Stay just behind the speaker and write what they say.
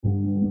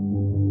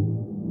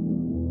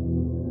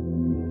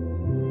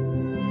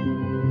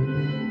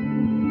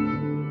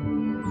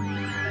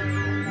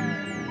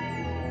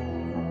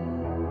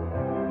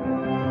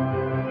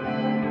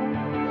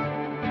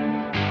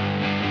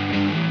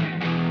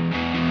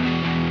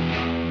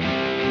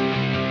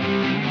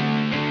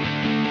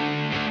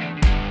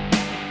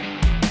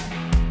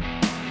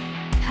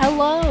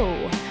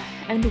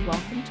and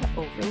welcome to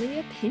Overly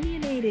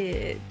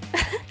Opinionated.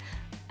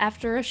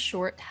 After a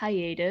short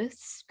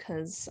hiatus,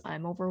 because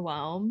I'm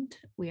overwhelmed,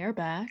 we are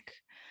back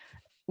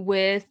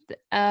with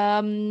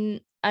a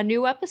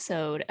new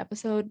episode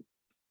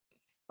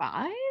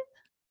 5,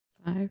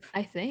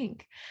 I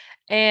think.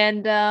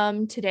 And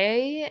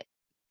today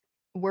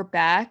we're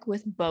back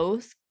with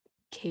both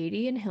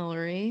Katie and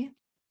Hillary.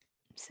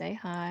 Say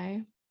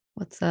hi.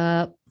 What's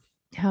up?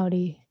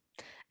 Howdy.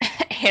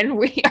 And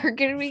we are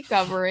going to be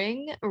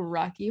covering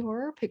Rocky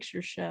Horror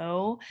Picture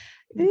Show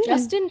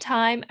just in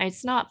time.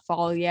 It's not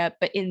fall yet,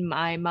 but in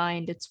my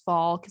mind, it's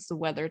fall because the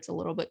weather it's a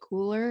little bit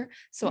cooler.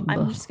 So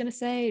I'm just going to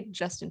say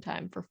just in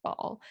time for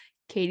fall.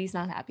 Katie's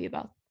not happy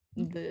about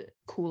the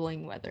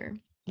cooling weather.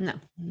 No,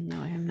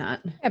 I am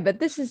not. Yeah, but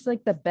this is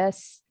like the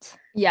best.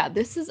 Yeah,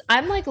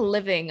 I'm like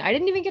living. I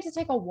didn't even get to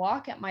take a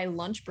walk at my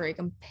lunch break.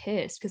 I'm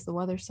pissed because the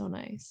weather's so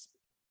nice.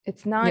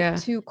 It's not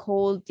too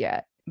cold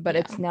yet, but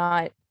it's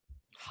not.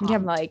 Hot. You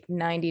have like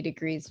 90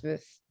 degrees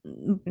with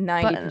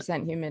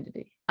 90%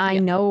 humidity. I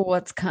know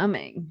what's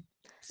coming.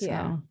 So.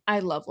 Yeah. I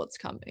love what's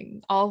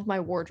coming. All of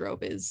my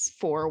wardrobe is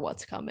for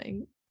what's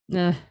coming.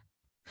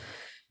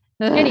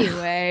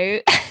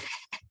 Anyway,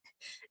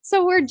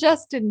 so we're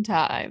just in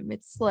time.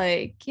 It's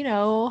like,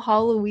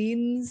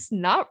 Halloween's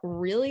not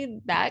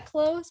really that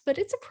close, but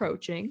it's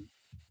approaching.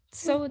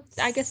 So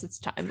I guess it's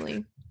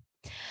timely.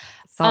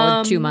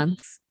 Solid 2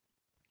 months.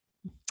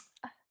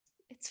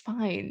 It's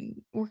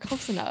fine. We're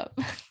close enough.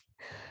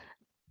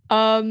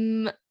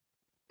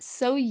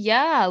 So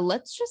yeah,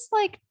 let's just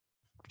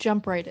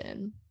jump right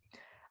in.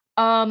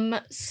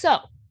 So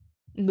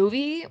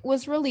movie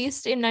was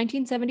released in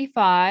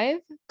 1975,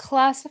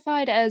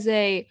 classified as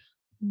a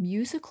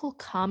musical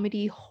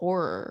comedy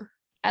horror,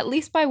 at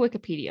least by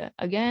Wikipedia.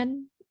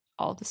 Again,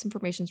 all this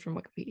information is from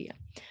Wikipedia.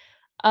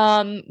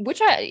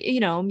 Which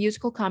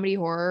musical comedy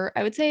horror,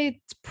 I would say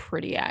it's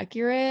pretty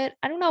accurate.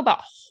 I don't know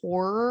about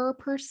horror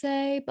per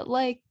se, but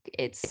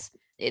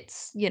it's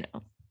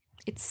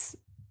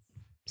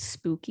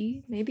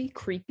spooky, maybe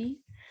creepy.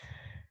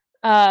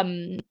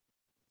 Yeah,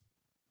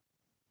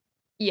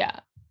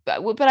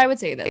 but I would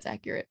say that's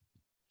accurate.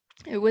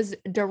 It was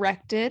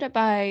directed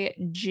by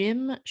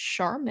Jim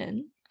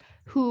Sharman,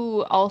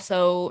 who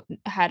also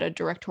had a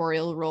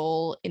directorial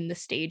role in the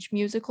stage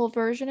musical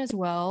version as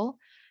well.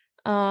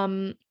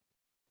 And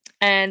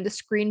the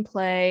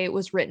screenplay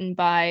was written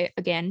by,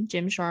 again,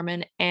 Jim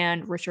Sharman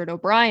and Richard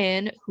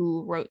O'Brien,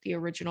 who wrote the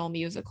original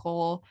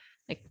musical,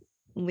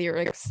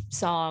 lyrics,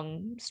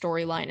 song,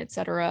 storyline,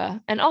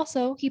 etc. And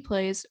also he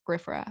plays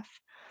Riff Raff.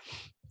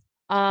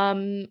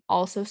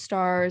 Also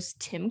stars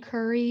Tim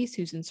Curry,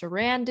 Susan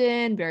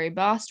Sarandon, Barry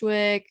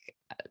Bostwick,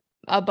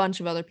 a bunch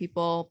of other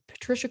people,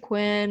 Patricia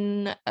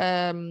Quinn,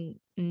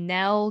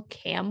 Nell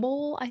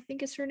Campbell, I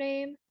think is her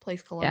name,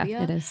 plays Columbia.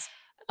 Yeah, it is.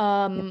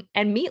 And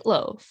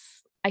Meatloaf.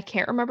 I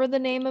can't remember the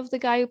name of the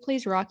guy who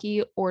plays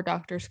Rocky or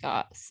Dr.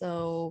 Scott,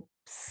 so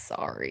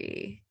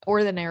sorry.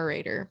 Or the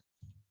narrator.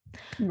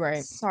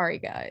 Right. Sorry,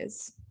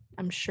 guys.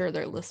 I'm sure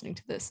they're listening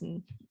to this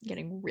and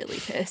getting really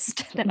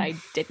pissed that I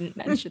didn't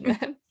mention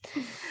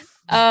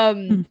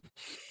them.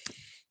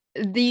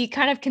 The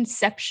kind of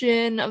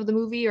conception of the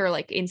movie or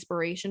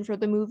inspiration for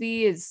the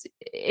movie is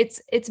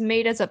it's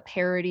made as a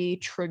parody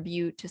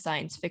tribute to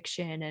science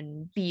fiction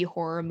and B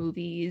horror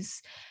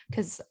movies,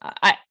 because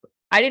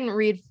I didn't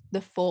read the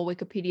full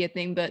Wikipedia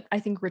thing, but I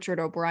think Richard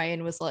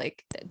O'Brien was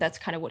that's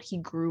kind of what he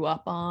grew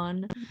up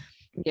on.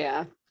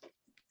 Yeah.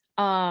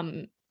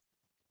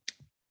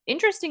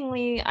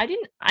 Interestingly,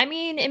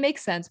 it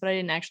makes sense, but I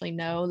didn't actually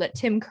know that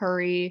Tim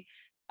Curry,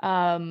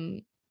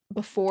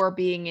 before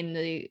being in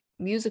the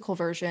musical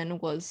version,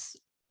 was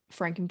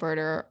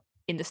Frankenfurter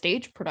in the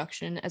stage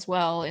production as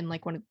well, in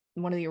one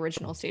of the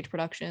original stage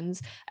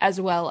productions, as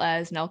well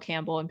as Nell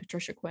Campbell and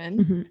Patricia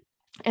Quinn,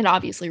 and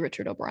obviously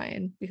Richard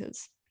O'Brien,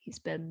 because he's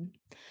been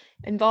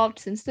involved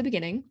since the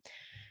beginning.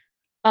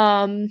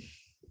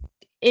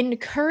 In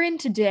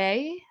current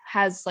day,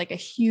 has a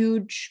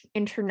huge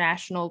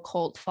international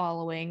cult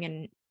following,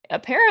 and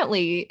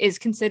apparently is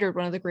considered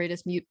one of the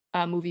greatest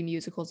movie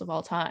musicals of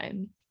all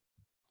time.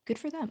 Good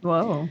for them.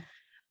 Whoa.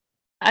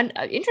 An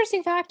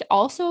interesting fact,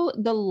 also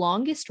the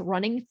longest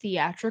running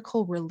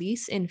theatrical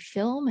release in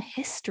film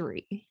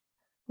history.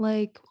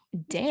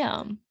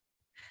 Damn.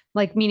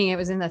 Meaning it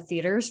was in the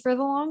theaters for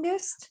the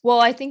longest? Well,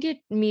 I think it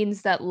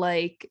means that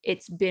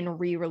it's been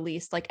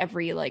re-released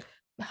every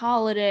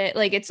holiday,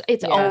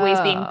 it's always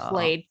being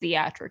played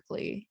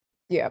theatrically.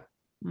 Yep.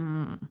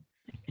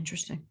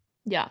 Interesting.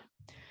 Yeah.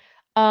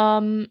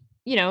 Like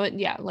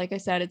I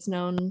said, it's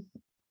known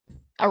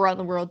around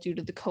the world due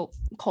to the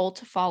cult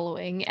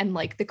following and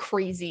the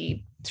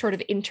crazy sort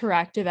of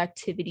interactive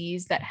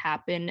activities that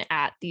happen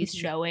at these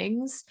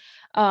showings.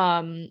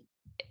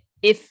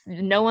 If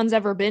no one's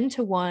ever been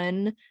to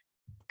one,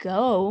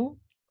 go,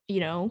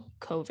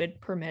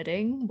 COVID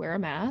permitting, wear a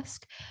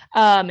mask,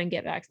 and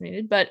get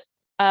vaccinated. But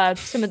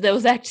some of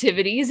those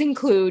activities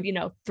include,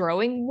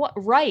 throwing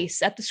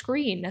rice at the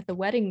screen at the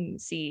wedding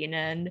scene,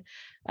 and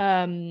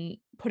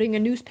putting a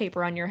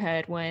newspaper on your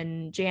head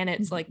when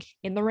Janet's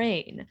in the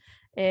rain,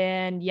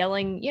 and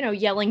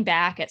yelling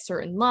back at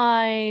certain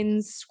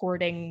lines,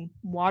 squirting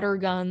water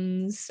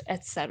guns,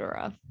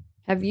 etc.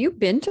 Have you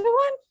been to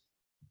one?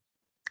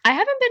 I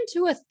haven't been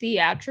to a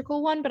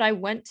theatrical one, but I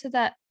went to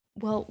that.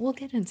 Well, we'll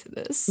get into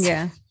this.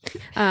 Yeah.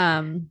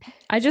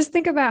 I just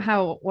think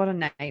about what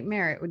a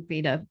nightmare it would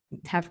be to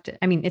have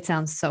to. I mean, it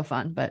sounds so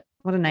fun, but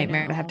what a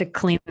nightmare to have to know.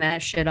 clean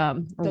that shit up.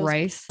 Those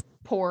Rice.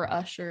 Poor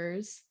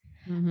ushers.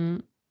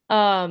 Mm-hmm.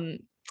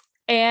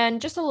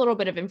 And just a little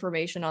bit of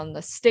information on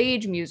the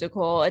stage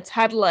musical. It's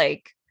had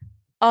like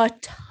a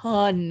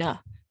ton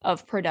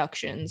of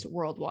productions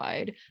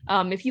worldwide.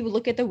 If you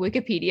look at the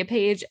Wikipedia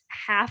page,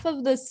 half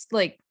of this,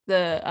 like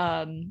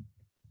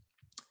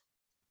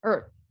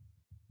or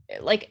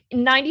like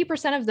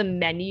 90% of the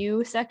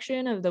menu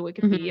section of the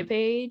Wikipedia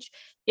page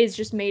is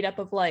just made up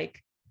of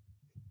like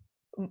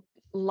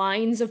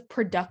lines of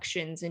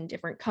productions in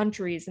different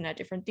countries and at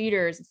different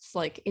theaters. It's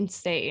like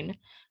insane.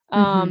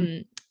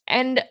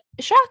 And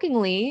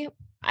shockingly,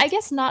 I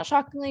guess not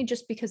shockingly,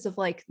 just because of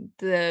like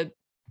the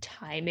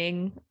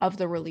timing of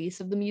the release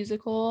of the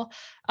musical,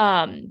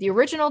 the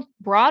original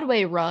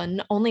Broadway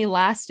run only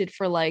lasted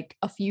for like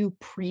a few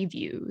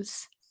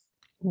previews.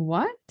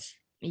 What?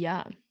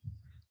 Yeah,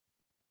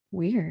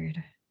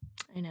 Weird.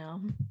 I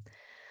know.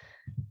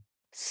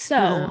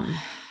 So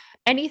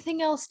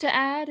anything else to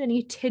add?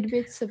 Any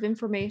tidbits of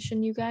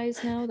information you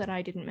guys know that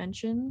I didn't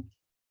mention?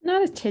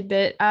 Not a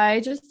tidbit.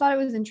 I just thought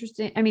it was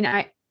interesting. I mean,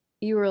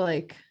 you were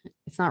like,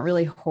 it's not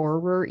really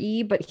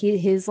horror-y, but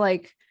his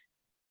what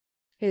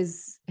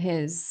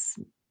is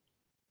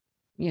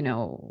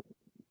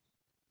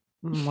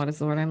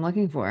the word I'm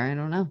looking for? I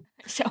don't know.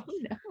 I don't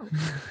know.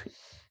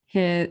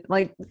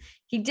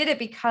 He did it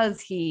because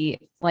he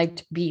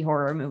liked B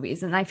horror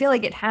movies, and I feel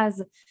like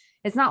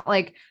it's not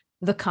like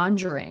The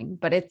Conjuring,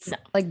 but it's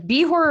like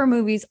B horror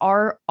movies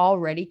are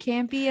already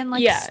campy and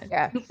like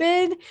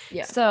stupid.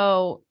 Yeah.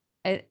 So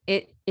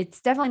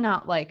it's definitely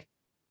not like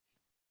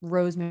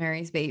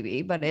Rosemary's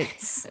Baby, but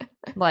it's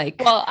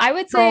like, well, I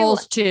would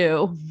Trolls say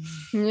 2.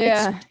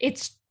 Yeah.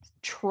 It's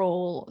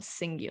Troll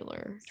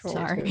singular.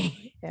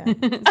 Sorry. Yeah.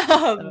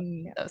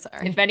 So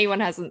sorry. If anyone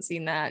hasn't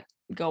seen that,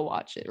 go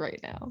watch it right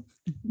now.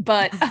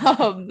 But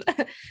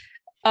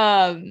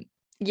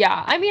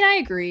yeah, I mean, I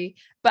agree,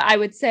 but I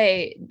would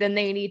say then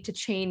they need to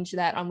change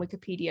that on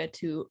Wikipedia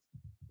to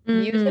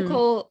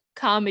musical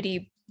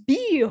comedy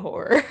B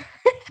horror.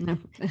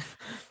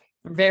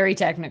 Very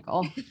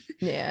technical.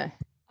 Yeah.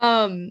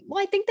 Well,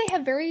 I think they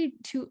have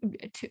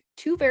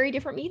two very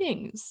different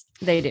meanings.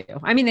 They do.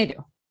 I mean, they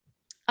do.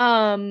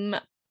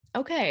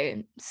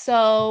 Okay,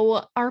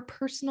 so our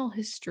personal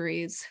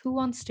histories. Who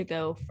wants to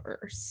go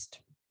first?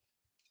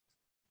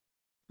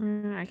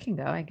 I can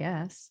go, I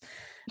guess.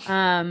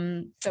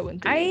 So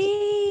enthused.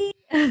 I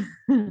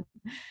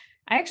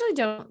actually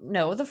don't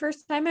know the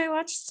first time I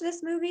watched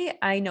this movie.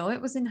 I know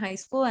it was in high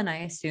school, and I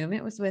assume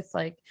it was with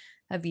like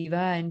Aviva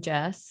and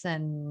Jess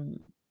and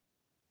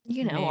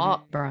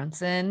all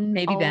Bronson,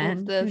 maybe all Ben,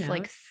 of the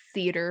like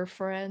theater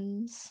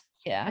friends.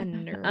 Yeah.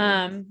 And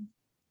nerds.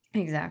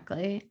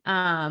 Exactly.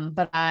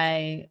 But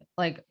I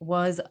like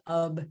was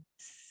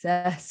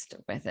obsessed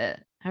with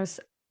it. I was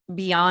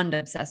beyond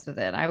obsessed with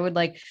it. I would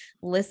like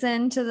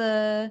listen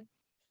to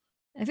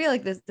I feel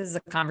like this is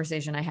a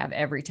conversation I have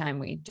every time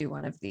we do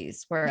one of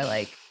these, where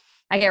like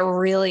I get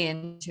really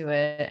into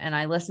it and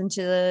I listen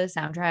to the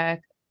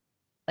soundtrack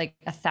like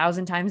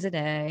 1,000 times a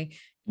day,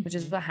 which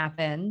is what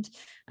happened.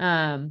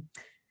 And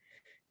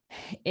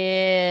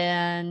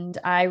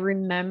I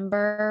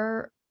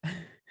remember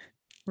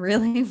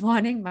really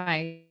wanting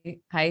my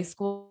high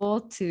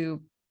school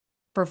to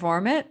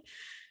perform it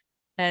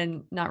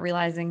and not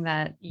realizing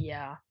that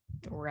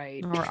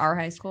right, or our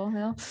high school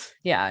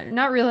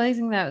not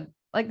realizing that,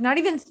 like, not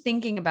even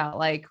thinking about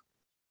like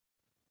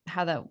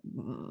how that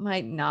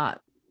might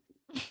not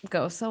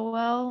go so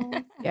well.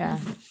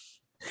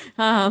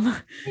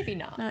 Maybe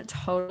not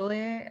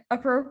totally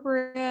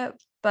appropriate,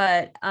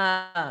 but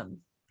and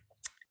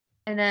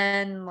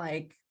then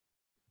like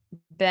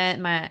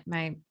Ben,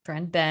 my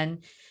friend Ben,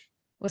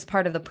 was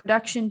part of the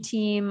production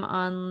team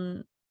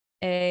on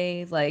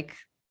a like,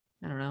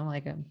 I don't know,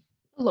 like a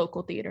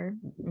local theater.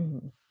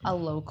 A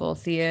local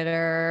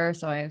theater.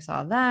 So I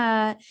saw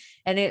that,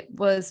 and it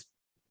was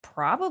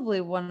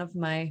probably one of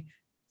my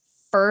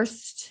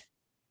first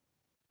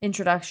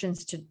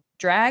introductions to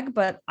drag,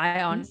 but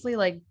I honestly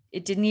like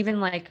it didn't even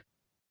like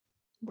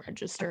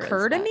register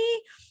occur to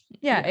me.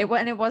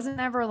 It wasn't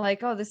ever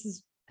like, oh, this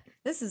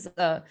is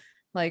a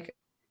like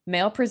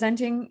male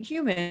presenting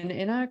human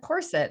in a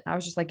corset. I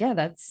was just like, yeah,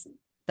 that's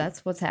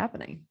what's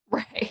happening.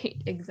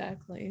 Right,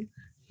 exactly.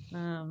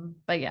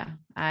 But yeah,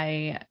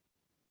 I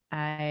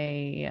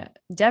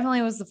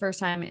definitely was the first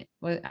time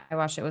I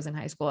watched it was in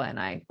high school, and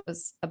I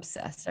was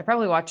obsessed. I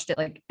probably watched it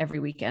like every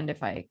weekend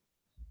if I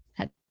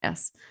had to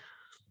guess.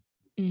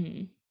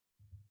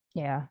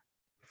 Yeah.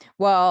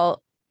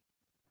 Well,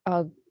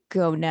 I'll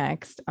go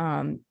next.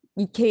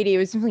 Katie, it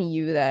was definitely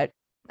you that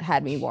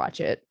had me watch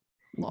it,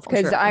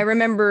 because I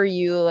remember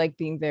you like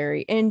being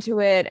very into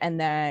it, and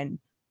then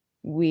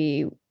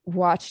we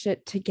watched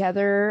it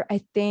together,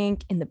 I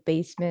think, in the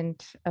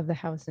basement of the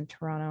house in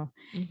Toronto.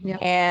 Yeah.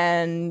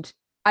 And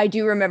I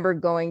do remember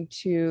going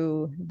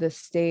to the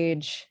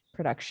stage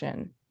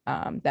production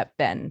that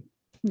Ben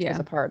was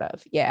a part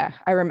of. Yeah,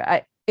 I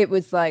remember. It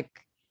was like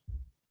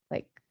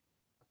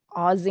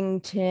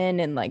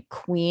Ossington and like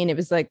Queen. It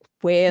was like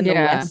way in the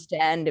West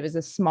End. It was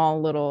a small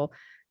little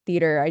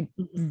theater. I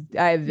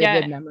have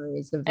vivid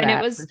memories of that. And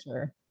it was for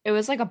sure. It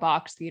was like a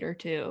box theater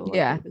too. Like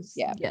Yeah. It was,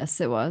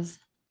 Yes, it was.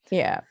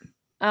 Yeah.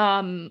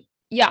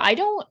 Yeah,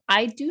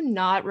 I do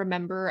not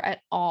remember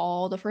at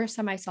all the first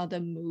time I saw the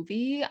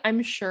movie.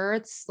 I'm sure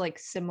it's like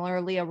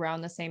similarly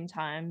around the same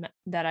time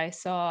that I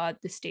saw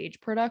the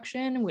stage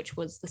production, which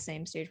was the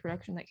same stage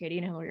production that Katie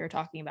and Hillary are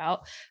talking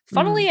about.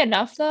 Funnily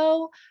enough,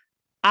 though,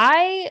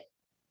 I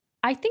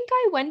think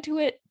I went to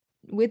it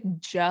with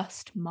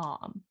just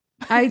Mom.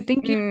 I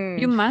think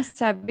you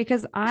must have,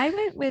 because I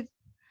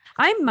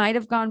might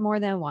have gone more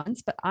than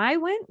once, but I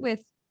went with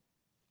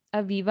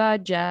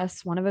Aviva,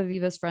 Jess, one of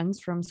Aviva's friends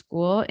from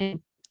school,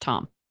 and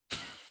Tom.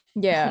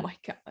 Yeah. Oh my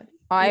God.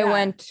 I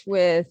went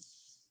with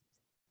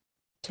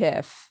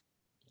Tiff.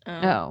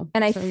 Oh.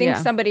 And I think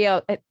somebody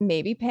else,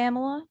 maybe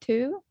Pamela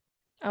too.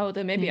 Oh,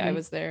 then maybe I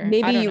was there.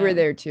 Maybe you were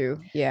there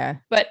too. Yeah.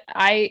 But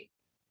I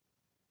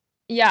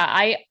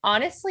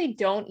honestly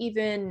don't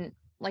even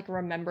like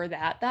remember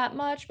that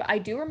much, but I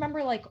do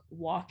remember like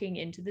walking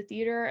into the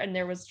theater and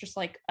there was just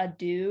like a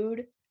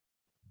dude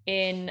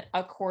in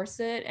a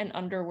corset and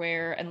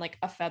underwear and like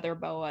a feather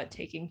boa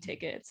taking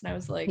tickets, and I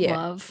was like,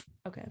 love.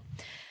 Okay.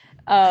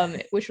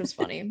 Which was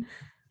funny.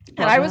 And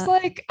I was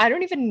like, I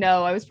don't even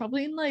know, I was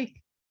probably in like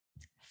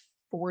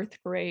 4th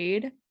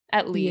grade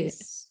at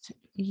least.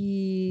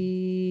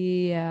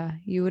 Yeah,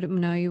 you would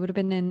have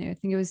been in, I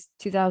think it was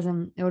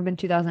 2000, it would have been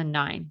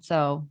 2009,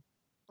 so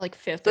like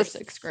 5th or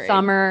 6th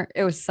grade.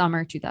 It was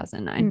summer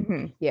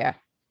 2009. Yeah.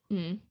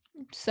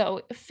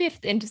 So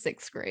 5th into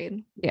 6th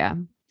grade. Yeah.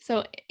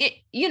 So it,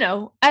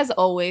 as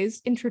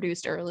always,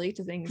 introduced early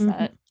to things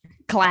that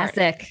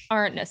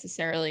aren't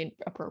necessarily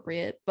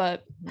appropriate,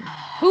 but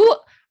who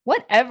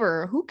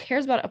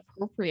cares about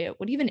appropriate?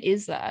 What even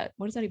is that?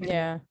 What does that even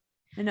mean?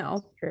 I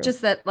know.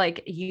 Just that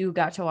like you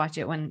got to watch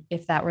it when,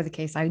 if that were the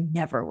case, I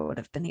never would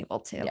have been able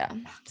to. Yeah.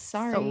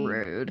 Sorry. So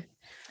rude.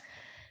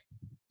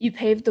 You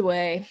paved the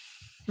way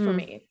for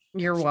me.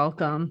 You're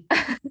welcome.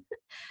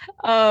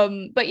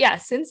 But yeah,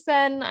 since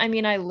then, I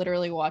mean, I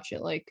literally watch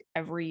it like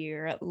every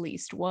year at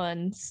least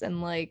once,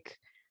 and like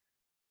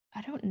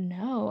I don't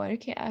know, I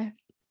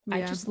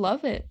just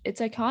love it.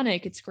 It's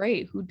iconic. It's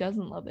great. Who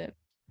doesn't love it?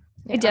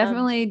 I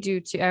definitely do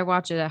too. I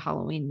watch it at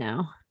Halloween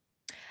now.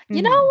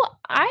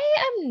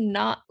 I am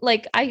not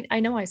like, I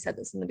know I said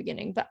this in the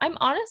beginning, but I'm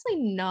honestly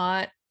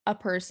not a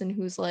person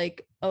who's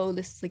like, oh,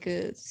 this is like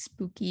a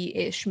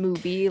spooky-ish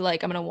movie,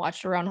 like I'm gonna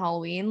watch it around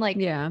Halloween. Like,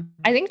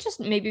 I think just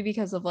maybe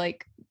because of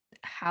like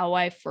how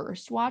I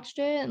first watched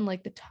it and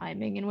like the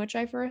timing in which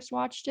I first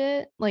watched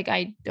it, like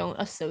I don't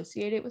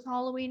associate it with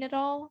Halloween at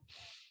all.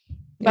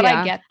 But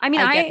I get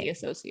the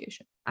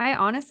association. I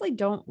honestly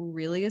don't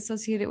really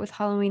associate it with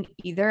Halloween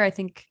either. I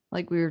think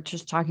like we were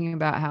just talking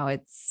about how I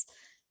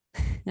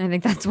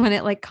think that's when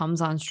it like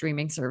comes on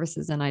streaming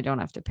services and I don't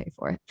have to pay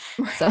for it.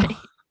 Right. So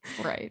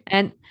right.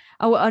 And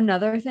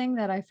another thing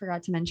that I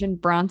forgot to mention,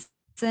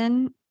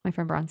 Bronson, my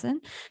friend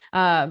Bronson,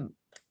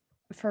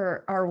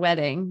 for our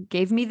wedding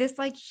gave me this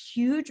like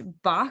huge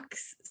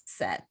box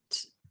set.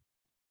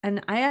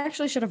 And I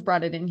actually should have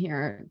brought it in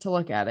here to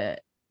look at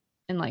it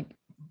and like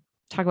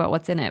talk about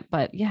what's in it.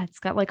 But yeah, it's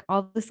got like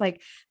all this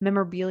like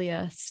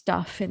memorabilia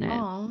stuff in it.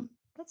 Aw,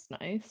 that's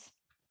nice.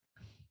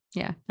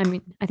 Yeah. I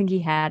mean, I think he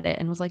had it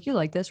and was like, you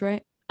like this,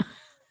 right?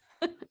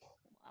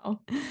 Wow.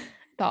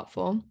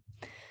 Thoughtful.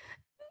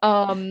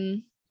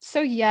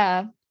 So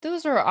yeah,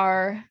 those are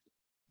our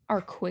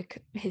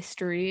quick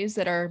histories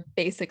that are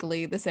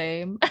basically the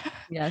same.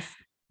 Yes.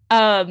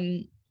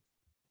 We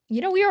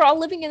were all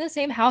living in the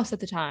same house at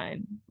the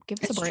time. Give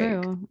us a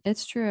break.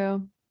 It's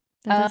true.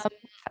 That is a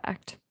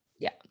fact.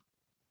 Yeah.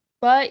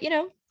 But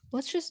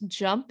let's just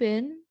jump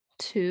in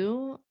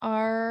to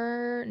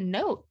our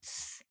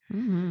notes.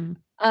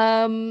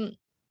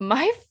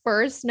 My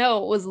first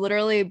note was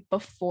literally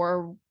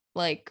before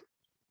like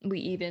we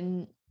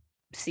even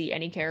see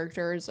any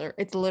characters, or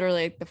it's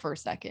literally like the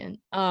first second.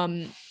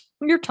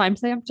 Your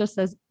timestamp just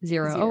says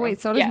 0. Oh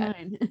wait, so does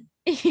mine.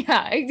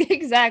 Yeah,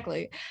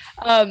 exactly.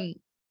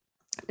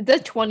 The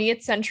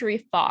 20th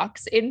Century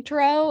Fox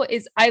intro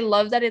is, I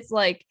love that it's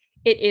like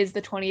it is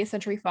the 20th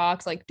Century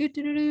Fox, like do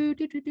do do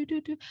do do do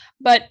do do,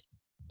 but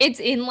it's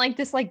in like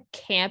this like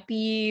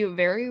campy,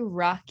 very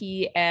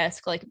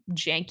Rocky-esque, like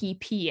janky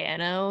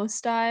piano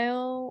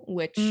style,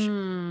 which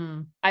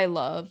I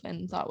love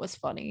and thought was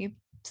funny.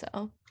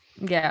 So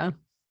yeah,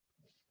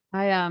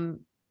 I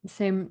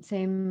same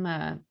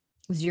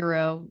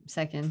 0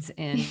 seconds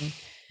in,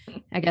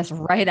 I guess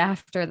right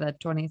after the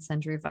 20th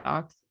Century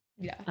Fox.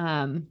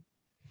 Yeah.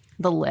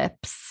 The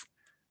lips,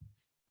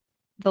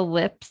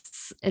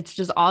 it's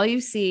just all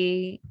you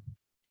see.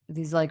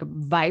 these like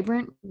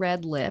vibrant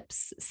red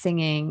lips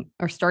singing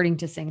or starting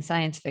to sing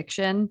science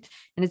fiction.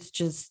 And it's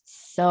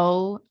just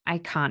so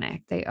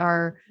iconic. They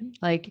are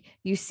like,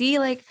 you see,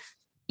 like,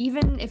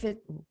 even if it,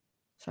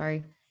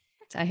 sorry,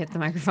 I hit the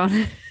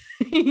microphone.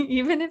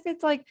 Even if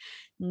it's like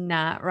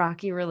not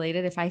Rocky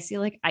related, if I see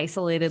like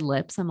isolated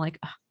lips, I'm like,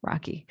 oh,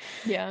 Rocky.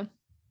 Yeah.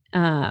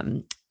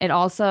 It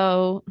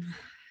also,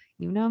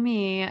 you know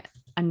me,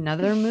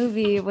 another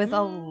movie with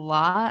a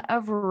lot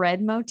of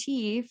red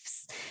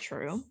motifs.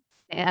 True.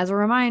 As a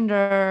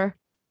reminder,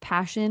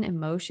 passion,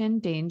 emotion,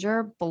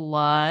 danger,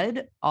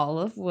 blood, all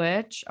of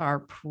which are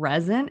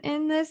present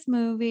in this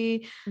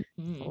movie.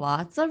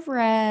 Lots of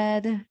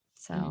red.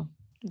 So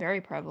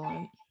very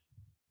prevalent.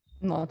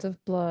 Lots of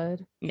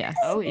blood. Yes.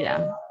 Oh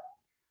yeah.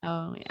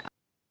 Oh yeah.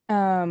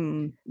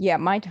 Yeah,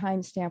 my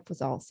timestamp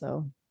was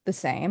also the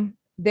same.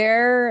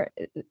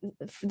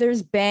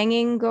 There's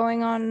banging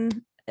going on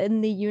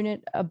in the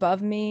unit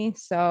above me,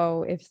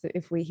 so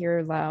if we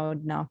hear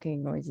loud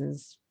knocking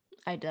noises,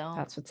 I don't.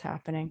 that's what's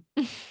happening.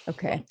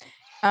 Okay.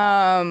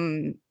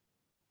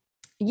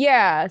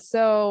 Yeah,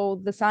 so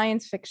the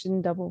science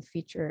fiction double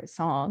feature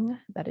song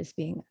that is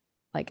being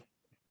like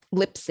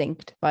lip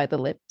synced by the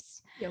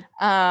lips. Yep.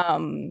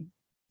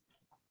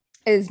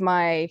 Is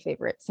my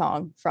favorite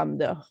song from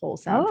the whole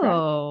soundtrack.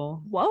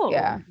 Oh, whoa.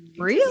 Yeah.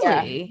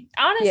 Really?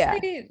 Yeah.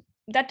 Honestly,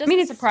 that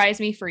doesn't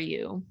surprise me for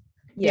you.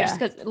 Yeah. Just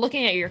because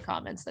looking at your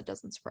comments, that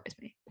doesn't surprise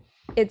me.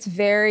 It's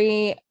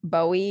very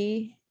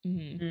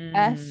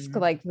Bowie-esque,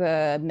 like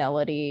the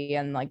melody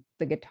and like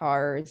the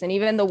guitars, and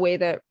even the way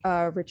that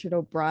Richard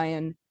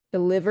O'Brien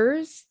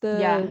delivers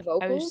the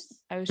vocals.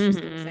 I was just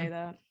gonna say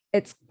that.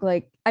 It's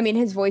like, I mean,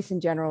 his voice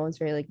in general is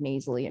very like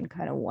nasally and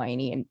kind of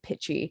whiny and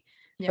pitchy.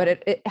 But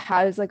it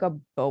has like a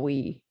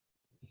Bowie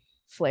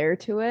flair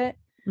to it.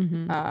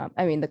 I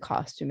mean, the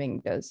costuming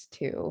does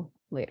too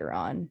later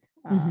on,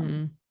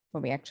 when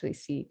we actually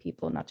see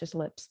people, not just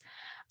lips.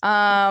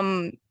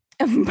 But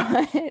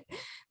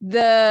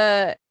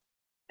the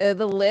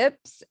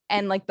lips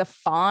and like the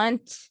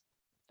font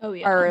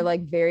are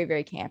like very,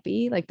 very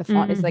campy. Like the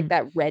font is like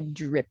that red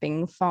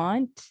dripping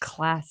font.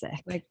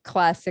 Classic. Like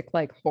classic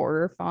like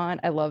horror font.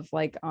 I love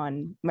like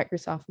on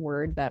Microsoft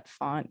Word, that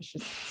font is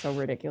just so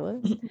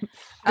ridiculous. It's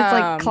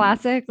like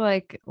classic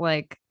like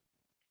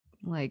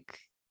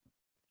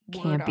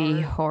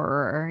campy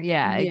horror.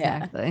 Yeah,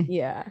 exactly.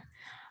 Yeah.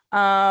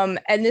 And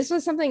this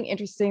was something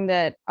interesting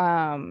that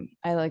I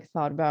like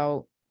thought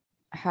about,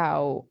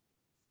 how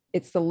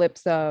it's the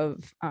lips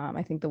of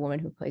I think the woman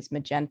who plays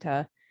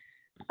Magenta.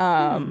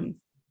 Like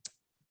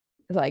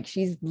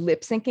she's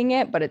lip syncing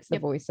it, but it's the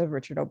voice of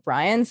Richard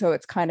O'Brien, so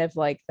it's kind of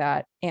like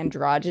that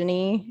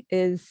androgyny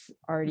is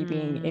already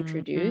being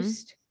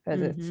introduced,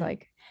 because it's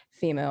like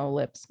female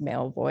lips,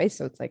 male voice,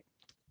 so it's like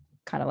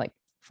kind of like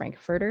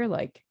Frankfurter,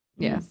 like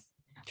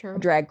true, a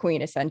drag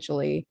queen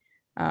essentially,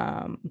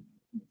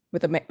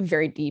 with a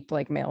very deep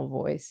like male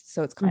voice,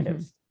 so it's kind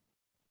of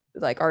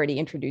like already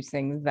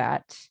introducing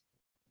that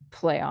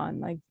play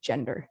on like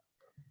gender.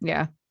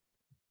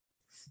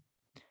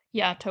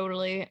 Yeah,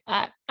 totally.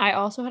 I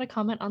also had a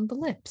comment on the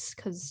lips,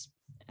 because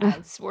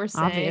as we're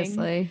saying,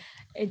 obviously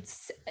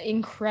it's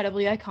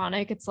incredibly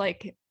iconic. It's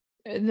like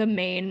the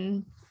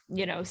main,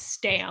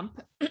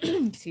 stamp,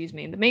 excuse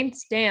me, the main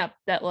stamp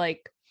that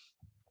like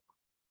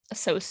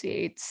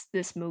associates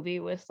this movie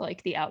with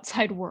like the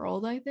outside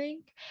world, I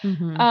think.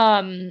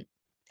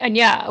 And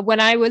yeah,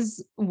 when I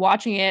was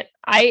watching it,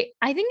 I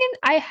think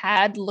I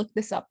had looked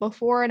this up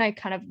before, and I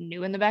kind of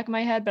knew in the back of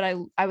my head, but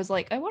I was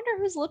like, I wonder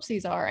whose lips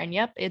these are. And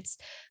yep, it's,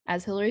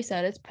 as Hillary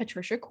said, it's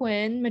Patricia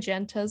Quinn,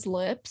 Magenta's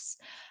lips.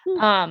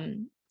 Yeah,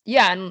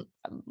 and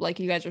like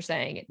you guys are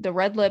saying, the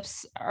red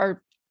lips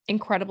are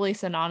incredibly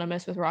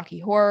synonymous with Rocky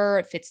Horror.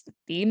 It fits the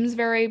themes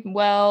very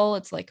well.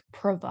 It's like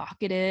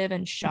provocative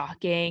and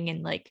shocking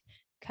and like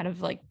kind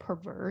of like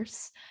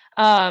perverse.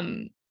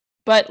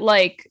 But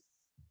like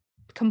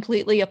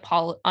completely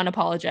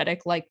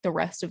unapologetic like the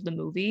rest of the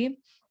movie.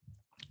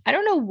 I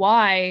don't know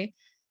why,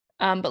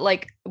 but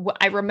like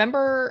I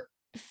remember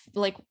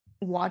like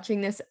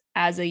watching this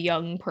as a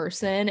young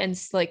person and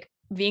like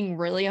being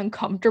really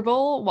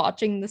uncomfortable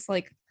watching this.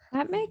 Like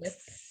that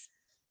makes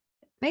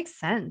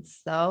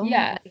sense though.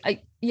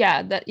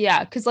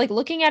 Because like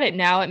looking at it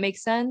now, it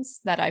makes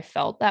sense that I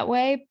felt that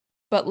way,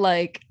 but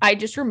like I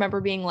just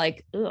remember being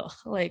like, ugh,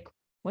 like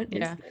what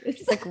is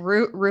this? Like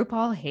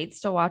RuPaul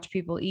hates to watch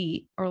people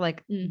eat or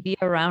like be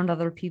around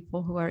other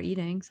people who are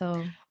eating.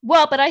 So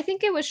well, but I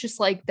think it was just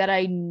like that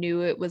I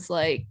knew it was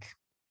like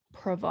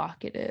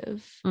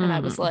provocative, and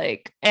I was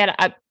like, and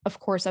I of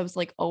course I was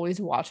like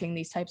always watching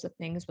these types of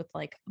things with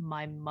like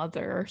my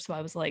mother, so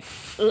I was like,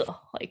 ugh,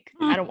 like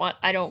I don't want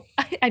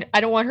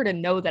her to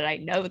know that I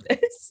know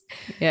this.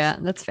 Yeah,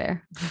 that's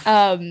fair.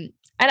 And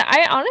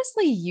I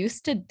honestly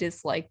used to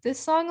dislike this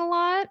song a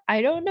lot.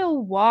 I don't know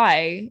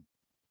why.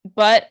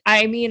 But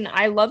I mean,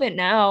 I love it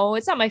now.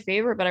 It's not my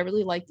favorite, but I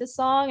really like this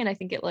song, and I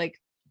think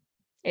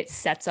it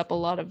sets up a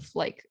lot of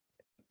like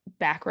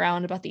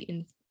background about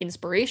the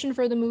inspiration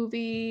for the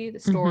movie,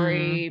 the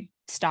story,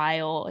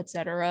 style,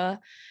 etc.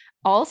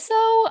 Also,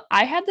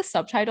 I had the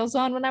subtitles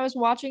on when I was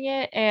watching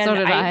it, and So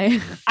did I.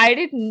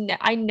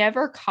 I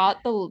never caught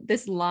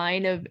this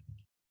line of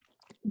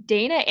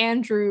Dana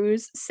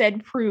Andrews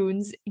said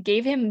Prunes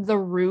gave him the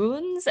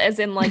runes, as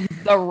in like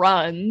the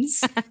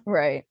runs,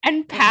 Right.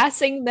 and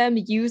passing them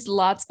used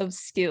lots of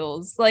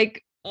skills.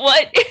 Like,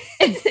 what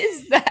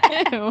is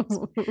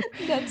that?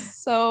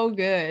 That's so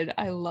good.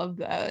 I love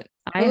that.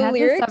 I Well, had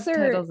the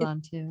subtitles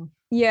on too.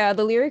 Yeah,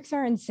 the lyrics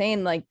are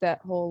insane. Like that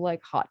whole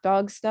like hot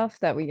dog stuff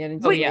that we get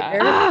into Oh, yeah.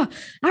 later.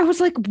 I was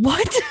like,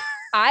 what?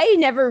 I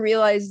never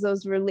realized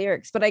those were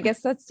lyrics, but I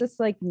guess that's just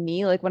like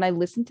me. Like when I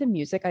listen to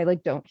music, I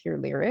like don't hear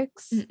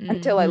lyrics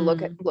until I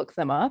look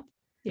them up.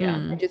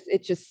 Yeah.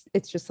 It's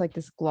just like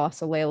this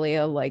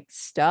glossolalia like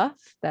stuff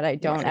that I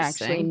don't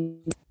actually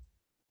end.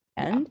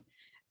 Yeah.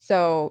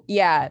 So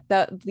yeah,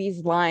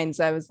 these lines,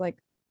 I was like,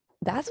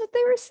 that's what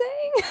they were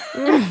saying.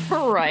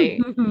 Right.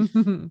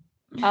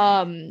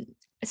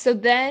 So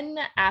then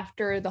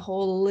after the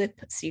whole lip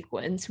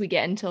sequence, we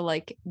get into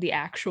like the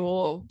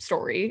actual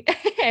story,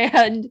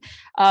 and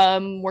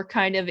we're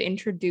kind of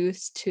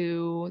introduced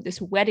to this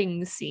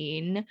wedding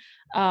scene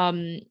of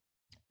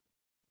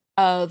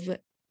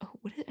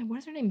what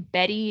is her name?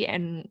 Betty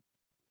and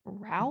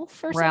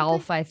Ralph or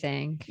Ralph, something? I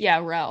think. Yeah,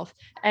 Ralph.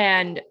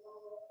 And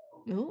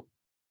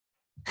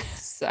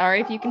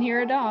sorry if you can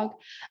hear a dog.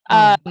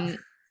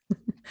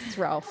 It's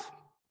Ralph,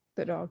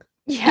 the dog.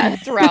 Yeah,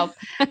 it's Ralph.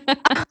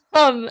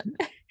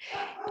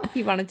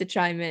 He wanted to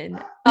chime in.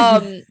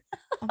 Oh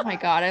my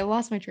god, I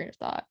lost my train of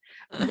thought.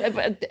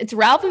 But it's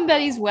Ralph and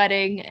Betty's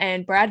wedding,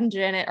 and Brad and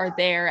Janet are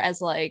there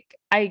as like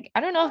I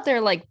don't know if they're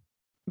like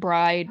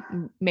bride,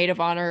 maid of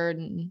honor,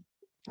 and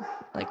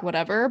like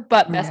whatever,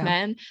 but best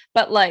men.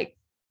 But like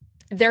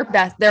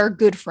they're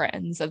good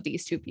friends of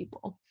these two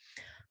people.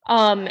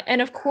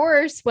 And of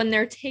course, when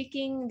they're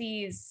taking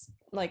these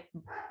like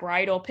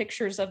bridal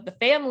pictures of the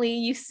family,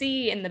 you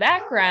see in the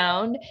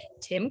background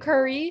Tim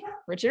Curry,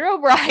 Richard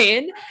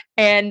O'Brien,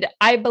 and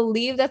I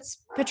believe that's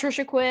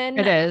Patricia Quinn.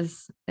 It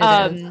is.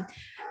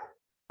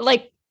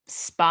 Like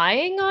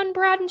spying on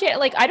Brad and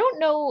Janet. Like I don't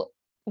know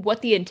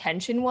what the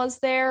intention was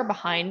there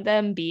behind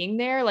them being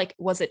there. Like,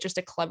 was it just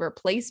a clever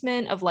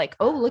placement of like,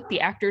 oh look, the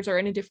actors are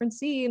in a different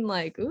scene,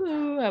 like,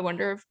 ooh, I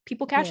wonder if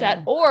people catch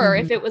that, or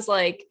if it was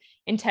like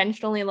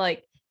intentionally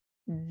like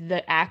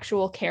the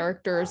actual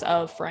characters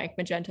of Frank,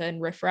 Magenta,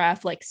 and Riff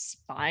Raff like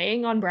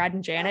spying on Brad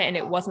and Janet, and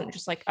it wasn't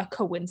just like a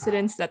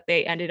coincidence that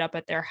they ended up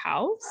at their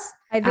house.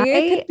 I think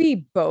it could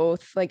be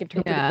both, like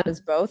interpreted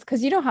as both,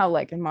 because you know how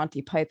like in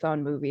Monty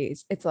Python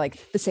movies, it's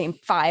like the same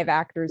 5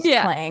 actors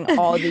playing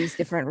all these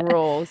different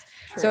roles.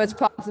 So it's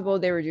possible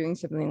they were doing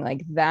something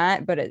like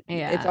that, but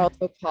it's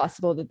also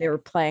possible that they were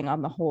playing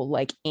on the whole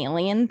like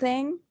alien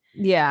thing.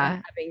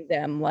 Yeah, having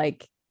them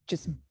like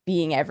just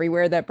being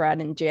everywhere that Brad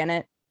and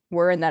Janet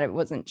were, and that it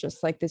wasn't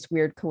just like this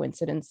weird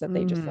coincidence that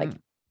they just like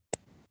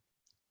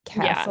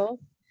castle.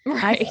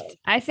 Right.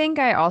 I think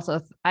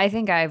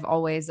I've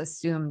always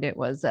assumed it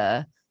was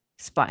a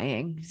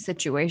spying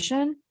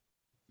situation.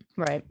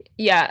 Right.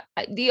 Yeah.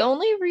 The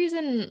only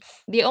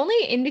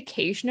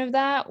indication of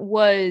that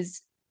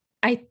was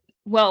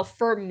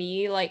for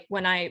me, like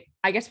when I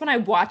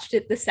watched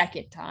it the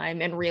second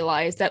time and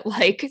realized that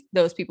like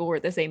those people were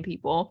the same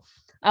people,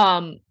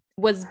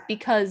 was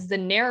because the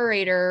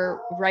narrator,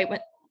 right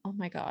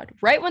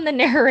when the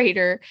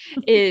narrator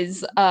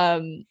is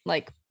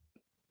like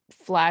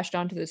flashed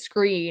onto the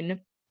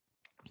screen,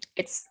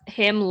 it's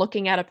him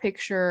looking at a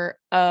picture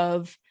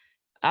of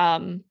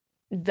them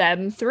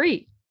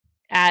 3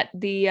 at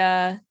the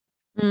at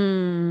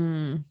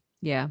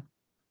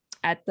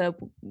the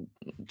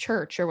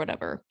church or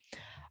whatever.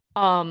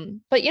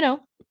 But you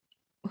know,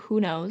 who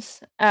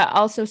knows?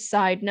 Also,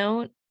 side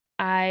note,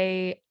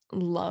 I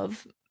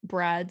love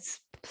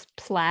Brad's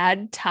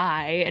plaid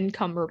tie and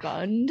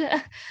cummerbund.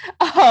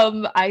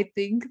 I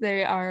think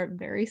they are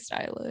very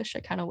stylish.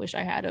 I kind of wish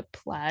I had a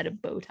plaid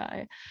bow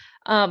tie.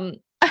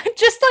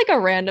 Just like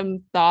a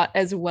random thought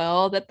as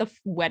well, that the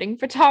wedding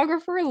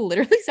photographer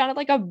literally sounded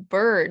like a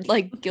bird,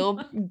 like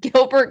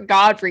Gilbert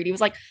Gottfried. He was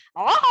like,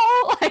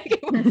 oh, like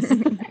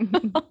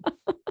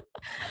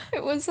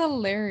it was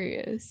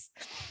hilarious.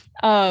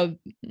 But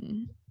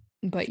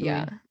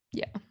yeah.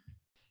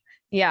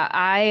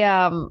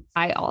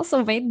 I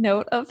also made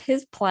note of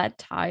his plaid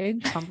tie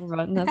and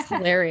cummerbund. That's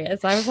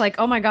hilarious. I was like,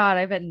 oh my god,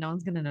 I bet no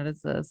one's gonna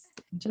notice this.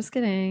 Just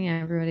kidding,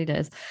 everybody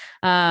does.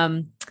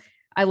 I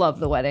love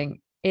the wedding.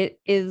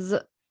 It is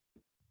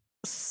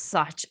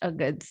such a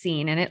good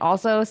scene, and it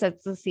also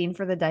sets the scene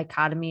for the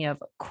dichotomy of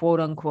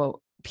quote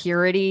unquote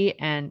purity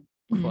and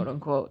quote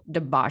unquote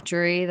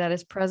debauchery that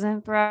is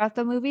present throughout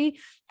the movie.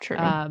 True.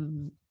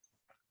 And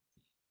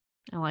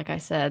like I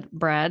said,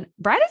 Brad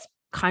is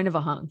kind of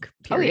a hunk,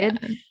 period.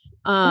 Oh,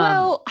 yeah.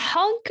 Well,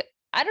 hunk,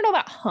 I don't know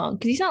about hunk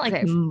because he's not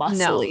like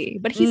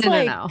muscly, but he's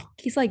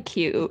he's like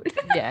cute.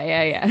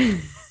 yeah. His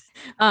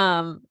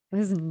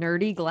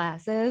nerdy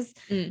glasses.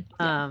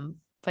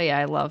 But yeah,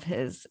 I love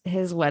his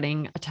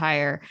wedding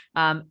attire.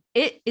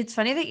 It's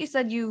funny that you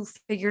said you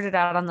figured it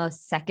out on the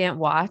second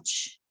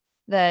watch.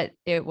 that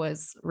it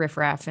was Riff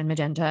Raff and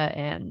Magenta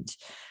and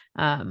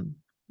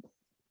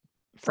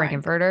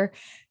Frankenfurter.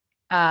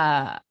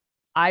 I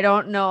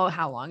don't know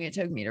how long it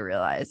took me to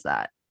realize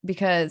that,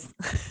 because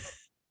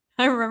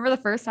I remember the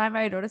first time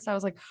I noticed, I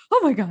was like, oh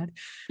my God,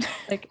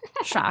 like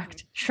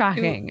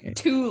shocking.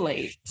 Too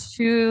late.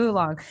 Too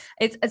long.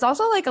 It's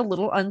also like a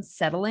little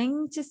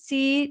unsettling to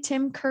see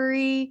Tim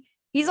Curry.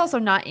 He's also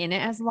not in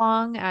it as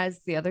long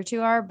as the other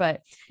two are,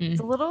 but it's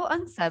a little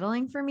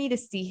unsettling for me to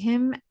see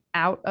him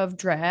out of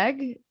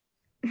drag,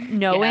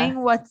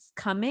 knowing what's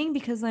coming,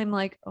 because I'm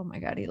like, oh my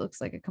God, he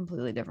looks like a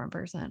completely different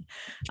person.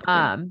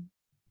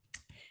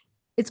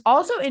 It's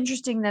also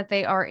interesting that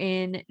they are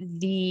in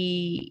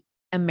the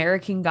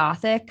American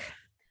Gothic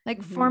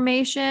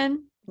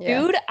formation.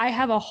 Yeah. Dude, I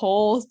have a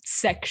whole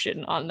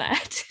section on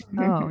that.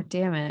 Oh,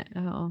 damn it.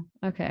 Oh,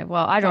 okay.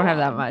 Well, I don't have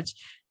that much.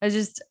 I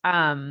just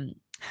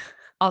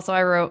also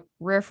I wrote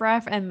Riff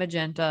Raff and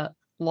Magenta,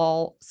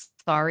 lol,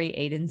 sorry,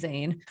 Aiden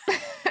Zane.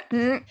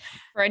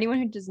 For anyone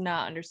who does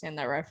not understand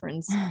that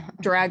reference,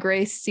 Drag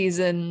Race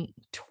season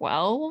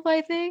 12,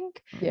 I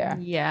think.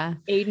 Yeah.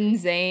 Aiden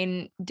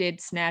Zane did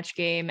Snatch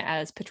Game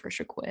as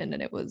Patricia Quinn,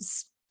 and it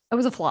was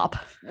a flop.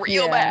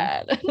 Real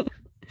bad.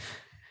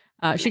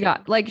 She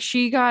got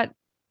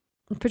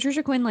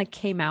Patricia Quinn like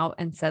came out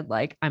and said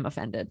like, I'm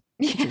offended.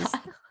 Which is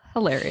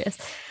hilarious.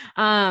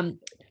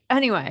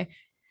 Anyway,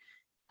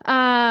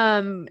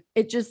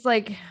 it just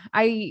like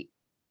I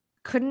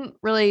couldn't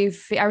really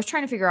I was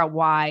trying to figure out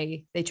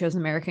why they chose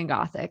American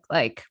Gothic.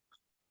 Like,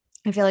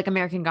 I feel like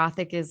American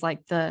Gothic is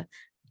like the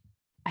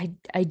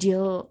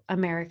ideal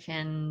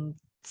American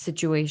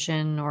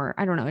situation, or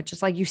I don't know, it's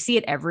just like you see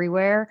it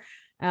everywhere.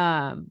 So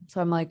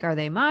I'm like, are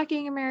they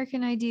mocking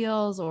American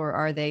ideals, or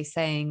are they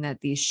saying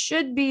that these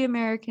should be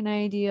American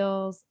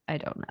ideals? I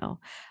don't know.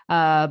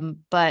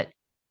 But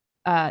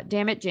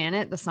Damn It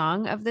Janet, the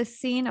song of this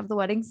scene, of the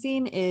wedding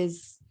scene,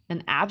 is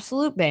an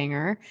absolute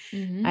banger.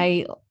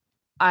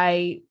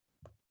 I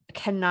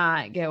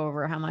cannot get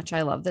over how much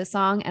I love this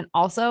song. And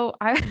also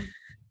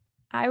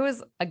I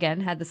was,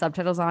 again, had the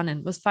subtitles on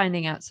and was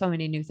finding out so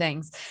many new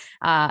things.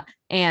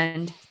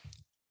 And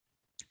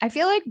I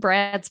feel like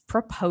Brad's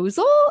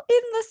proposal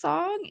in the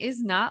song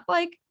is not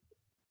like,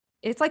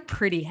 it's like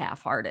pretty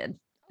half-hearted,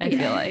 I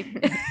feel like.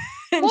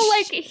 Well,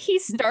 like he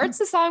starts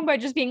the song by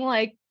just being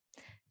like,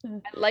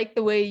 I like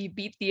the way you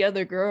beat the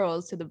other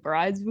girls to the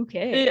bride's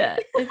bouquet. Yeah.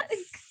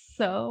 It's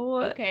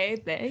so okay,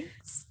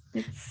 thanks.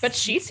 But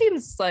she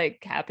seems like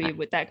happy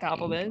with that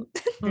compliment.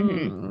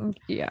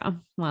 Yeah.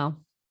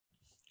 Well,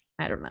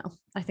 I don't know.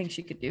 I think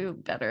she could do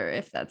better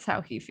if that's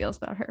how he feels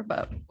about her,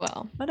 but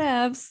well,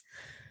 whatevs.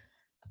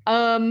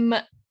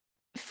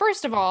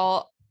 First of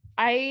all,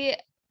 I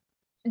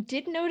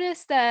did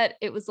notice that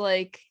it was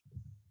like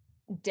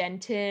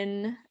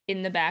Denton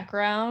in the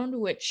background,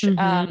 which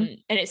and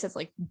it says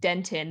like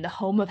Denton, the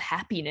home of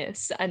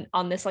happiness, and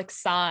on this like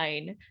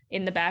sign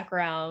in the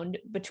background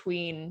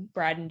between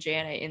Brad and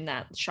Janet in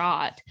that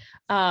shot,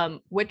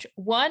 which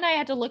one I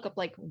had to look up,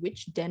 like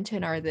which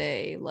Denton are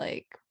they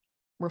like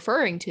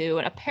referring to,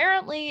 and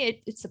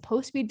apparently it's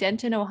supposed to be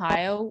Denton,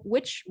 Ohio,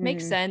 which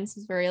makes sense.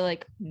 It's very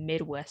like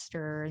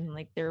Midwestern,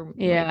 like they're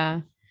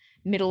like,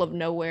 middle of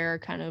nowhere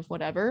kind of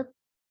whatever.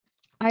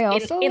 I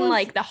also in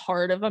like the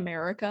heart of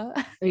America.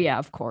 Yeah,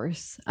 of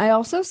course. I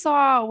also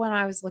saw when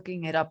I was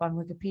looking it up on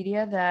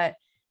Wikipedia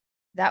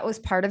that was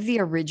part of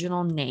the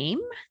original name.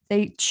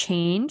 They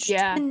changed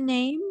the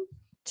name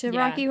to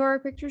Rocky Horror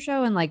Picture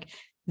Show, and like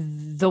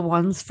the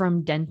ones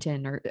from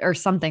Denton or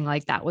something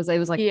like that it was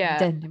like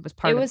Denton was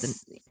part of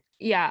the.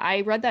 Yeah,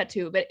 I read that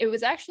too, but it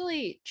was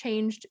actually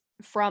changed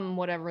from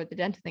whatever the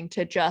Denton thing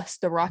to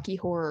just the Rocky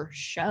Horror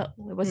Show.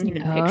 It wasn't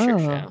even a picture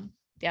show.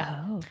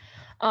 Yeah.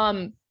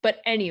 But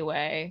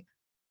anyway,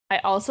 I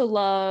also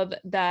love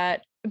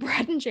that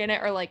Brad and Janet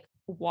are like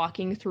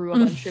walking through a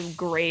bunch of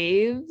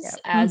graves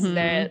as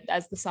the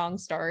song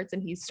starts,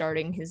 and he's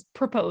starting his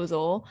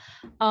proposal.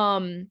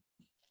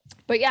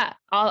 But yeah,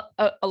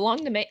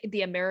 along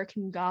the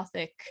American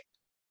Gothic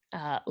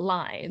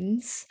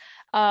lines,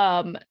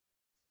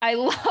 I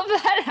love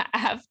that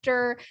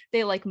after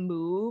they like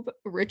move,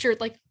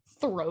 Richard like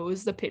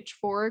throws the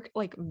pitchfork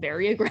like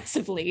very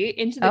aggressively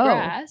into the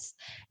grass,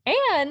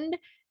 and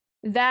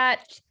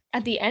that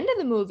at the end of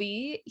the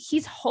movie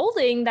he's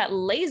holding that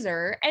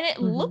laser and it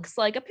looks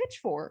like a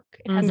pitchfork.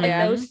 It has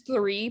like those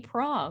 3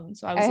 prongs.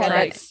 So I was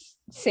like,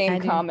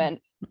 same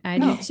comment. I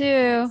do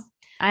too.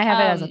 I have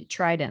it as a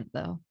trident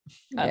though.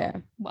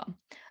 Well,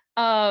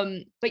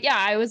 but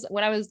yeah,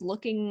 when I was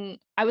looking,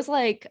 I was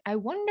like, I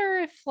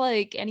wonder if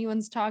like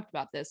anyone's talked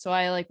about this. So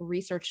I like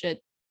researched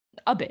it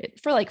a bit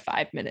for like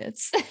 5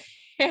 minutes.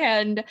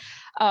 And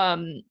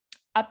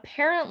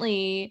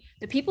apparently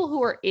the people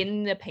who are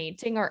in the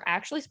painting are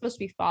actually supposed to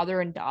be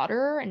father and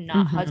daughter and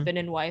not husband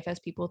and wife as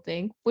people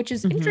think, which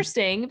is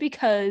interesting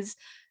because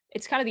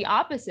it's kind of the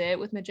opposite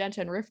with Magenta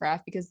and Riff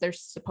Raff, because they're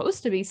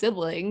supposed to be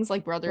siblings,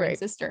 like brother and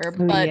sister,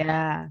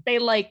 but they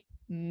like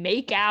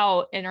make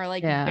out and are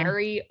like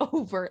very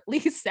overtly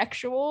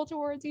sexual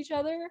towards each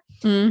other.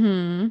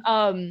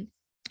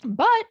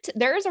 But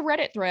there is a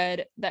Reddit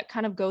thread that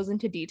kind of goes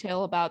into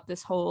detail about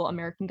this whole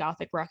American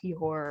Gothic Rocky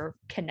Horror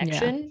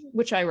connection,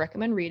 which I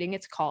recommend reading.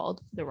 It's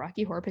called The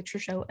Rocky Horror Picture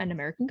Show and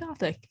American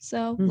Gothic.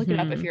 So look it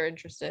up if you're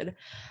interested.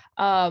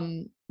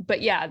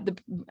 But yeah, the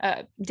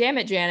Damn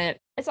It, Janet,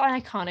 it's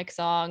an iconic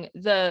song.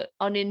 The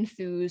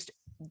unenthused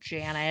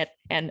Janet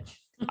and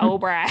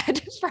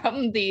Brad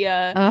from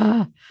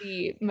the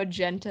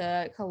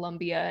Magenta,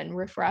 Columbia, and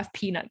Riff Raff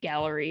Peanut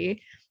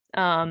Gallery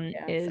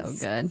is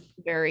so good.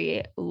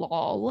 Very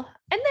lol.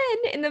 And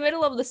then in the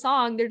middle of the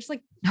song, they're just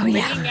like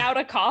bringing out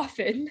a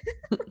coffin.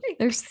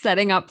 They're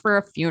setting up for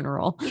a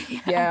funeral.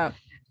 Yeah.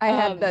 I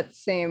had that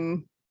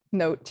same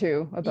note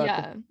too about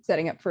the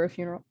setting up for a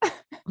funeral.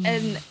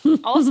 And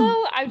also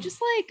I'm just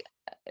like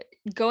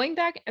going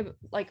back,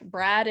 like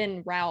Brad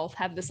and Ralph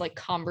have this like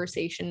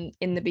conversation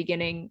in the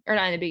beginning, or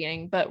not in the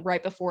beginning, but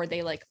right before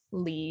they like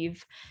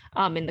leave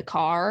in the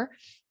car.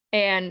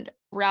 And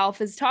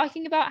Ralph is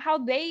talking about how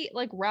they,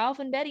 like, Ralph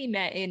and Betty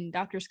met in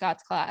Dr.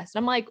 Scott's class.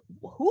 And I'm like,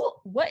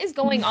 what is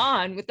going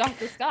on with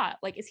Dr. Scott?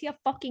 Like, is he a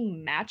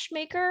fucking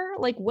matchmaker?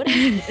 Like, what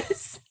is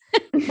this?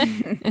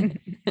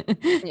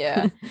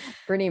 Yeah,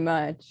 pretty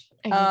much.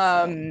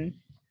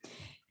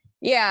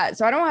 Yeah,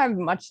 so I don't have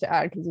much to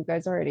add because you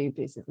guys already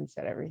basically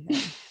said everything.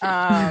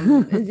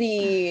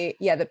 The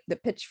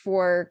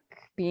pitchfork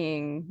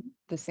being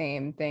the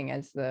same thing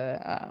as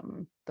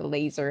the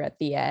laser at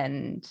the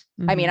end.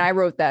 Mm-hmm. I mean, I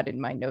wrote that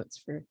in my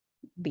notes for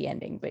the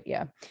ending, but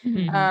yeah.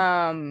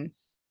 Mm-hmm.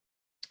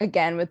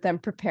 Again, with them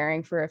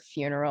preparing for a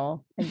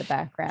funeral in the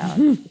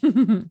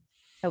background.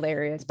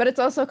 Hilarious. But it's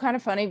also kind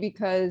of funny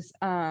because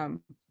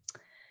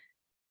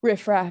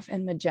Riff Raff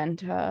and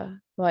Magenta,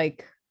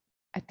 like,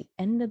 at the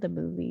end of the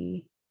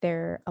movie,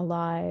 they're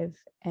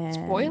alive, and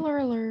spoiler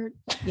alert,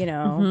 you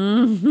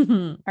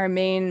know, our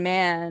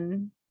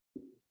main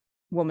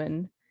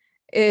woman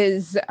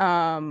is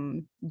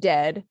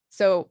dead.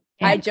 So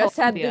and I just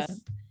had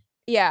this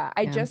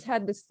just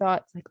had this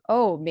thought, like,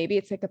 oh, maybe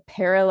it's like a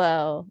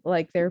parallel,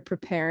 like they're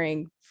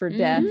preparing for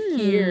death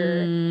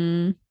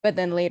here, but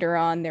then later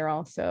on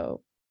there's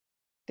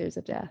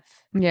a death.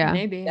 Yeah,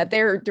 maybe that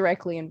they're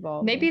directly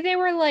involved. Maybe they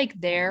were like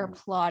there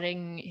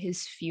plotting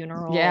his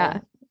funeral.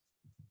 Yeah,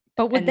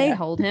 but would they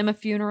hold him a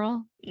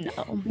funeral?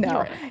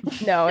 No.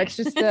 It's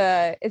just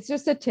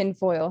a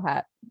tinfoil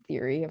hat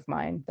theory of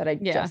mine that I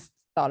just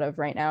thought of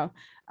right now.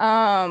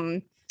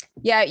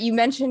 Yeah, you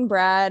mentioned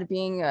Brad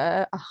being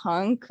a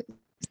hunk.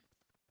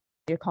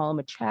 You call him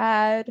a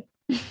Chad.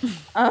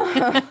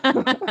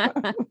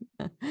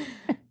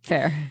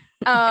 Fair.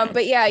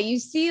 But yeah, you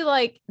see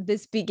like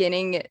this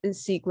beginning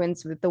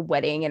sequence with the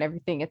wedding and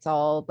everything. It's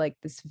all like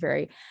this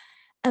very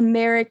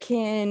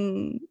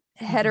American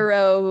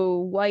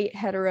white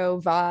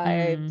hetero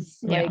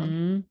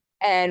vibes.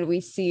 And we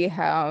see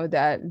how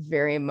that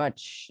very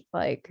much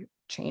like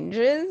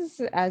changes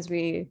as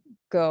we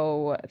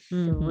go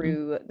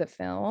through the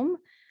film.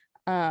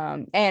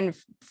 And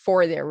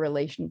for their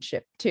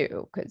relationship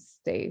too, because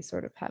they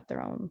sort of have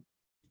their own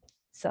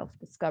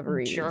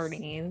self-discovery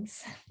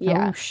journeys.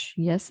 Yeah.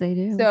 Yes, they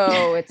do.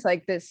 So it's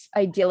like this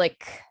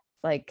idyllic,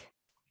 like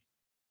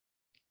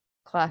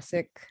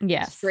classic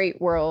straight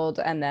world,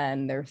 and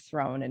then they're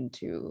thrown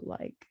into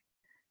like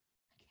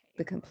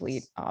the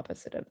complete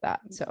opposite of that.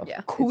 So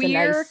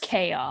queer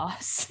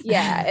chaos.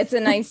 Yeah, it's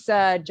a nice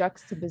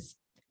juxtaposition.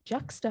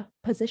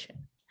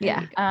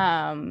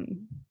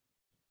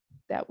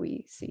 That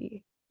we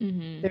see.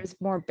 There's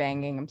more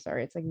banging. I'm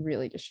sorry, it's like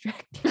really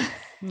distracting.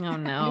 Oh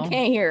no, you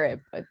can't hear it,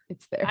 but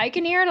it's there. I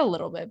can hear it a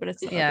little bit, but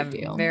it's not a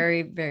big deal.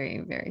 Very, very,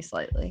 very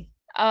slightly.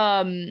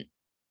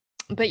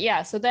 But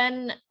yeah, so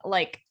then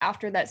like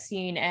after that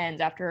scene ends,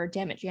 after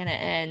Damn It,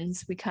 Janet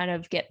ends, we kind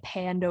of get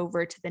panned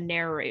over to the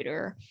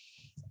narrator.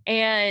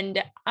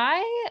 And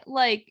I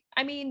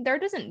mean, there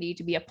doesn't need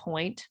to be a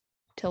point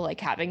to like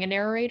having a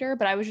narrator,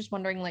 but I was just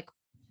wondering like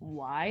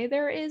why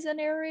there is a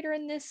narrator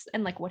in this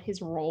and like what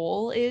his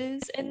role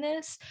is in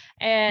this.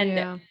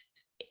 And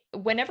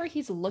whenever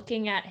he's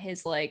looking at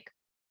his like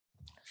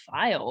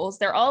files,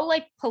 they're all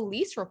like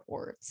police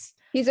reports.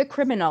 He's a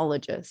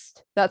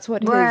criminologist. That's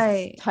what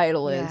his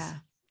title is.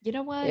 You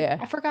know what?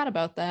 I forgot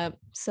about that.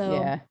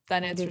 So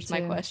that answers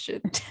my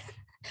question.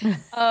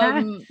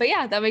 But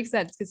yeah, that makes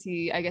sense because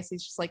I guess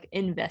he's just like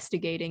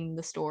investigating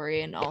the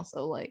story and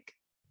also like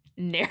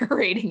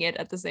narrating it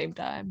at the same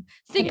time.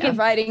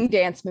 Providing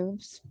dance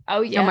moves.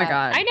 Oh yeah. Oh my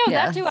god. I know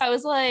that too. I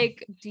was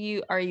like,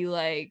 are you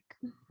like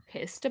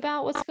pissed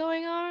about what's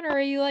going on, or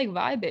are you like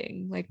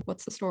vibing? Like,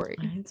 what's the story?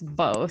 It's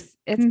both.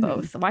 It's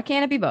both. Why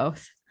can't it be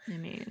both? I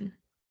mean,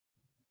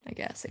 I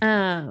guess.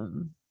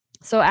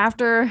 So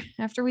after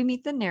we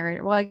meet the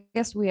narrator, well, I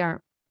guess we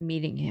aren't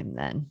meeting him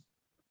then.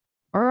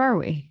 Or are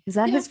we? Is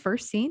that his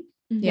first scene?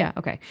 Mm-hmm. Yeah.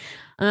 Okay.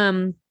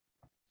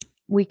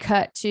 We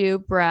cut to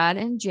Brad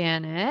and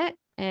Janet,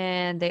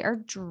 and they are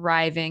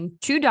driving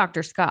to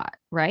Dr. Scott,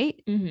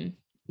 right? Mm-hmm.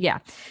 Yeah.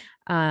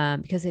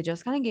 Because they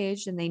just got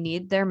engaged and they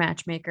need their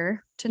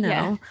matchmaker to know.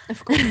 Yeah,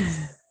 of course.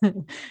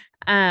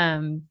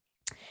 And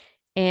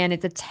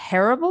it's a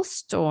terrible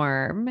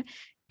storm.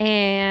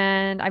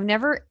 And I've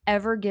never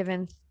ever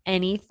given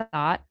any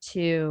thought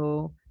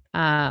to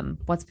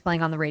what's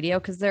playing on the radio,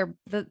 because they're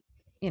the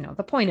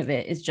point of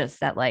it is just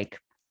that like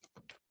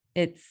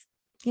it's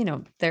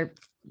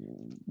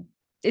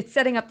it's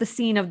setting up the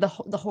scene of the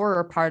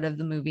horror part of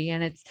the movie,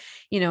 and it's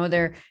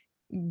they're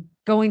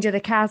going to the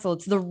castle.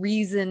 It's the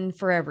reason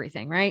for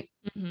everything, right?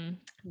 Mm-hmm.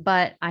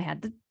 But I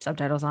had the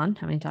subtitles on.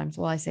 How many times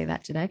will I say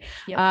that today?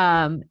 Yep.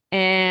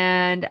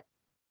 And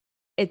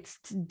it's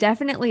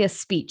definitely a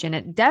speech, and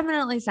it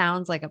definitely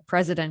sounds like a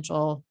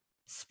presidential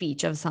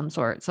speech of some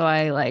sort. So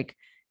I like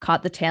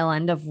caught the tail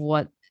end of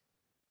what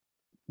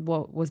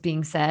was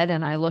being said,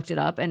 and I looked it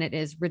up, and it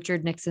is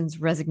Richard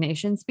Nixon's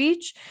resignation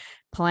speech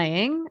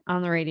playing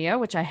on the radio,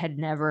 which I had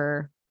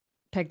never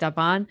picked up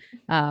on,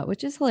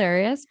 which is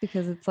hilarious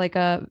because it's like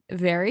a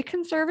very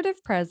conservative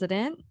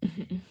president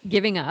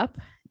giving up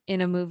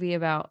in a movie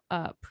about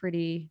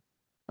pretty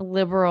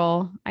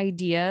liberal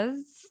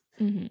ideas.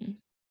 Mm-hmm.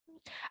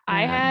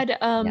 I had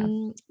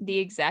the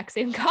exact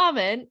same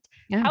comment.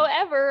 Yeah.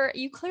 However,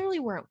 you clearly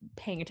weren't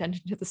paying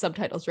attention to the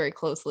subtitles very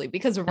closely,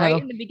 because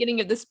right in the beginning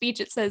of the speech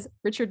it says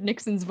Richard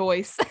Nixon's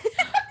voice.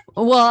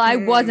 Well, I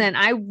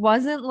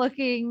wasn't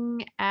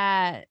looking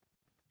at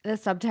the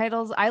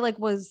subtitles. I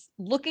was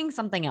looking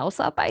something else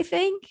up, I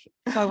think.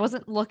 So I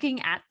wasn't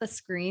looking at the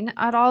screen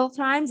at all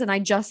times, and I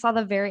just saw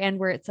the very end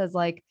where it says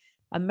like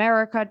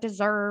America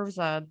deserves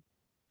a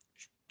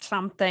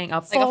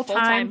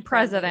full-time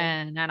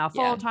president and a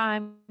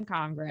full-time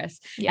Congress.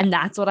 Yeah. And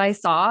that's what I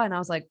saw. And I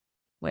was like,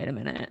 wait a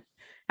minute.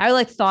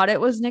 I thought it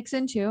was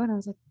Nixon too. And I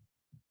was like,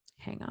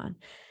 hang on.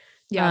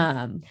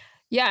 Yeah.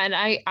 Yeah. And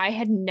I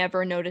had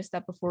never noticed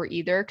that before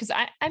either. Cause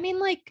I mean,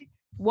 like,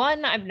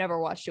 one, I've never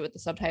watched it with the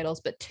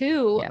subtitles, but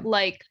two,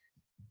 like,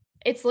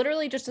 it's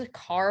literally just a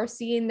car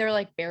scene. They're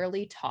like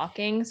barely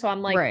talking. So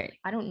I'm like, right.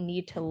 I don't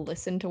need to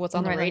listen to what's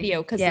on the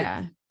radio. Cause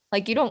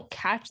like you don't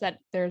catch that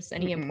there's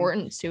any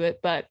importance to it.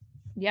 But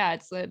yeah,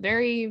 it's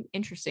very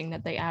interesting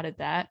that they added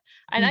that.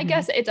 And I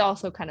guess it's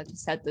also kind of to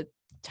set the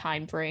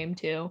time frame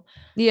too.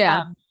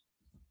 Yeah.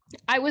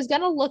 I was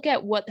gonna look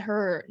at what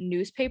her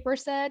newspaper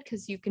said,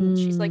 because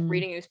she's like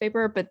reading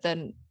newspaper, but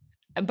then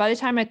by the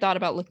time I thought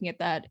about looking at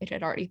that, it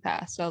had already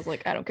passed. So I was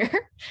like, I don't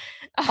care.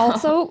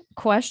 Also,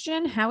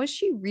 question, how is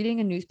she reading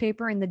a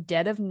newspaper in the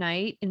dead of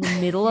night in the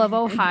middle of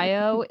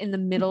Ohio, in the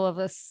middle of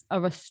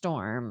a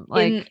storm?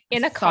 Like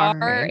in a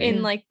car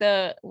in like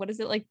the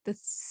 60s,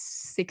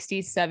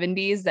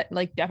 70s that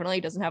like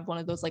definitely doesn't have one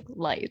of those like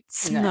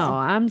lights. No,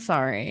 I'm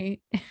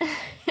sorry.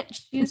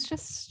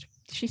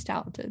 She's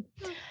talented.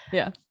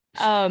 Yeah.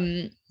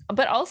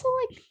 But also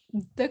like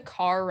the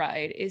car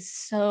ride is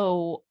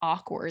so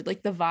awkward.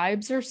 Like the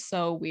vibes are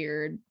so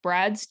weird.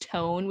 Brad's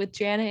tone with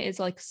Janet is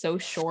like so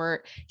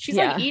short. She's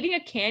like eating a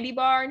candy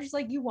bar and she's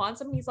like, you want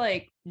some? He's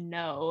like,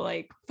 no,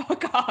 like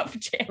fuck off,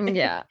 Janet.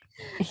 Yeah.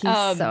 He's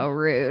so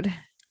rude.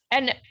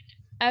 And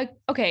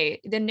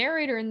okay, the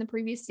narrator in the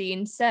previous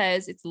scene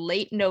says it's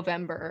late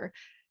November.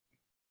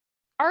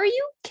 Are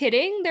you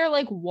kidding? They're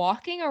like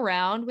walking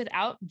around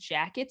without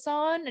jackets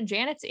on, and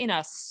Janet's in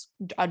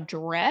a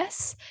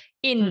dress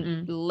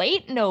in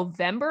late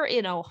November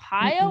in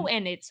Ohio,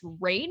 and it's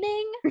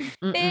raining.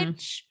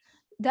 Bitch,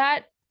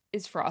 that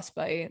is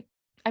frostbite.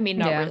 I mean,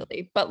 not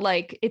really, but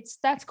like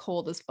that's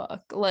cold as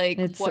fuck. Like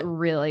it's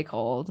really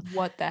cold.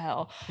 What the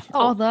hell?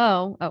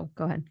 Although,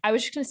 go ahead. I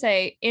was just gonna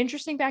say,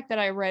 interesting fact that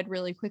I read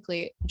really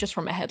quickly just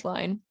from a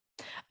headline,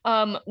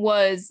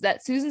 was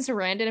that Susan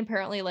Sarandon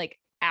apparently like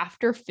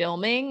after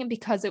filming,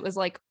 because it was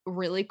like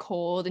really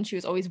cold and she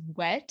was always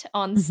wet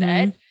on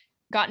set,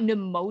 got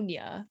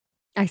pneumonia.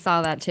 I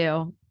saw that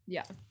too.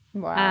 Yeah.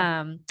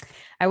 Wow.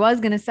 I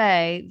was gonna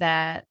say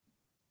that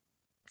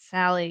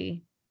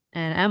Sally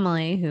and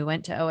Emily, who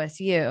went to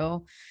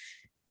OSU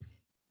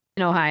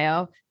in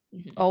Ohio,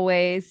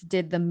 always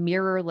did the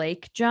Mirror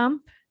Lake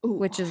jump. Ooh.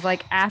 Which is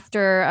like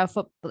after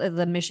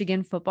the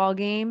Michigan football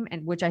game,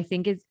 and which I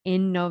think is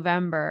in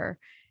November.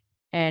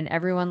 And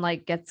everyone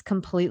like gets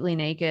completely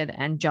naked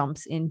and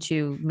jumps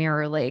into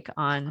Mirror Lake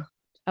on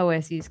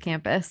OSU's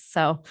campus.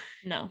 So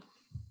no,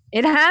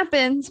 it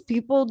happens.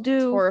 People do.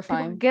 It's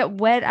horrifying. People get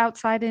wet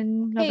outside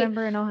in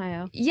November in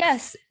Ohio.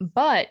 Yes,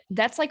 but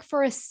that's like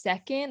for a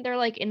second. They're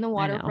like in the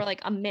water for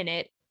like a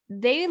minute.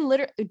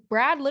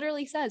 Brad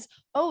literally says,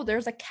 "Oh,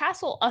 there's a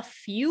castle a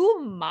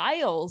few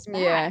miles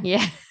back."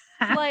 Yeah.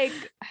 Like,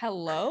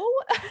 hello.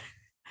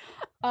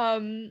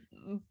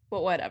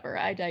 But whatever,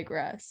 I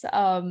digress.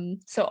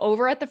 So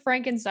over at the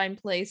Frankenstein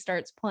play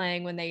starts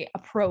playing when they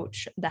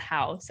approach the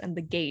house, and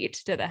the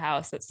gate to the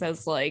house that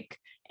says like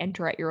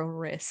enter at your own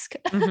risk.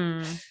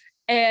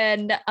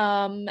 And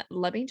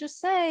let me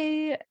just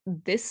say,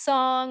 this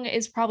song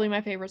is probably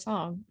my favorite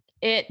song.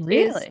 It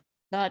is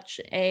such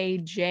a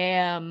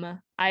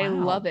jam. I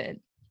love it.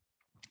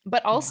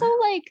 But also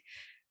like,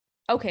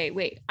 okay,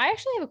 wait, I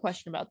actually have a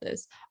question about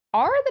this.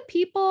 Are the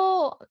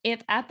people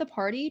at the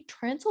party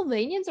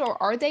Transylvanians,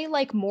 or are they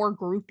like more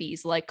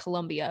groupies like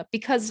Columbia?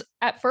 Because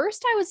at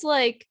first I was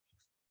like,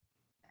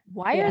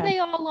 why are they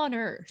all on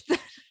Earth?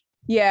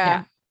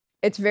 Yeah,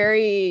 it's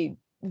very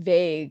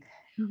vague.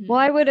 Well,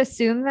 I would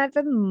assume that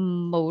the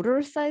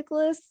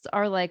motorcyclists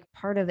are like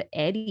part of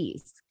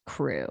Eddie's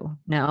crew.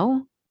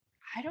 No?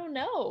 I don't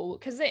know,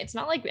 because it's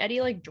not like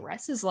Eddie like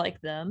dresses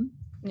like them.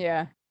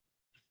 Yeah.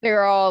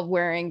 They're all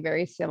wearing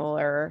very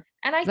similar.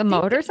 And I The think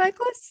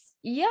motorcyclists?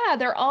 yeah,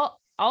 they're all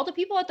the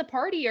people at the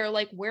party are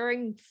like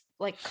wearing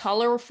like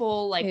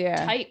colorful, like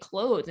tight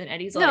clothes, and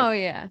Eddie's like, oh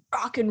yeah,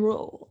 rock and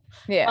roll.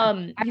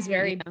 Yeah. He's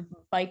very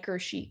biker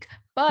chic.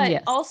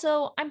 But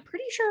also, I'm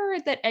pretty sure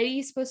that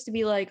Eddie's supposed to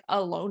be like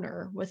a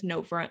loner with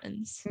no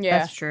friends. Yeah,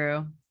 that's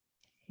true.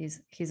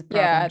 He's a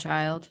problem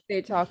child.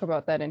 They talk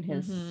about that in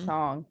his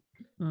song.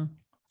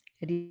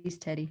 Eddie's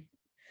Teddy.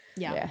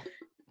 Yeah.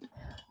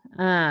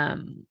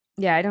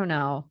 Yeah, I don't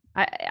know.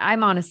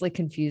 I'm honestly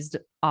confused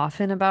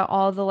often about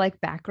all the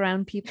like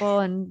background people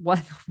and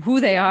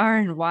who they are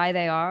and why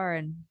they are,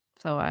 and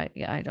so I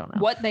don't know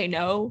what they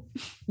know.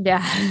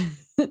 Yeah.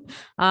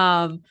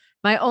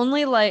 My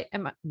only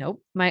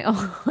my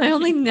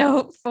only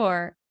note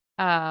for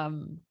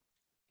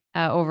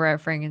over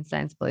at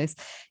Frankenstein's Place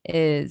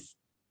is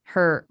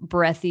her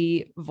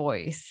breathy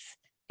voice.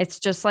 It's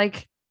just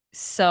like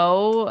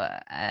so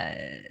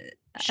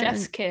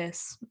chef's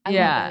kiss.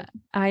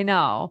 I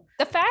know.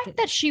 The fact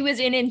that she was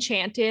in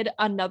Enchanted,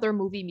 another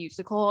movie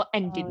musical,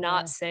 and did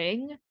not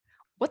sing.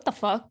 What the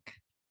fuck?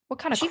 What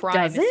kind of crime?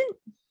 Doesn't?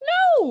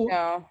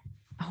 No.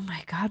 Oh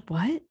my god,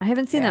 what? I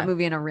haven't seen that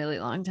movie in a really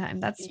long time.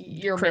 That's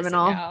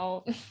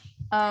criminal.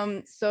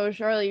 So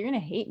Charlotte, you're gonna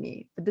hate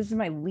me, but this is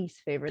my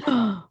least favorite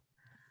song.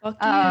 Fuck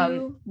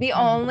you. The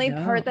only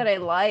part that I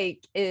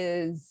like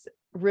is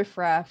Riff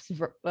Raff's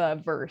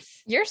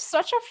verse. You're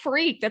such a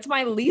freak. That's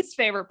my least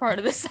favorite part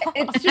of the song.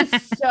 It's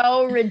just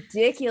so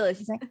ridiculous.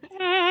 He's like,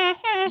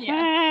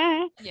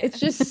 yeah. It's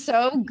just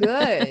so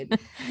good.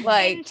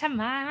 Like, into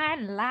my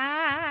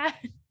life.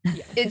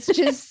 It's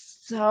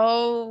just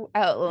so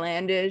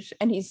outlandish,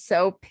 and he's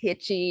so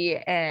pitchy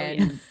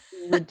and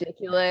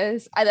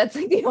ridiculous. That's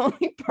like the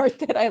only part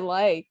that I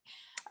like.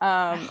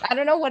 I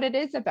don't know what it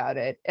is about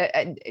it.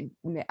 I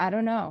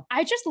don't know.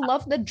 I just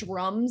love the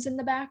drums in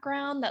the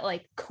background that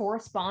like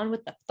correspond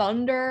with the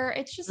thunder.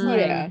 It's just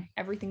like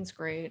everything's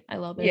great. I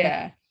love it.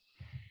 Yeah.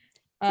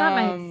 It's not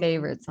my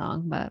favorite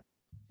song, but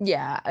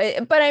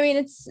but I mean,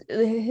 it's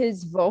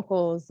his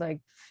vocals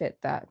like fit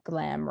that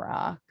glam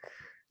rock.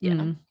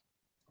 Yeah.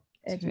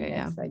 I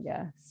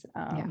guess.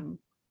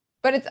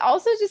 But it's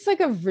also just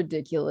like a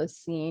ridiculous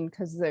scene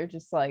because they're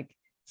just like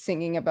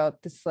singing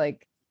about this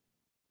like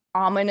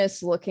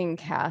ominous looking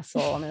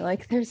castle, and they're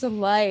like, there's a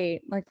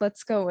light, like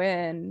let's go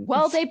in.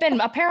 Well, they've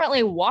been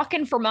apparently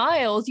walking for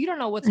miles. You don't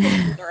know what's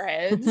going through their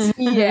heads.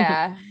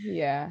 Yes.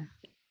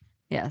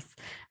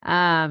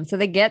 So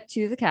they get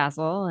to the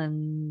castle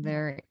and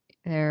they're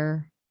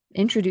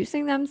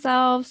introducing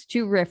themselves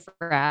to Riff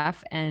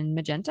Raff and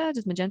Magenta.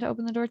 Does Magenta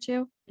open the door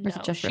too? Or is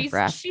it just Riff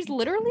Raff? She's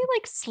literally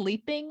like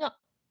sleeping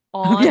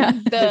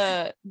on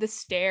the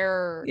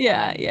stair.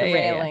 The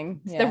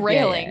railing. The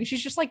railing.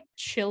 She's just like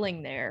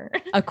chilling there.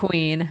 A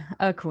queen.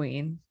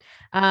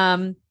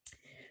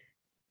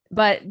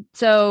 But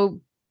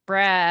so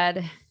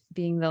Brad,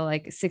 being the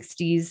like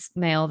 60s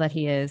male that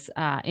he is,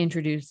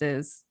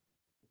 introduces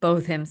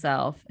both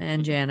himself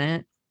and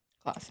Janet.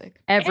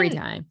 Classic. Every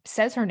time.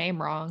 Says her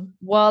name wrong.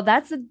 Well,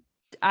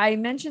 I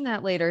mentioned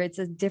that later. It's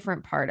a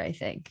different part, I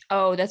think.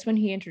 Oh, that's when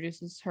he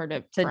introduces her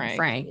to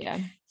Frank. Yeah.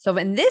 So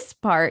in this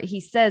part, he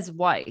says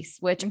Weiss,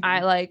 which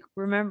I like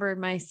remembered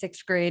my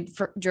 6th grade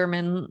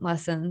German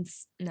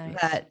lessons.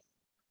 Nice. That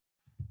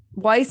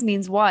Weiss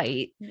means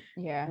white.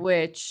 Yeah.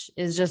 Which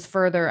is just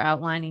further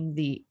outlining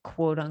the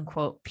quote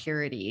unquote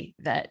purity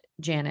that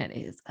Janet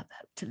is about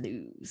to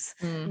lose.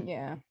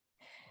 Yeah.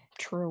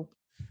 True.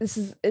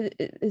 Is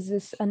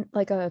this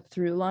like a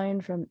through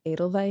line from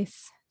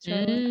Edelweiss?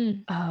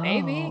 Maybe.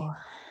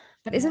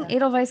 But isn't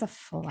Edelweiss a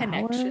flower?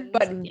 Connection.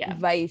 But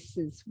Weiss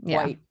is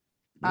white.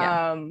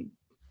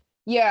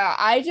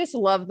 I just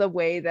love the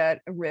way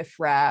that Riff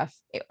Raff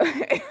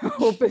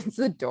opens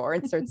the door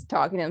and starts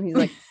talking to him. He's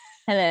like,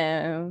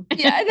 hello.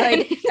 Yeah.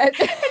 And he's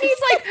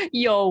like,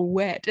 you're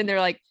wet. And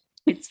they're like,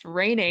 it's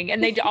raining.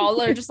 And they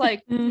all are just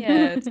like,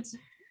 yes.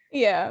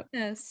 Yeah.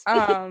 Yes.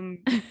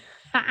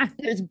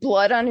 There's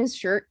blood on his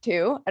shirt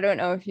too. I don't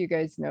know if you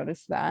guys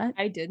noticed that.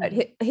 I did.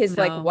 His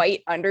like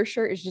white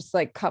undershirt is just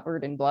like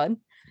covered in blood.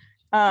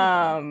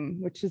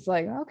 Which is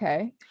like,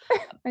 okay.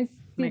 I see.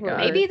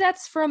 Maybe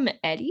that's from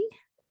Eddie.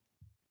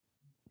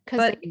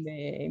 Because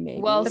maybe.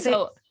 Well,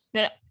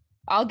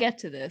 I'll get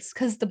to this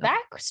because the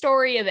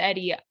backstory of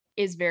Eddie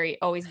is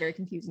always very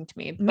confusing to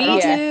me.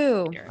 Me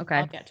too. Okay.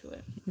 I'll get to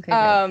it.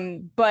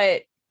 Okay.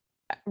 But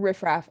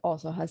Riff Raff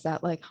also has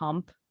that like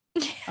hump.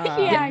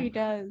 Yeah, he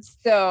does.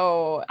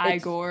 So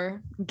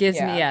Igor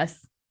gives me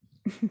yes.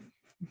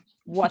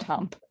 What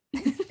hump?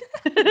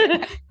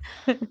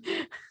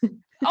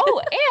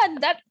 Oh,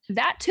 and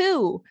that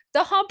too.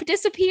 The hump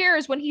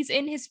disappears when he's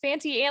in his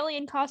fancy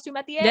alien costume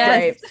at the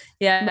end.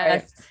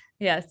 Yes.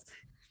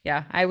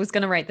 Yeah, I was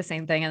gonna write the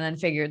same thing and then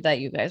figured that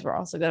you guys were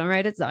also gonna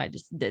write it, so I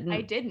just didn't.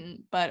 I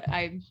didn't, but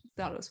I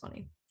thought it was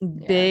funny.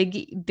 Big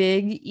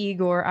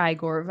Igor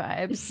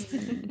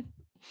vibes.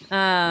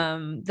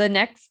 The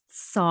next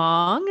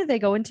song, they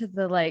go into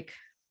the like,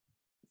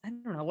 I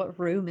don't know, what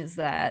room is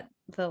that?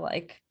 The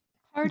like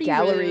Party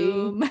gallery.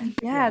 room.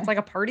 yeah, it's like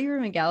a party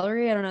room and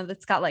gallery. I don't know.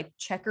 That's got like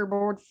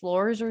checkerboard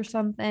floors or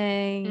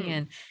something,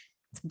 and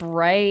it's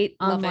bright,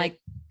 Love unlike it.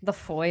 the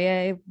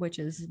foyer, which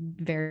is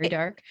very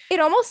dark. It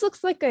almost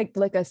looks like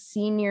a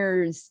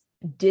seniors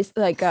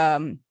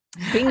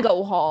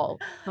bingo hall.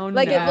 Oh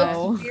Like it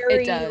no. looks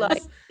very does.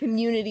 like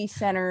community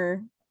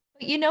center.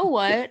 But you know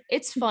what?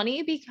 It's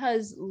funny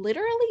because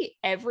literally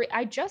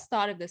I just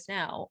thought of this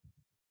now.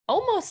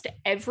 Almost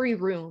every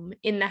room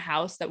in the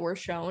house that we're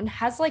shown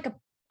has like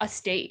a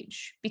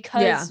stage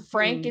because Yeah.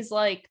 Frank is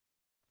like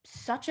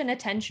such an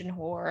attention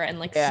whore and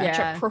like Yeah. such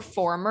Yeah. a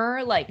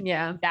performer. Like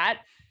Yeah. that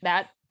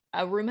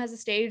a room has a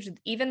stage.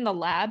 Even the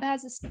lab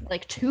has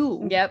like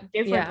two Yep.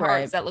 different Yeah. parts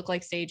Right. that look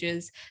like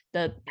stages.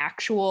 The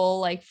actual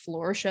like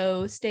floor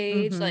show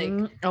stage, like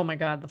Mhm. Oh my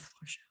god, the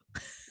floor show.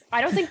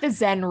 I don't think the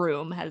Zen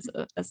room has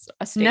a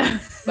stage, No.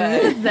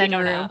 but Zen you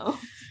don't room.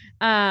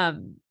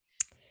 know.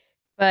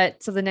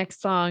 But so the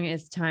next song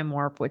is Time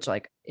Warp, which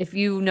like if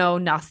you know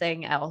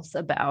nothing else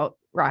about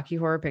Rocky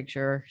Horror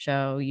Picture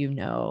Show, you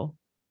know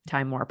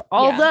Time Warp.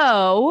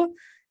 Although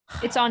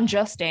It's on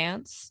Just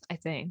Dance, I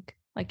think.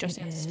 Like Just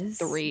It Dance is?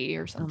 3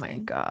 or oh something. my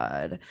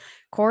god.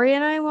 Corey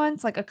and I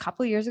once, like a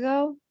couple years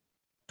ago,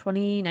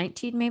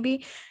 2019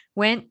 maybe,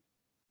 went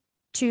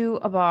to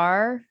a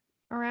bar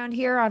around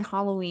here on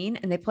Halloween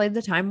and they played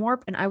the Time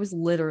Warp and I was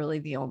literally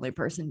the only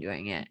person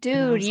doing it. And I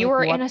Dude, was you like,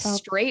 were what in a the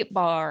straight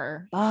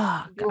bar.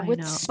 fuck? You were I with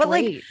know.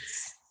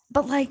 straights.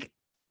 But like,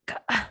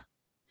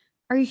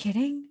 are you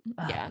kidding?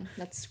 Ugh. Yeah,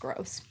 that's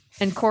gross.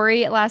 And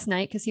Corey last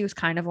night, because he was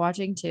kind of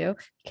watching too,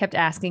 kept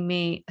asking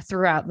me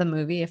throughout the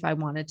movie if I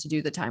wanted to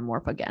do the Time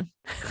Warp again.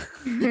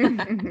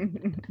 I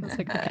was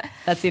like, okay,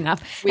 that's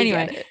enough. We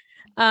Anyway, get it.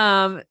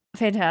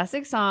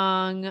 fantastic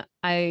song.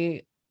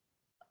 I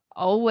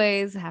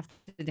always have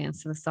to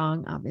dance to the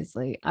song,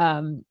 obviously.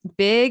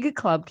 Big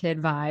club kid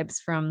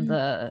vibes from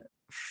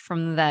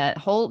that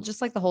whole,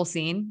 just like the whole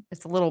scene.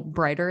 It's a little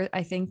brighter,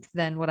 I think,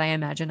 than what I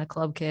imagine a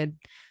club kid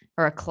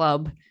or a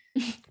club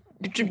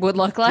would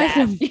look like.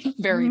 Bad.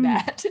 Very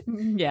bad.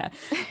 Yeah.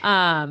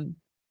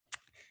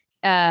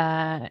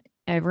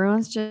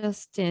 Everyone's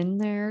just in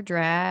their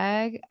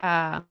drag.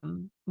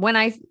 When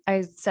I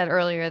said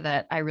earlier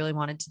that I really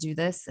wanted to do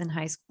this in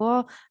high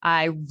school,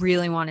 I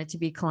really wanted to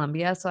be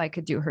Columbia so I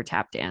could do her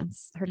tap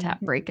dance, her tap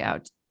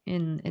breakout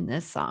in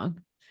this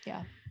song.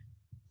 Yeah.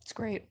 It's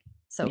great.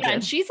 So yeah,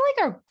 and good. she's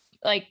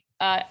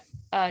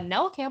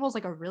Nell Campbell's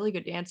like a really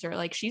good dancer.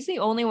 Like she's the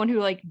only one who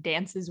like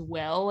dances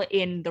well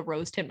in the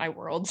Rose Tint My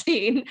World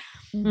scene.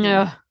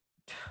 Yeah.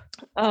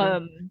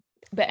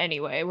 But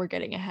anyway, we're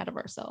getting ahead of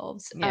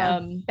ourselves. Yeah.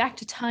 Back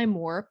to Time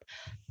Warp.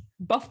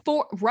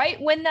 Right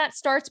when that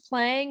starts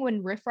playing,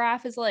 when Riff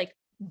Raff is like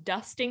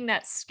dusting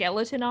that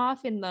skeleton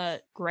off in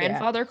the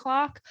grandfather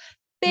clock,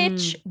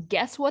 bitch,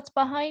 guess what's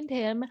behind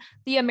him?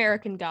 The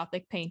American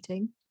Gothic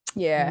painting.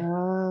 Yeah.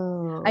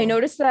 Oh. I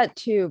noticed that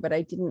too, but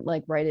I didn't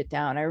like write it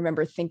down. I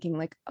remember thinking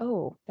like,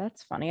 oh,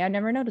 that's funny. I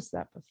never noticed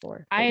that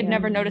before. I had yeah.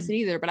 never noticed it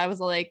either, but I was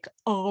like,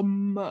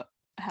 hello,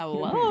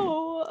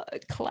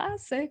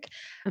 classic.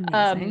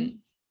 Amazing.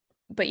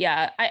 But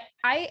yeah,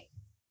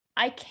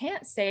 I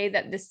can't say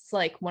that this is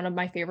like one of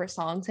my favorite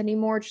songs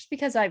anymore, just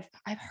because I've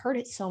heard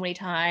it so many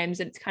times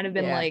and it's kind of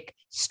been like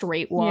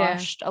straight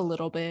washed a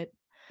little bit.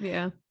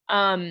 Yeah.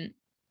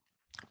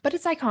 But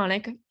it's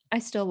iconic. I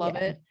still love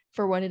it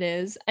for what it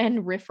is.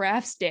 And Riff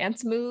Raff's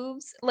dance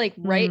moves, like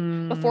right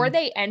before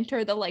they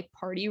enter the like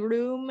party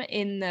room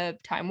in the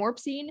Time Warp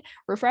scene,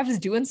 Riff Raff is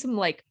doing some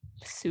like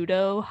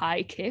pseudo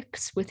high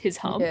kicks with his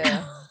hump.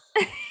 Yeah.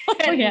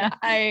 And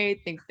I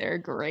think they're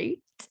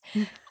great.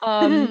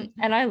 And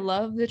I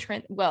love the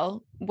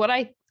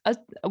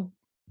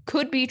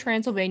could be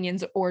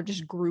Transylvanians or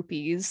just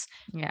groupies.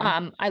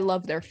 Yeah. I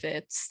love their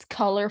fits,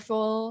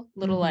 colorful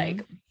little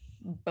like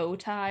bow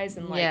ties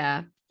and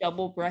like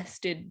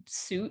double-breasted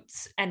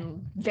suits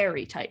and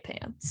very tight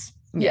pants.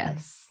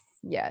 Yes.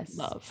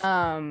 Love.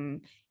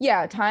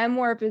 Time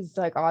Warp is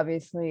like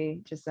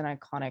obviously just an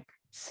iconic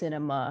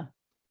cinema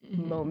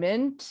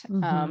moment.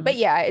 But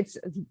yeah, it's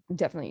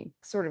definitely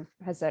sort of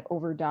has that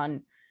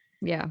overdone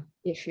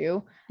issue.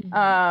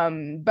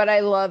 But I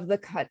love the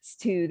cuts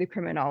to the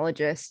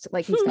criminologist.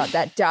 Like he's got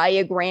that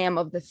diagram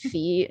of the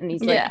feet and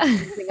he's like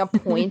using a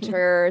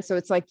pointer. So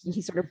it's like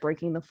he's sort of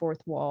breaking the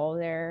fourth wall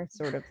there,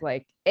 sort of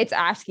like it's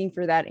asking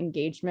for that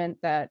engagement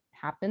that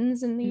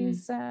happens in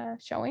these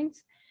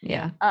showings.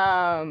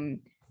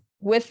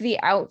 With the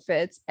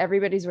outfits,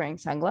 everybody's wearing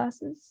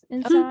sunglasses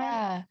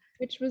inside,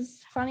 which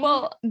was funny.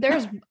 Well,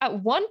 there's at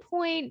one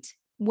point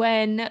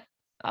when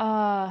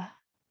I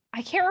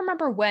can't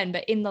remember when,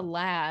 but in the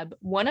lab,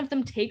 one of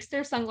them takes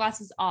their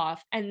sunglasses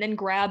off and then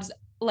grabs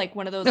like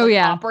one of those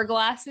opera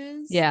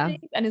glasses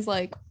and is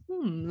like,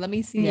 let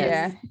me see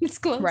it's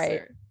closer.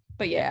 Right.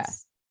 But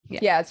yes.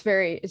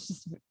 It's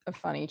just a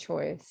funny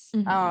choice.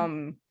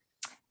 And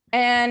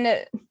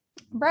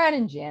Brad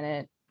and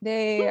Janet,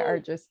 they are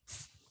just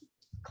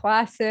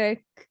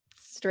classic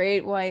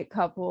straight white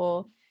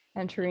couple.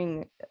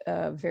 entering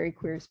very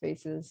queer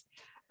spaces,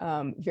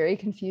 very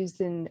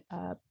confused and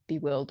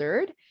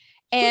bewildered.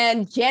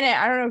 And Janet,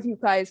 I don't know if you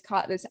guys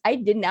caught this. I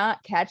did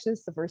not catch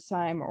this the first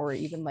time or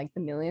even like the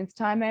millionth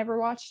time I ever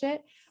watched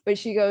it. But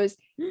she goes,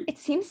 it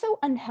seems so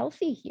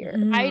unhealthy here.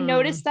 I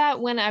noticed that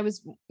when I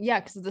was,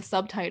 because of the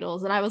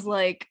subtitles, and I was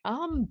like,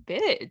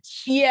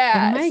 bitch.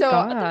 Yeah. Oh my so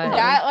God.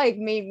 that like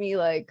made me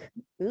like,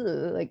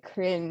 like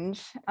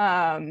cringe.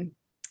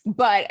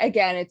 But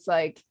again, it's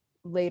like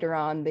later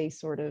on they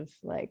sort of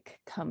like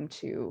come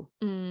to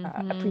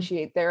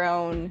appreciate their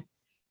own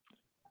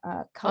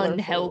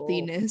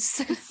unhealthiness,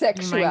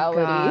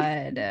 sexuality. Oh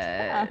my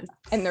God.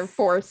 And they're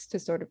forced to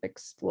sort of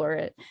explore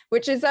it,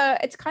 which is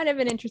it's kind of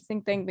an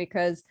interesting thing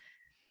because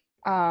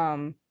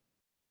there's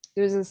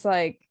this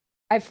like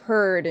I've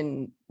heard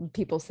and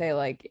people say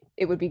like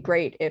it would be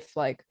great if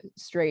like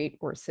straight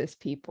or cis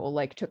people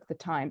like took the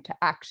time to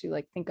actually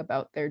like think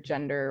about their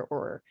gender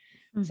or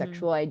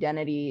sexual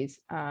identities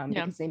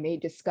because they may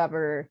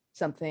discover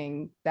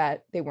something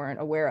that they weren't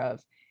aware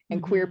of.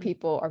 And queer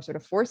people are sort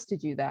of forced to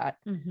do that.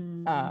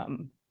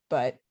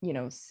 But, you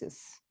know, cis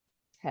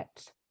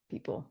het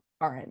people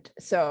aren't.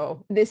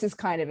 So this is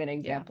kind of an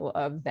example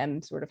of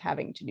them sort of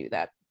having to do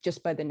that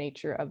just by the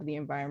nature of the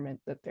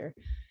environment that they're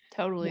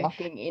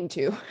walking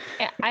into.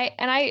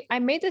 I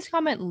made this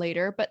comment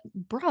later, but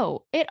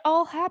bro, it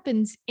all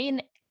happens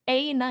in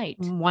a night.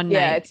 One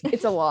night. Yeah,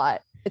 it's a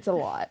lot. It's a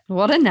lot.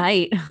 What a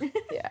night.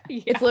 Yeah.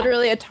 It's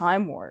literally a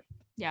time warp.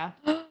 Yeah.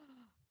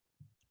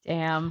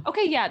 Damn.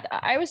 Okay, yeah.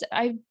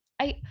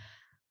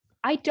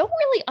 I don't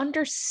really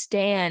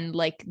understand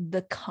like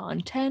the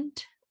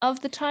content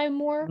of the time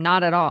warp.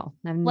 Not at all.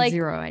 I have like,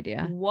 zero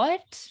idea.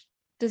 What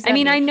does that I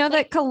mean, mean? I know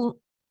like, that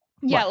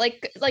yeah,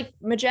 like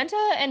Magenta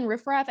and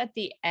Riff Raff at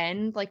the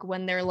end, like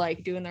when they're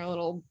like doing their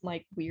little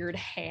like weird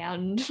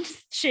hand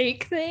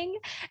shake thing.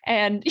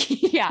 And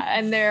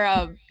and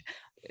they're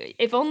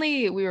if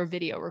only we were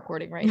video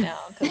recording right now.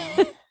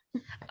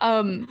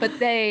 But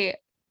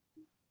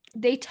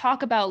they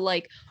talk about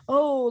like,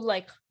 oh,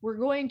 like we're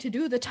going to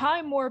do the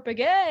time warp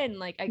again.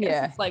 Like I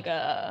guess it's like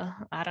I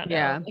don't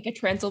know, like a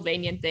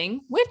Transylvanian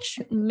thing, which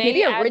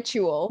maybe a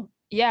ritual.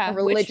 Yeah, a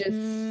religious,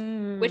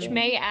 which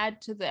may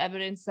add to the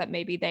evidence that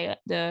maybe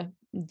the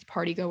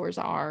party goers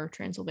are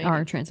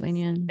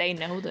Transylvanian. They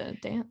know the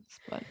dance,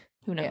 but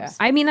who knows? Yeah.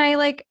 I mean,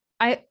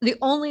 the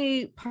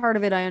only part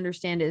of it I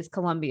understand is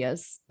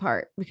Columbia's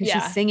part because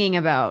she's singing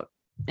about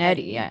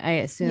Eddie. I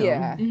assume.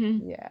 Yeah,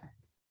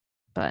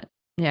 But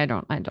yeah, I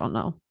don't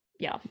know.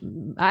 Yeah.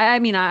 I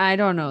mean, I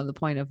don't know the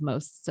point of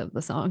most of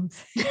the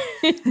songs.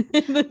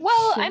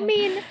 Well, I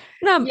mean,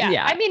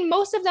 I mean,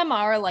 most of them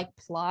are like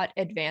plot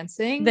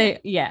advancing.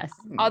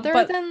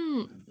 Other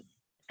than,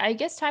 I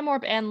guess, Time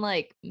Warp and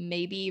like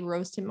maybe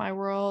Roast in My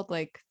World.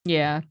 Like,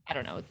 I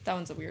don't know. That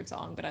one's a weird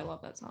song, but I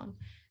love that song.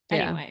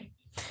 Anyway.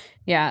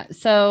 Yeah.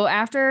 So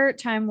after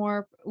Time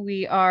Warp,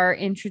 we are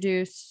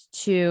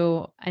introduced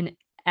to an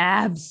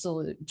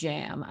absolute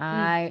jam.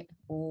 I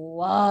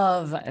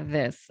love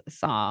this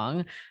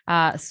song,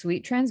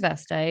 Sweet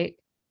Transvestite.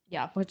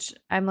 Yeah, which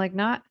I'm like,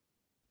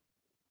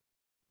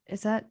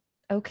 is that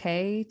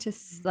okay to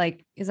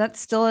like, is that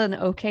still an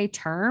okay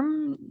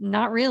term?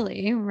 Not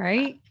really,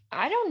 right?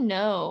 I don't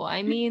know.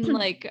 I mean,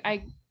 like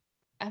I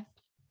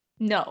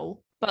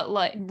no, but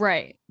like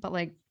but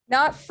like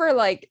not for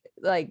like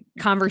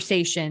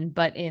conversation,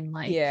 but in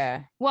like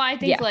well, I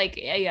think like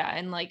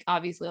and like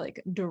obviously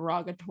like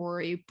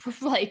derogatory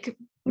like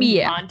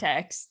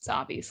contexts,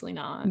 obviously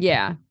not.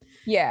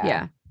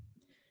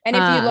 And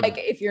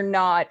if you're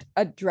not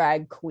a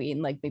drag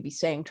queen, like maybe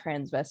saying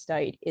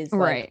transvestite is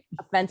like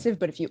offensive,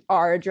 but if you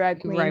are a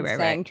drag queen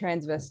saying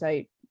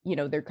transvestite, you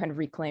know, they're kind of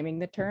reclaiming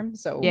the term,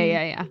 so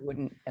it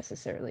wouldn't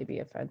necessarily be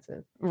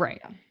offensive,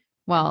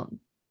 Well,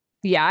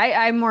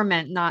 I more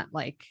meant not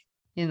like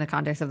in the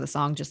context of the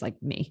song, just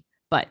like me.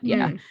 But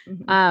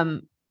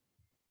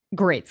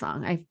great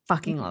song. I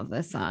fucking love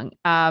this song.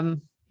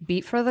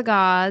 Beat for the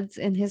Gods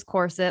in his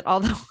corset.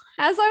 Although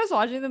as I was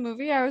watching the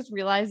movie, I was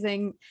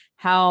realizing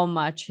how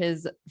much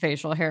his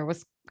facial hair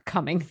was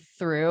coming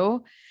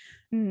through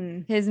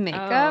his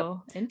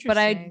makeup. But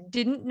I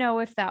didn't know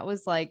if that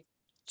was like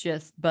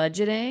just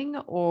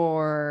budgeting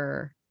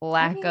or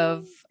lack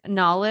of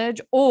knowledge,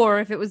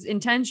 or if it was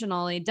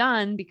intentionally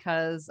done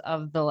because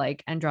of the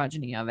like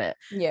androgyny of it.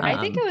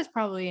 I think it was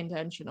probably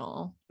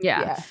intentional.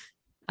 But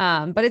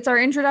it's our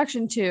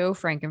introduction to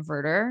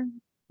Frankenfurter,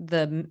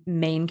 the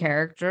main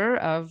character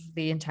of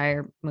the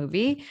entire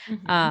movie.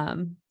 I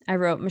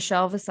wrote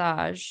Michelle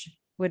Visage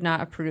would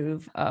not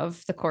approve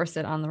of the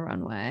corset on the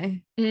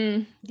runway.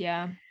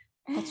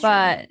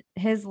 But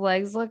his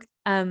legs look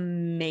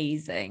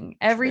amazing.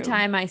 Every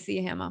time I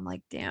see him, I'm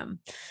like, damn.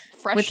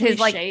 Freshly with his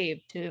like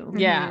shaved too.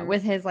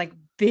 With his like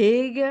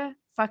big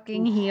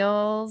fucking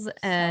heels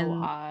and so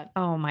hot.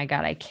 Oh my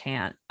god, I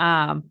can't.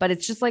 But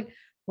it's just like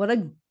what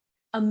a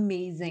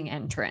amazing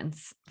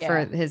entrance for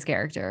his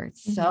character.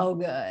 It's so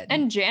good.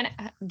 And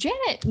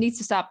Janet needs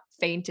to stop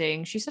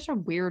fainting. She's such a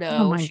weirdo.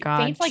 Oh my she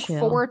God, faints like chill.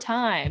 4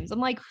 times. I'm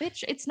like,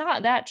 bitch, it's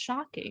not that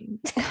shocking.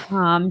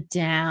 Calm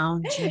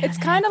down. It's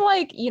kind of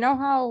like, you know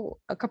how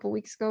a couple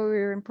weeks ago we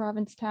were in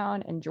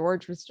Provincetown and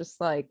George was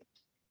just like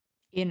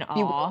In awe.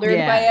 bewildered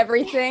by Yeah.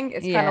 everything.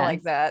 It's kind Yeah. of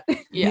like that.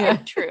 Yeah,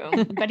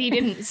 true. But he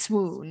didn't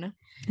swoon.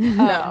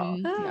 No,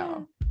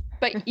 no.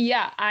 But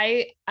yeah,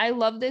 I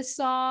love this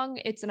song.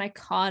 It's an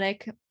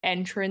iconic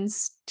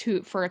entrance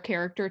for a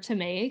character to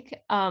make.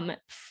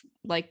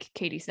 Like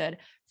Katie said,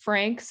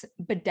 Frank's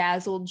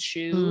bedazzled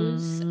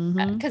shoes,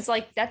 Mhm. because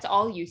like that's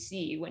all you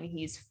see when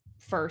he's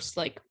first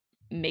like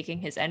making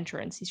his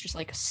entrance. He's just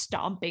like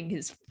stomping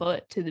his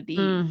foot to the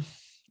beat.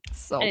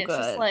 So and it's good.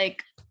 just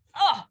like,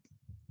 oh,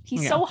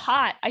 he's Yeah. so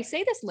hot. I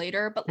say this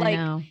later, but I like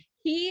know.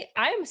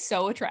 I am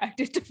so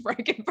attracted to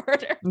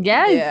Frankenfurter.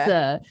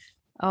 Yes.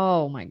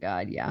 Oh my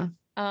God. Yeah.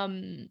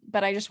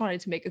 But I just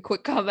wanted to make a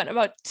quick comment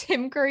about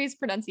Tim Curry's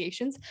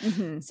pronunciations.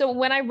 Mhm. So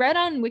when I read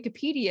on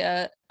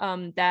Wikipedia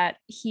that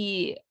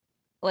he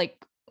like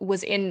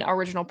was in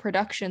original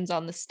productions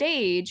on the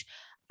stage,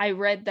 I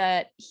read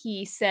that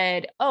he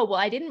said, oh, well,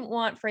 I didn't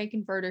want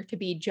Frankenfurter to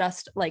be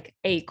just like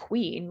a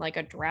queen, like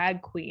a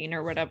drag queen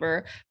or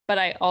whatever, but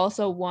I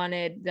also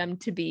wanted them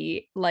to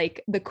be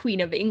like the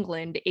Queen of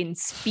England in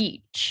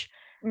speech,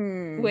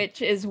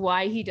 which is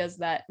why he does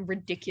that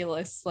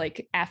ridiculous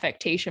like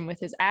affectation with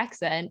his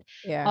accent.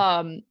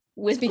 Yeah.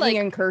 With Speaking like,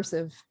 in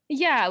cursive.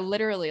 yeah,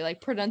 literally like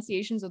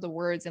pronunciations of the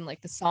words and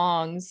like the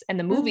songs and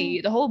the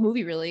movie, the whole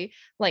movie really,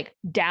 like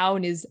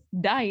down is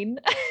dine.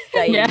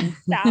 Yeah.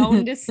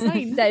 Sound is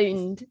sign.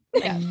 Sound.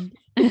 Yeah.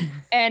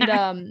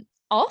 And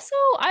also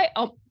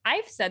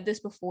I've said this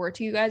before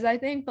to you guys, I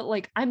think, but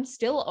like I'm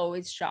still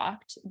always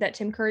shocked that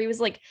Tim Curry was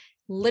like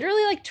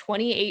literally like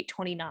 28,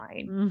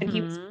 29 when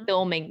he was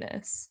filming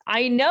this.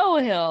 I know,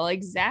 Hill,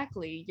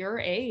 exactly your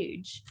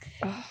age.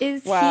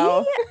 Is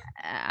Wow. he?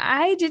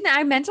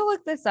 I meant to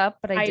look this up,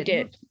 but I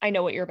didn't. did. I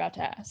know what you're about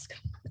to ask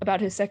about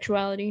his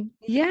sexuality.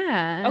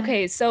 Yeah.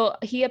 Okay, so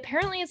he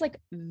apparently is like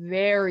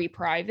very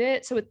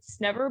private. So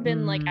it's never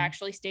been like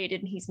actually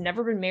stated, and he's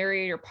never been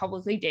married or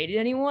publicly dated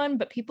anyone,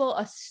 but people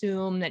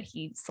assume that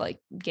he's like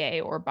gay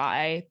or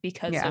bi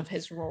because of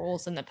his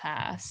roles in the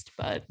past.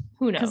 But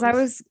who knows? Because I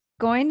was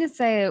going to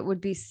say it would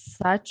be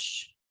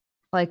such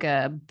like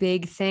a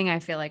big thing, I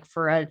feel like,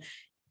 for a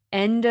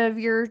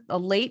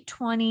late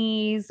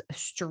 20s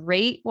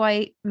straight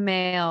white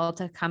male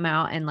to come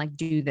out and like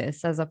do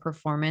this as a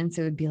performance.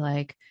 It would be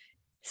like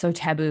so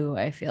taboo,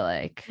 I feel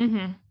like.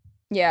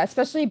 Yeah,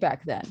 especially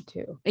back then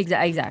too.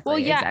 Exactly. Well,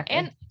 yeah, exactly.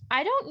 and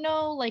I don't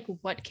know like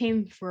what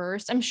came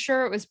first. I'm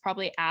sure it was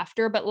probably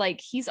after, but like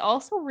he's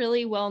also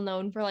really well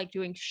known for like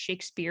doing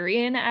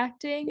Shakespearean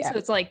acting. Yeah. So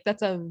it's like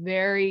that's a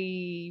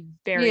very,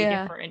 very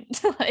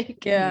different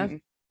like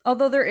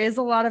Although there is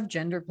a lot of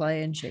gender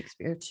play in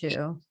Shakespeare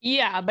too.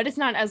 Yeah, but it's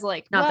not as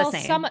like not the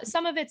same.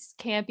 Some of it's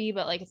campy,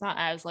 but like it's not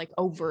as like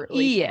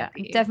overtly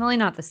campy. Definitely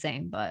not the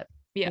same, but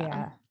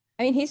yeah.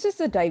 I mean, he's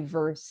just a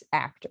diverse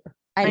actor.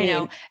 I mean,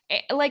 know.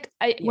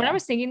 When I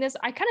was thinking this,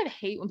 I kind of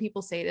hate when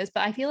people say this,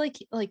 but I feel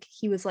like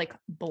he was like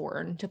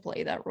born to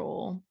play that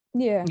role.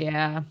 Yeah.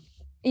 Yeah.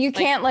 You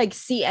can't like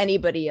see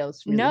anybody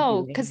else. Really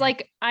no, because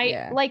like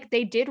like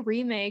they did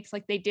remakes,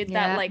 like they did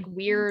that like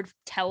weird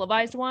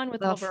televised one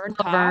with Laverne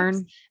Cox.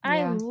 And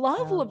I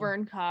love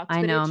Laverne Cox.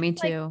 I know, me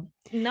like, too.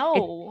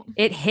 No,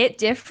 it hit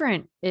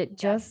different. It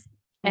just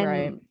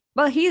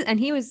well,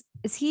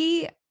 is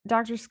he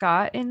Dr.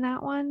 Scott in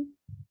that one?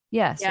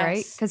 Yes.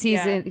 Right? Because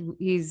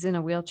he's in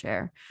a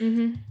wheelchair.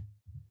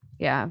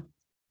 Yeah.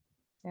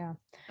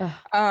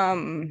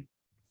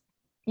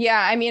 Yeah,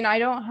 I mean, I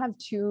don't have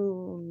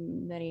too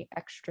many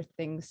extra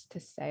things to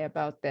say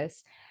about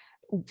this.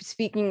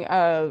 Speaking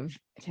of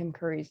Tim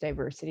Curry's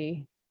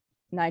diversity,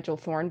 Nigel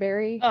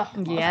Thornberry. Oh,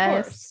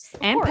 yes.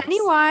 And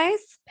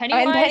Pennywise.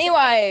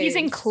 Pennywise. He's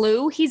in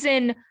Clue. He's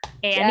in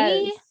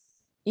Annie. Yes.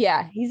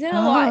 Yeah, he's in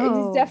a lot.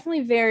 He's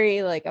definitely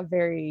a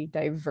very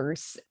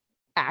diverse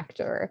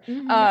actor.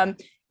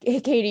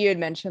 Katie, you had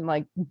mentioned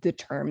like the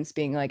terms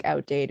being like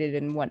outdated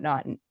and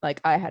whatnot, and like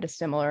I had a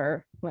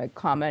similar like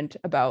comment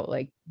about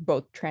like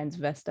both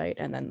transvestite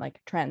and then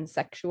like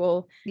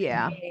transsexual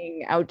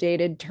being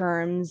outdated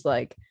terms,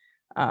 like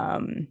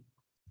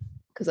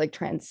because like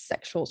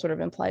transsexual sort of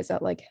implies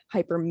that like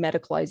hyper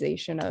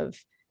medicalization of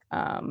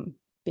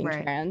being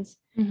trans.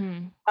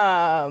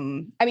 I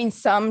mean,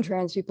 some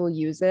trans people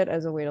use it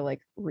as a way to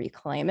like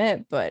reclaim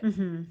it, but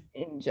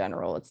in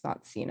general it's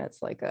not seen as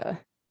like a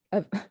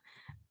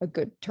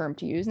good term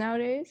to use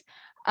nowadays.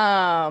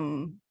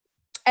 And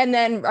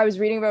then I was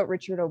reading about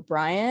Richard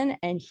O'Brien,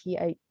 and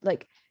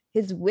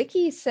his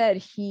wiki said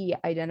he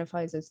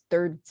identifies as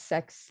third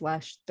sex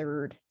 /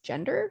 third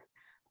gender,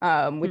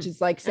 which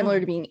is like similar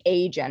to being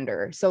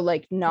agender, so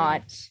like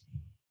not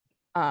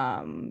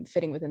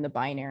fitting within the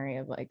binary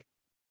of like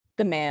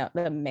the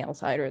male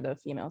side or the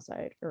female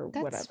side or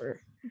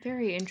whatever.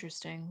 Very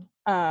interesting.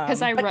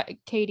 Because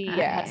Katie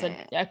has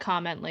a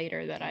comment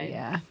later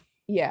that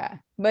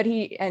but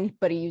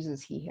he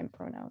uses he him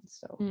pronouns,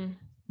 so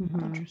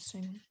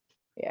interesting.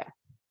 Yeah.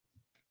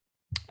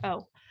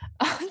 Oh,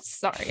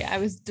 Sorry, I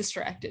was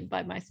distracted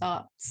by my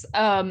thoughts.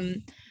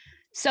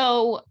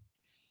 So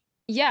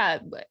yeah,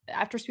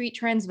 after Sweet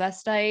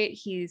Transvestite,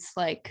 he's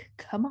like,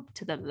 come up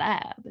to the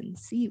lab and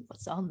see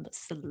what's on the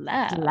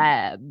slab.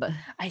 Lab.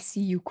 I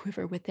see you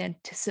quiver with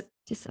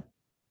anticipation.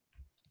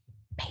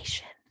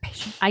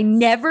 I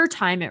never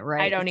time it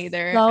right. I don't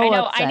either. So I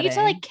know. upsetting. I need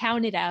to like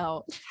count it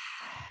out.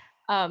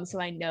 So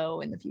I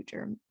know in the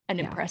future and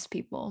impress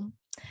people.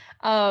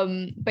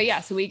 But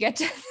yeah, so we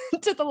get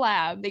to the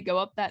lab. They go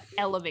up that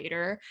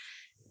elevator.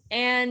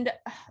 And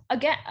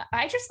again,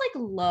 I just like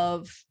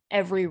love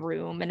every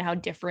room and how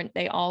different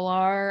they all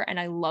are. And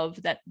I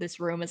love that this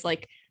room is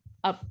like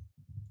a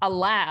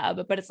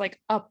lab, but it's like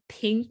a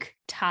pink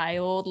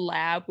tiled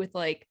lab with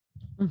like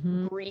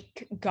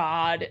Greek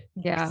god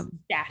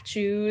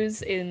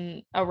statues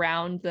in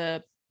around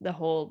the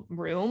whole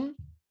room.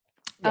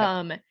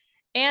 And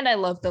I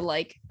love the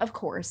like, of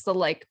course, the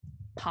like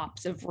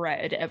pops of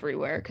red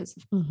everywhere because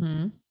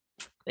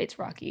it's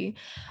Rocky.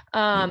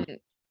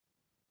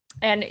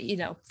 And you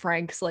know,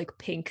 Frank's like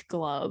pink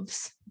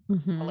gloves,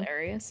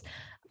 hilarious.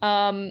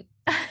 I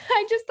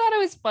just thought it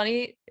was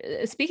funny,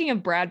 speaking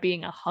of Brad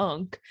being a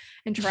hunk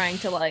and trying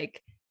to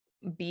like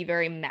be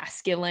very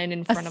masculine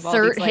in front of all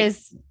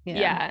these,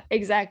 like,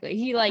 exactly,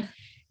 he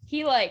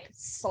like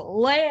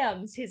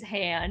slams his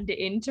hand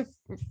into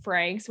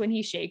Frank's when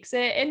he shakes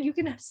it, and you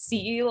can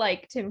see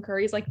like Tim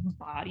Curry's like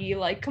body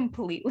like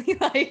completely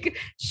like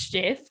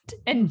shift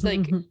and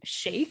like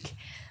shake.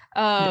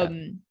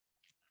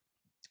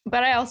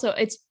 But I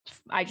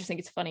just think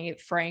it's funny,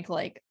 Frank,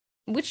 like,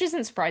 which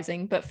isn't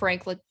surprising, but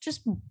Frank like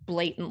just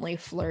blatantly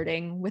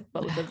flirting with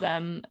both of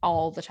them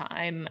all the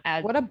time.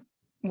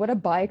 What a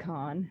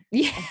bicon.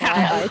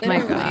 Yeah. Oh my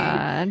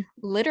God.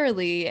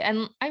 Literally.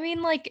 And I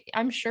mean, like,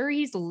 I'm sure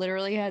he's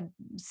literally had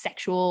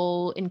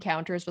sexual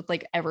encounters with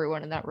like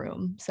everyone in that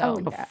room.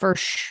 So for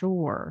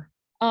sure.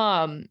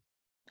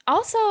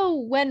 Also,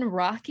 when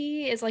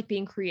Rocky is like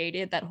being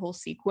created, that whole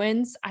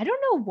sequence, I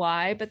don't know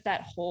why, but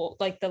that whole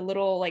like the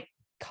little like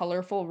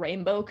colorful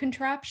rainbow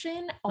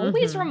contraption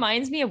always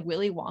reminds me of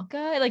Willy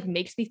Wonka. It like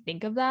makes me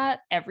think of that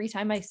every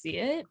time I see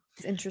it.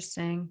 It's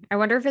interesting. I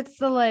wonder if it's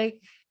the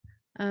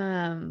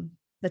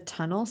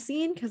tunnel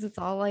scene, because it's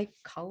all like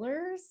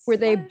colors. Were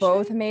they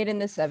both made in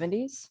the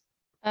 70s?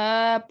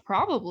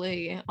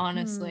 Probably,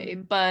 honestly.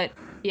 But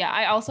yeah,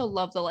 I also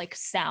love the like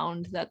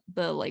sound that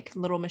the like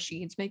little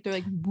machines make. They're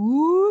like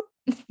whoop.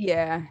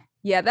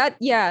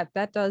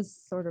 That does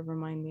sort of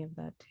remind me of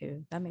that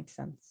too. That makes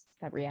sense,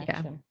 that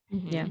reaction.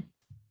 Yeah.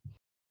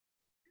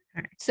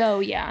 All right.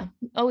 So yeah,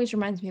 always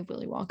reminds me of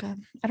Willy Wonka.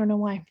 I don't know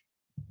why.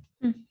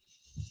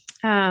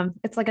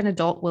 It's like an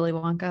adult Willy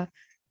Wonka.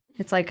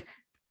 It's like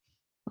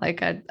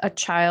a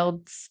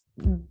child's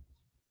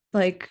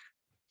like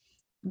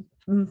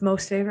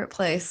most favorite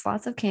place.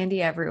 Lots of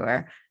candy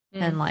everywhere,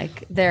 and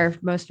like their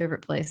most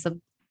favorite place,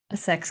 a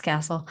sex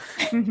castle.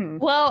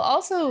 Well,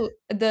 also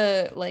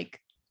the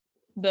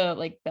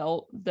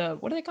belt,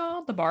 what are they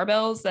called? The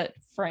barbells that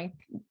Frank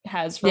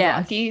has for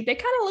Rocky. They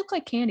kind of look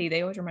like candy.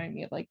 They always remind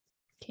me of like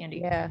candy.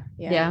 Yeah.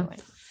 Anyway.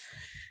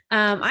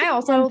 I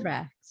also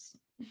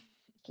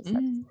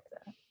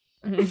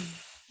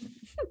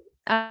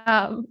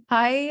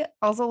I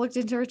also looked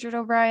into Richard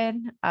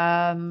O'Brien.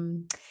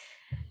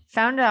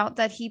 Found out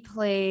that he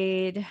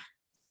played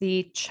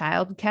the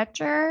child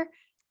catcher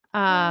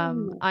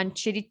on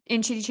Chitty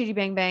Chitty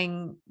Bang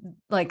Bang,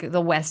 like the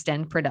West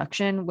End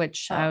production,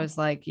 which I was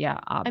like, yeah,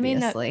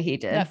 obviously he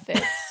did. That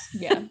fits.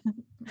 Yeah.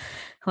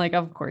 Like,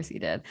 of course he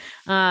did.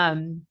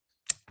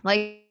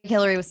 Like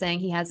Hillary was saying,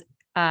 he has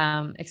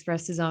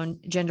expressed his own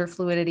gender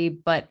fluidity,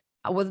 but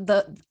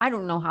I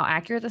don't know how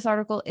accurate this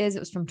article is. It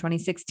was from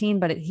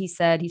 2016, but he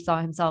said he saw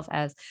himself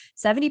as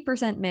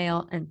 70%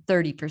 male and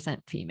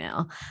 30%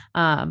 female.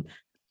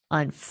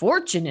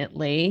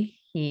 Unfortunately,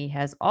 he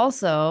has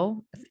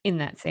also, in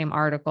that same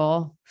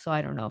article, so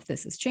I don't know if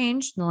this has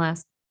changed in the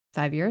last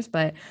 5 years,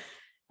 but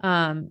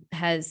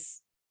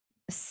has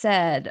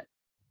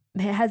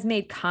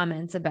made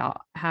comments about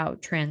how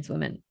trans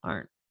women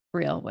aren't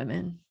real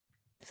women.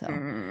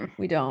 So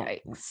we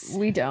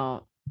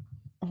don't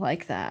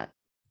like that.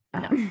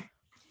 No.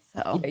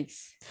 So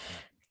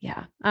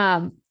yeah.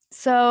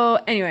 So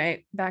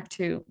anyway, back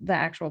to the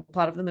actual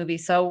plot of the movie.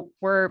 So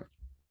we're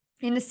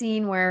in a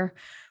scene where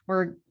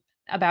we're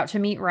about to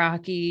meet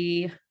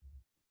Rocky.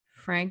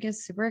 Frank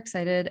is super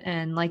excited,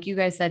 and like you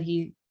guys said,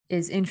 he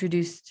is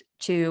introduced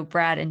to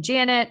Brad and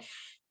Janet.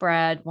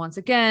 Brad once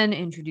again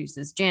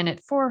introduces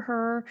Janet for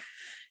her,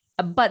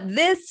 but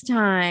this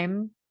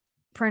time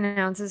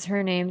pronounces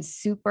her name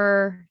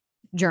super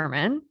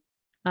German.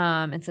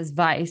 And says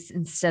Weiss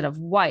instead of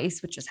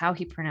Weiss, which is how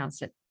he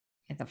pronounced it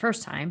the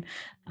first time.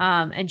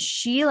 And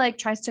she like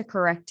tries to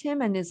correct him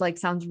and is like,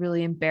 sounds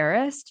really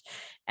embarrassed.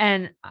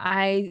 And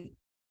I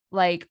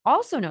like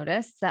also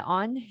noticed that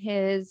on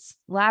his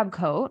lab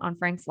coat, on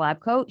Frank's lab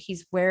coat, he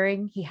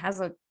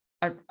has a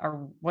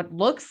what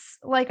looks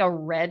like a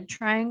red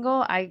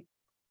triangle. I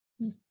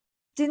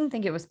didn't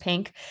think it was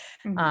pink,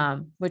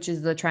 which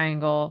is the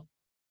triangle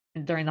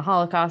during the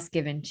Holocaust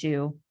given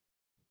to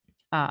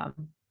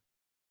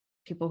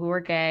people who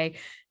were gay,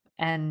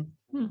 and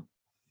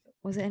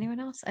was it anyone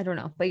else? I don't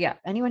know. But yeah,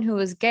 anyone who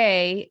was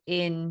gay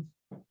in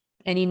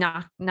any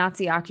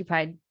Nazi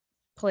occupied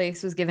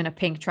place was given a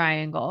pink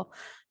triangle.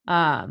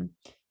 But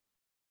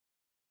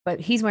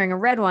he's wearing a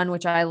red one,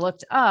 which I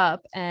looked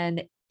up,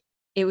 and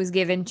it was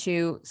given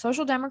to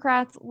Social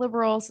Democrats,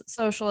 liberals,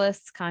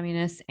 socialists,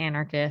 communists,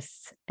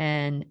 anarchists,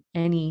 and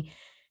any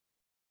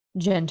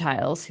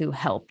Gentiles who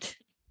helped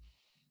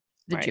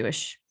the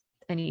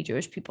any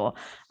Jewish people,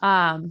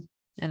 and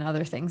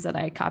other things that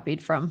I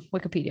copied from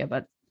Wikipedia,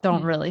 but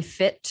don't really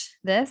fit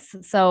this.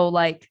 So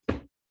like,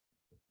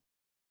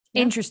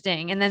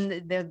 interesting. And then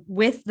the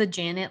with the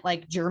Janet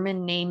like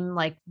German name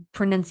like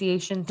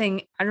pronunciation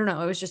thing, I don't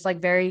know, it was just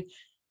like very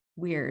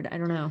weird. I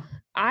don't know.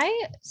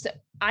 I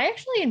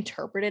actually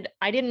interpreted,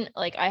 I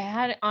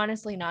had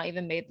honestly not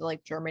even made the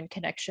like German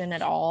connection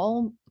at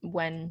all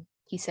when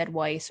he said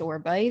Weiss or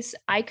Weiss.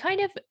 I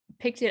kind of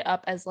picked it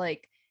up as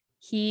like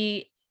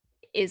he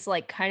is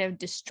like kind of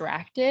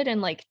distracted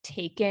and like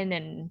taken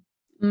and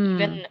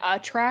even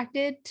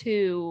attracted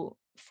to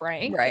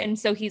Frank. Right. And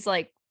so he's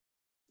like,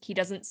 he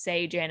doesn't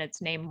say Janet's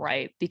name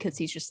right because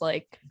he's just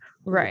like,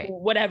 right,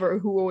 whatever,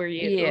 who are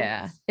you?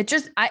 Yeah. It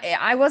just,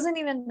 I wasn't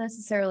even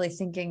necessarily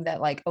thinking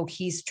that like, oh,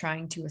 he's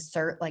trying to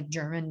assert like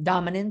German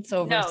dominance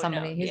over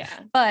somebody.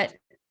 But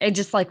it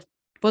just like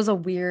was a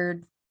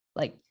weird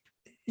like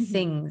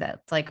thing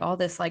that's like all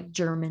this like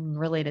German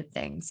related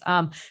things.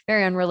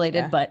 Very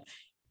unrelated, but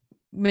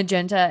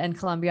Magenta and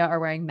Columbia are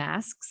wearing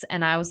masks.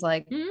 And I was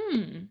like,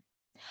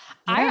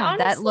 I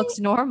honestly, that looks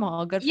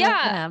normal. Good for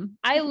them.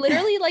 I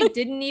literally like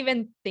didn't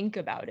even think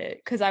about it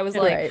because I was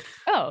like,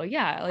 oh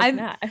yeah, like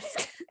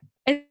mask.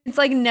 It's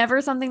like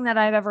never something that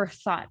I've ever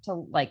thought to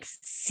like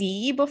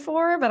see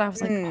before, but I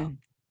was like, oh,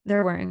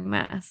 they're wearing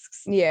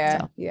masks.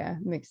 Yeah,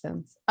 makes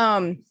sense.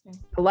 The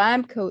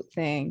lab coat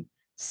thing.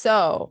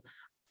 So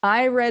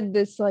I read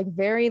this like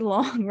very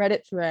long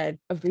Reddit thread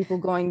of people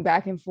going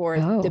back and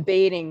forth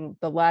debating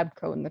the lab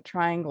coat and the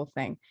triangle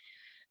thing.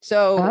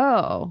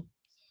 So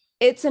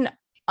it's an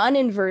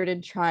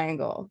uninverted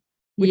triangle.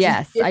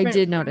 Yes, I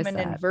did notice an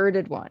that.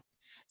 Inverted one.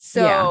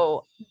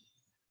 So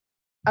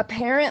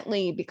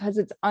apparently, because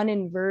it's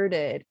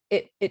uninverted,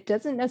 it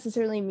doesn't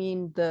necessarily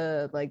mean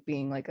the like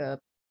being like a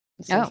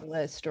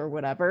socialist or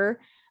whatever.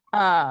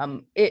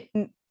 It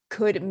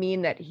could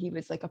mean that he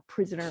was like a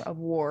prisoner of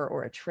war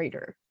or a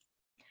traitor.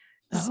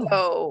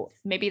 So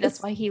maybe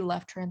that's why he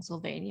left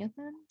Transylvania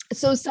then.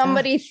 So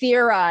somebody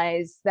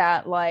theorized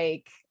that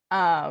like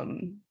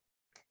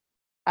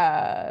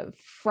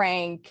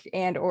Frank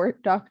and or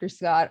Dr.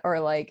 Scott are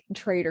like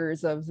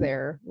traitors of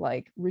their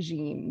like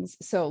regimes.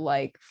 So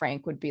like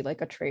Frank would be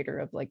like a traitor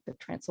of like the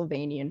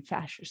Transylvanian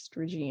fascist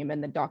regime,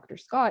 and then Dr.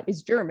 Scott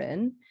is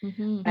German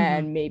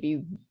and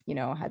maybe, you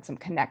know, had some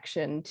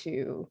connection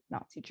to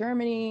Nazi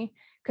Germany,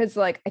 because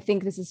like I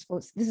think this is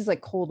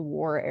like Cold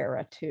War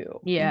era too.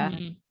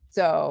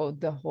 So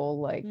the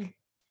whole like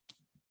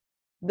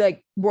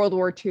World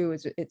War II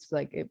it's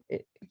like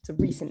it's a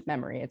recent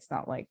memory. It's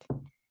not like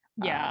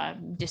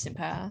distant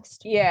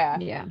past.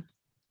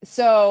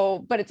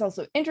 So, but it's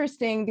also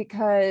interesting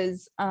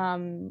because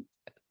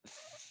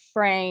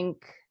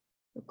Frank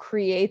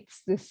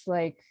creates this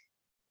like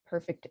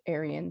perfect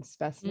Aryan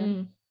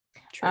specimen.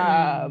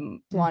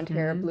 Blonde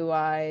hair, blue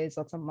eyes,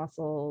 lots of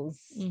muscles,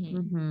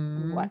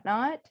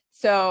 whatnot.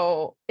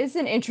 So it's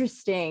an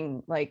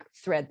interesting like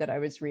thread that I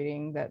was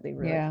reading, that they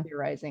were like,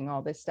 theorizing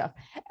all this stuff.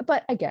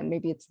 But again,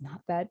 maybe it's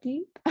not that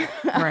deep.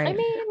 I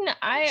mean,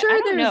 I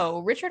don't know.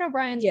 Richard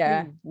O'Brien's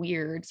pretty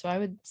weird, so I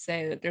would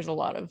say that there's a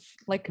lot of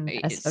like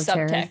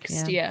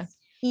subtext.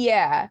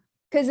 Yeah.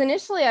 Because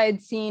initially I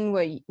had seen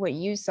what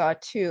you saw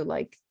too,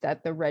 like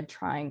that the red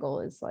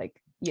triangle is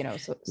like, you know,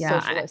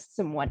 socialists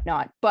and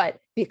whatnot, but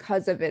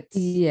because of its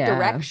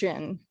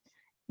direction,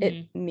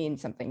 it means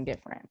something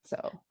different.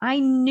 So I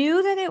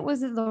knew that it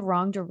was in the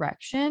wrong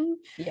direction.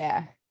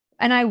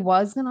 And I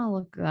was gonna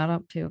look that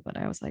up too, but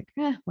I was like,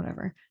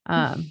 whatever.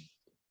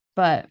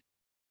 But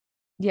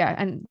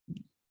it's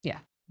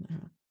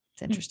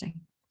interesting.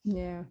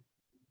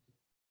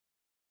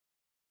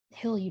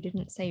 Hill, you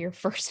didn't say your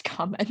first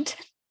comment.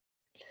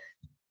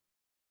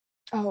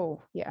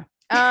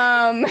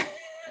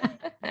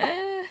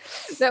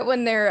 That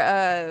when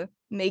they're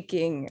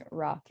making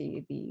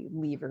Rocky, the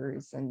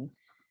levers and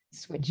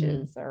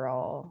switches are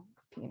all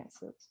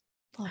penises.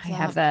 I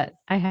have that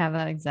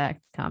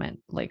exact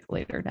comment like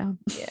later down.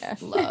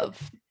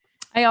 Love.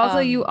 I also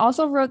you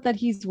also wrote that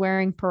he's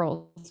wearing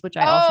pearls, which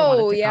I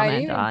also wanted to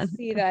comment on.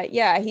 See that.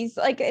 He's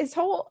like his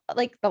whole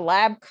like the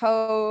lab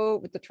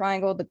coat with the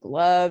triangle, the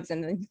gloves,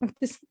 and then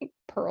this like,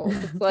 pearls.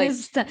 It's like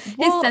his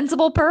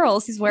sensible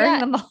pearls. He's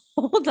wearing them the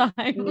whole time.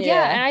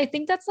 And I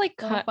think that's like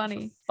so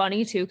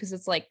funny too, because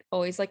it's like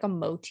always like a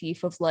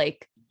motif of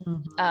like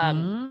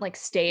like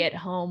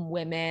stay-at-home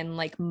women,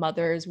 like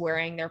mothers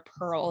wearing their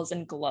pearls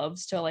and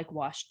gloves to like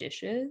wash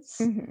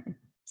dishes.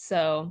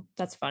 So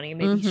that's funny.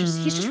 Maybe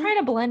he's just trying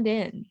to blend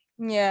in.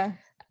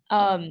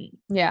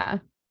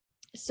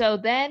 So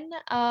then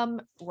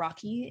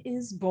Rocky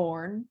is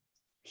born,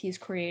 he's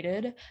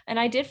created. And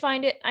I did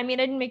find it, I mean,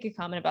 I didn't make a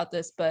comment about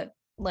this, but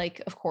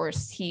like, of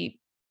course, he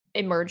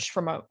emerged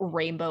from a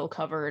rainbow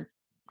covered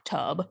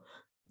tub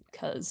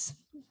because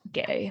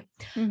gay.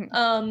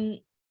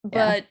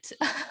 But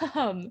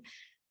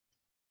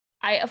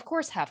I of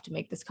course have to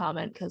make this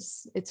comment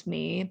because it's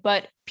me,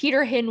 but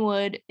Peter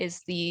Hinwood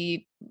is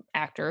the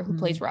actor who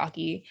plays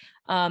Rocky.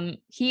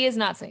 He is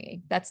not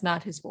singing. That's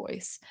not his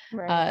voice.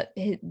 Right.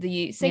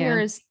 The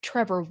singer is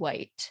Trevor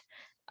White.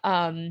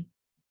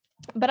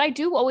 But I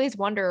do always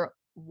wonder,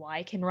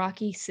 why can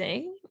Rocky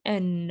sing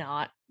and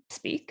not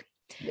speak?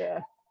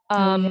 Yeah.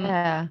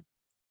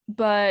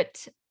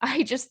 But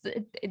I just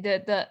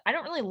the I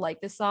don't really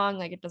like this song.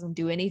 Like, it doesn't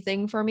do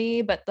anything for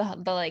me, but the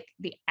like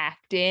the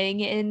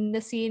acting in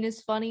the scene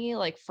is funny.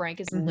 Like, Frank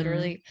is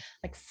literally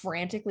like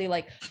frantically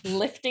like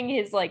lifting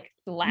his like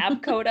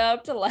lab coat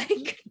up to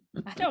like,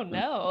 I don't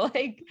know,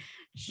 like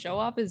show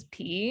off his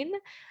peen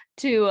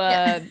to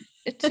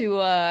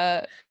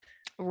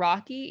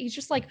Rocky. He's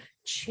just like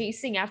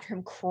chasing after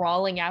him,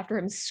 crawling after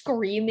him,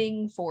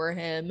 screaming for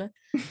him.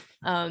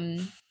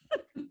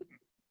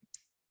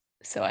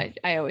 So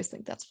I always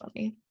think that's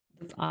funny.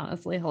 It's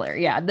honestly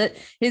hilarious. Yeah,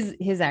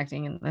 his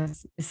acting in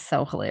this is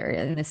so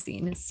hilarious. In this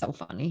scene is so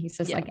funny. He's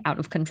just like out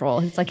of control.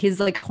 It's like his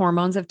like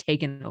hormones have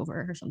taken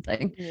over or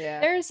something.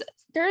 Yeah.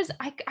 There's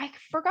I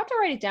forgot to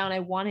write it down. I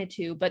wanted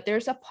to, but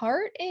there's a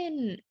part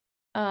in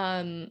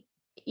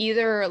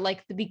either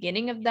like the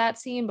beginning of that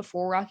scene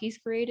before Rocky's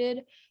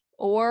created,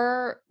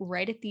 or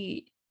right at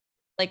the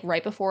like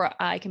right before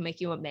I Can Make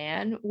You a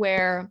Man,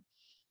 where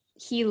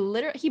he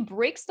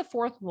breaks the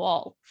fourth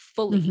wall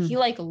fully. He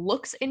like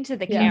looks into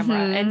the camera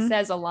and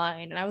says a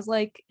line, and I was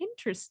like,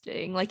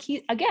 interesting. Like,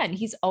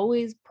 he's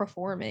always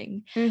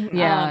performing.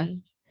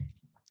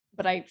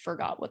 But I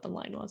forgot what the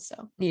line was.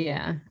 So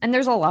yeah, and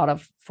there's a lot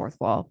of fourth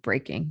wall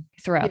breaking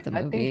throughout the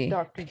movie.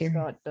 I think Dr.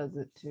 Scott does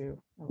it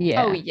too.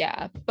 Yeah. Oh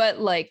yeah, but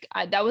like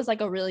that was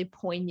like a really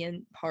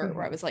poignant part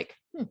where I was like,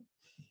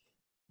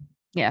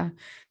 yeah.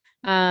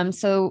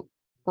 So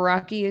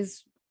Rocky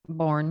is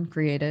born,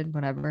 created,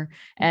 whatever,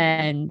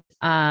 and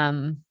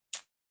the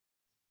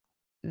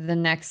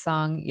next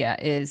song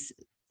is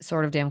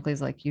Sword of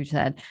Damocles, like you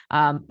said.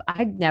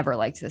 I never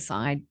liked this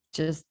song.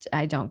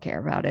 I don't care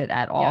about it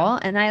at all.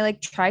 And I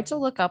like tried to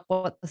look up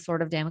what the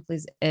Sword of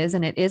Damocles is,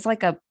 and it is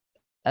like a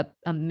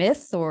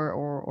myth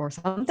or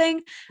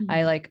something.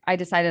 I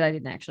decided I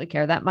didn't actually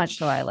care that much,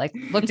 so I like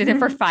looked at it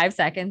for 5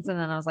 seconds and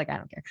then I was like, I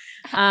don't care.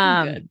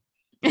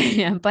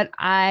 Yeah, but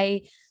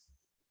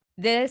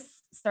this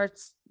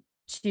starts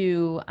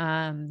to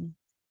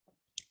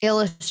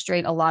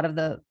illustrate a lot of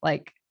the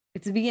like,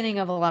 it's the beginning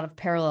of a lot of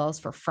parallels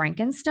for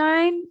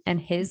Frankenstein and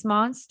his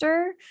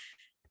monster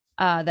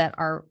that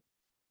are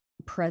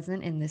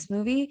present in this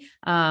movie.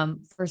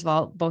 First of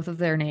all, both of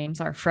their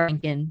names are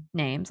Franken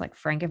names, like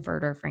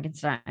Frankenfurter,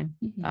 Frankenstein,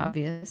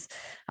 obvious.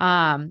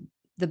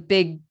 The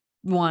big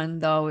one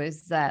though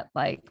is that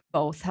like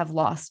both have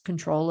lost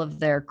control of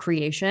their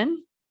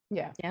creation.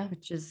 Yeah,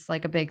 which is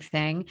like a big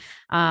thing.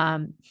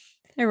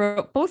 They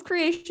wrote both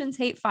creations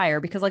hate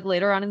fire because like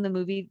later on in the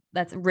movie,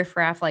 that's Riff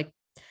Raff like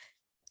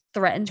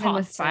threatens him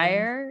with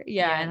fire.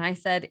 Yeah. And I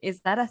said,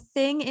 is that a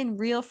thing in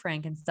real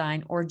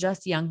Frankenstein or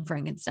just young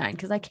Frankenstein?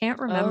 Because I can't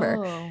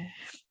remember.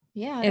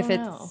 Yeah, if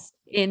it's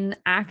in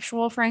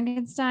actual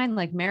Frankenstein,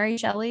 like Mary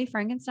Shelley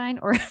Frankenstein,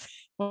 or if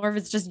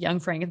it's just young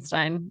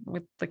Frankenstein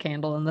with the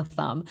candle and the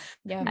thumb.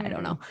 Yeah, I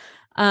don't know.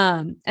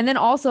 And then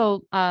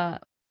also,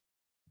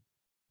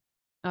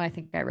 I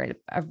think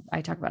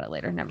I talk about it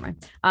later. Never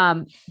mind.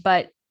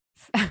 But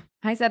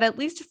I said at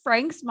least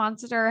Frank's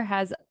monster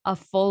has a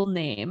full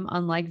name,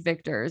 unlike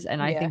Victor's,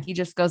 and I think he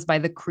just goes by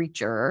the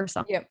creature or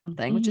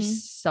something, which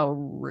is so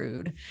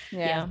rude.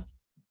 Yeah,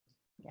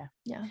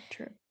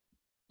 true.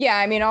 Yeah,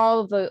 I mean, all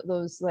of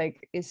those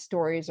like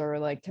stories are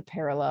like to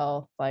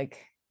parallel like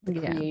the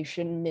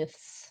creation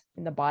myths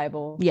in the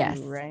Bible. Yes,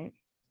 too, right.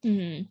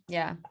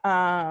 Yeah.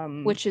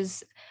 Which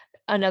is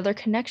another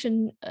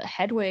connection.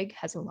 Hedwig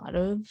has a lot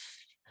of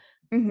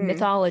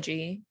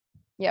mythology.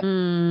 Yep.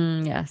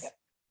 Yes.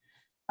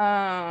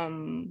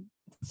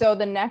 So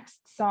the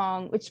next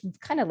song, which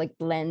kind of like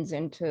blends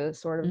into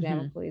Sword of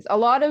Damocles, a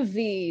lot of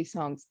the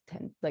songs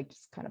tend like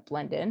just kind of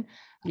blend in.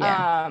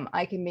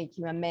 I Can Make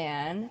You a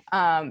Man.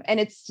 And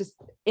it's just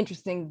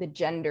interesting, the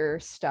gender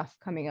stuff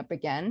coming up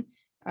again.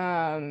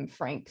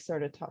 Frank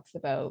sort of talks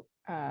about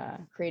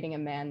creating a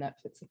man that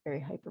fits like very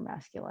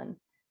hypermasculine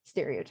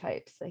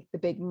stereotypes, like the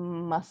big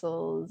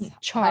muscles,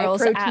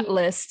 Charles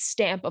Atlas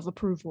stamp of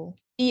approval.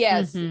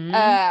 Yes.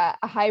 A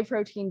high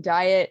protein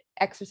diet,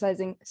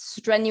 exercising,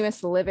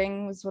 strenuous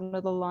living was one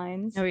of the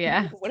lines. Oh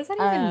yeah. What does that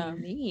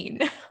even mean?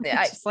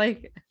 Just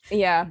like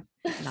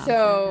nonsense.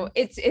 So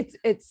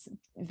it's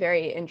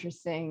very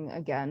interesting,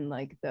 again,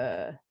 like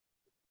the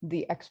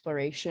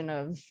exploration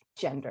of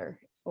gender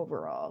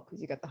overall,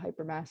 because you got the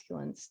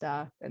hypermasculine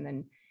stuff, and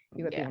then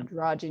you got the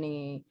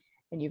androgyny,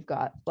 and you've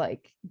got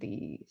like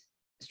the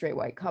straight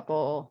white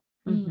couple.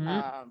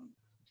 So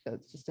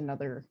it's just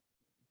another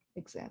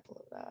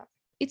example of that.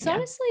 It's Yeah.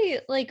 honestly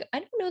like I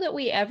don't know that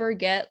we ever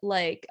get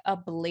like a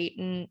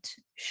blatant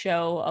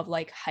show of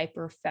like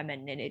hyper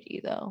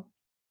femininity though.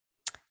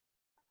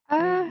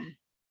 Uh,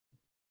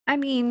 I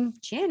mean,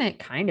 Janet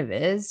kind of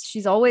is.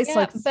 She's always Yeah,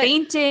 like but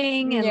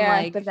fainting and Yeah,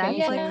 like the that's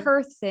like fainting.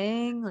 her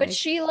thing. but Like,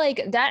 she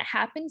like that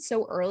happened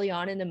so early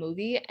on in the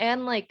movie,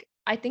 and like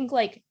I think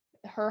like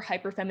her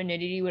hyper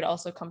femininity would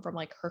also come from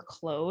like her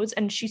clothes,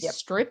 and she's Yep.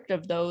 stripped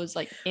of those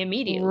like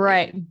immediately.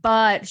 right.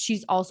 But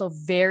she's also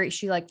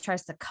she like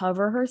tries to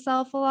cover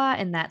herself a lot,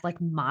 and that like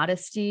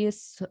modesty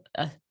is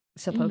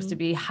supposed to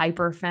be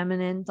hyper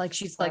feminine. Like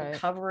she's like Right.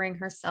 covering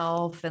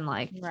herself and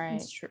like, Right.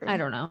 It's true. I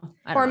don't know.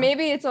 Or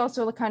maybe it's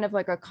also kind of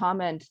like a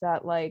comment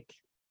that like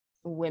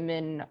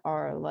women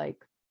are like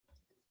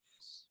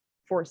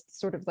forced to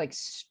sort of like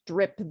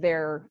strip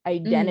their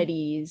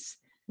identities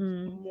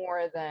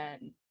more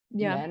than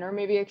Yeah. men are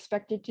maybe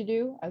expected to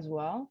do as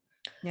well.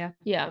 Yeah.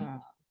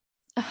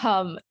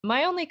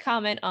 My only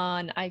comment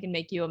on I Can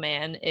Make You a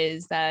Man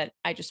is that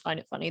I just find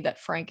it funny that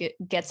Frank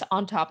gets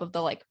on top of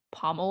the like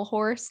pommel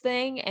horse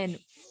thing and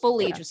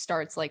fully just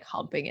starts like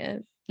humping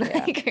it. Yeah.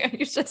 Like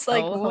it's just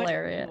like So what,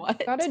 hilarious.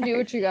 what? Gotta do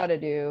what you gotta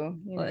do.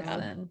 You know?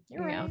 Listen,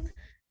 You're you know.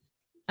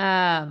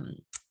 right.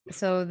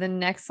 So the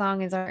next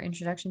song is our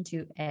introduction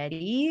to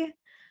Eddie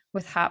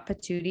with Hot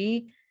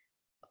Patootie.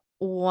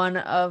 One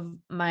of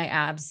my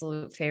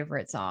absolute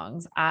favorite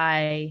songs.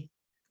 I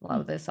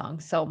love this song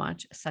so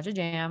much. Such a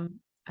jam.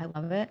 I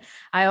love it.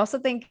 I also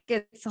think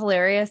it's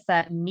hilarious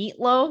that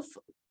Meatloaf,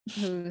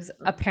 who's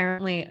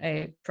apparently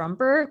a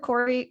trumper,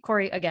 Corey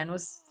again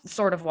was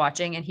sort of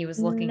watching, and he was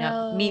looking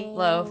up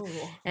Meatloaf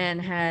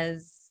and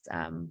has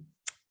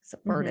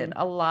supported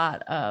a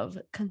lot of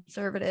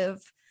conservative.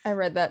 I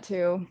read that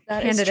too.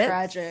 That is candidates.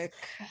 tragic.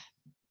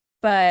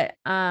 But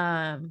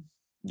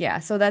yeah,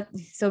 so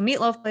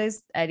Meatloaf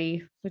plays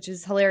Eddie, which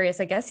is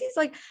hilarious. I guess he's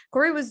like,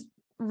 Corey was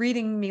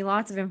reading me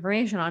lots of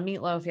information on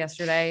Meatloaf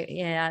yesterday,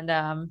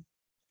 and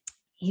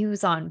he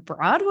was on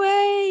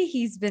Broadway.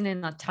 He's been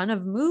in a ton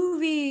of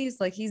movies.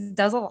 Like he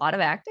does a lot of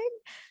acting.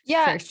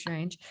 Yeah, very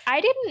strange.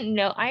 I didn't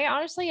know. I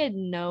honestly have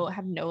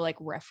no like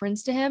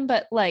reference to him,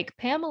 but like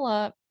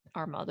Pamela,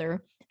 our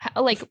mother,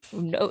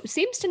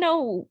 seems to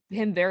know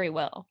him very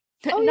well.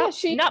 Oh yeah,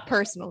 she not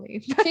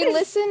personally. She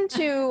listened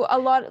to a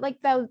lot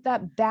like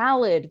that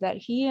ballad that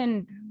he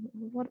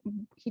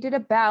did a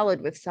ballad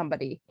with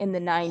somebody in the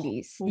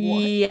 90s.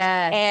 Yes.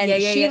 And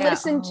she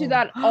listened to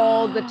that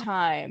all the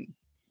time.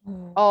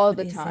 All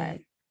the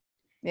time.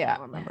 Yeah. I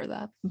don't remember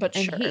that. But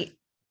and sure.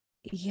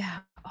 Yeah.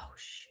 Oh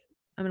shoot.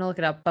 I'm gonna look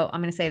it up, but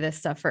I'm gonna say this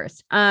stuff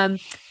first.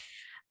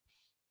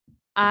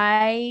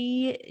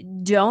 I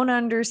don't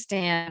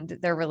understand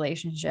their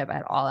relationship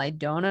at all. I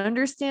don't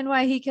understand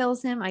why he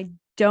kills him. I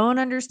don't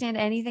understand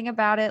anything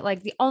about it.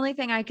 Like the only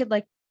thing I could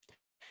like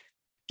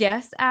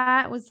guess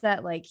at was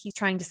that like he's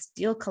trying to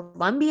steal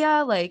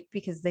Columbia, like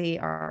because they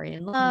are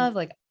in love.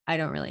 Like I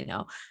don't really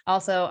know.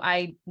 Also,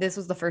 this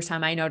was the first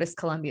time I noticed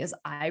Columbia's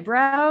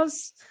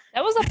eyebrows.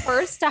 That was the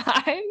first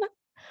time.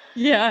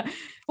 Yeah.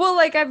 Well,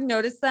 like I've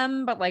noticed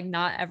them, but like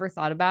not ever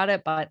thought about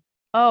it. But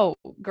oh,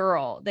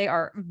 girl, they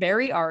are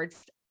very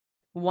arched.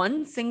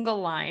 One single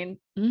line.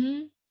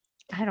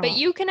 But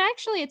you can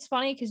actually, it's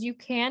funny because you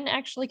can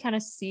actually kind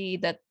of see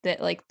that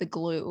like the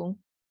glue.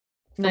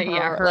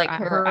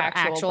 Her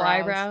actual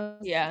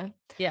eyebrows. Yeah.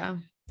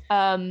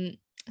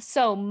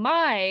 So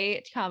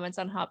my comments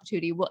on Hot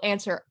Patootie will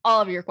answer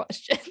all of your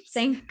questions.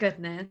 Thank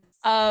goodness.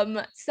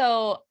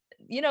 So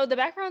the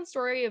background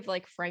story of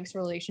like Frank's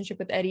relationship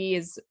with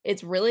Eddie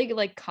it's really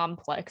like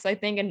complex, I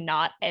think, and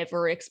not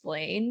ever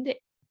explained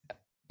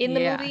in the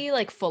movie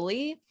like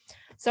fully.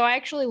 So I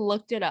actually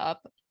looked it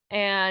up,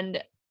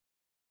 and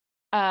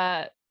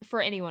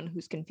for anyone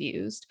who's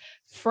confused,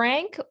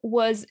 Frank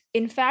was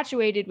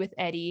infatuated with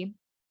Eddie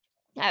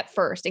at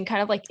first and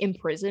kind of like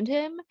imprisoned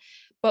him,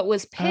 but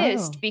was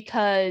pissed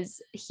because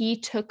he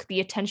took the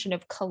attention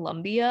of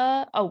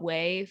Columbia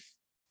away.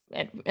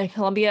 And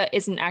Columbia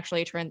isn't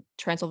actually a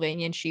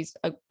Transylvanian. She's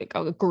a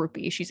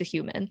groupie. She's a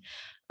human.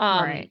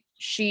 Right.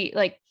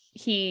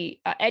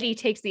 Eddie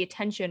takes the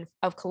attention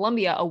of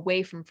Columbia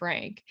away from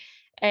Frank,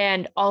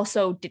 and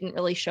also didn't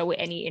really show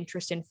any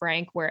interest in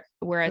Frank,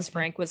 whereas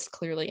Frank was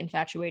clearly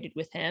infatuated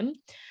with him.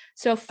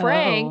 So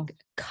Frank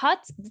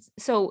cuts.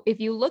 So if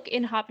you look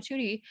in Hot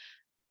Patootie,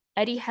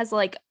 Eddie has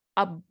like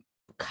a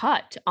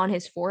cut on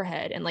his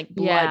forehead and like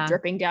blood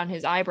dripping down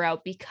his eyebrow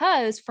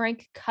because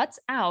Frank cuts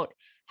out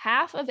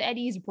half of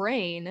Eddie's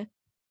brain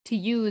to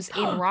use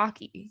in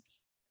Rocky.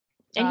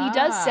 And he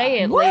does say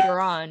it later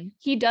on.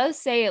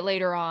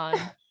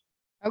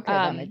 Okay,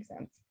 that makes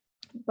sense.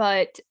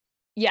 But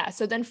yeah,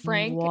 so then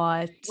Frank,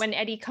 when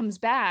Eddie comes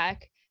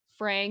back,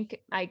 Frank,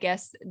 I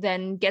guess,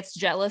 then gets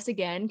jealous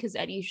again because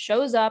Eddie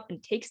shows up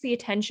and takes the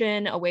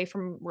attention away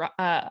from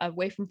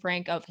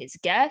Frank of his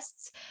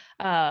guests,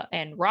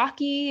 and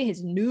Rocky,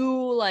 his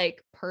new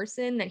like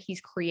person that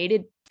he's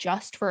created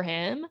just for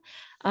him.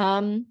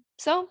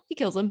 So he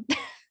kills him.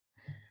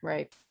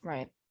 Right.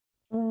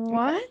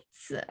 What?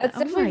 That's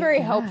definitely very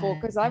helpful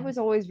because I was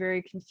always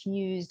very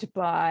confused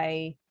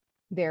by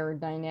their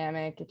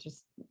dynamic. It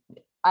just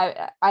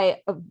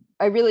I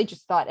really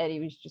just thought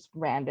Eddie was just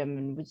random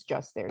and was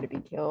just there to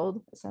be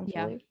killed,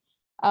 essentially.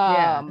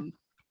 Yeah.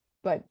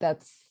 But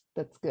that's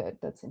good.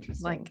 That's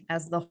interesting. Like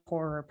as the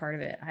horror part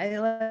of it.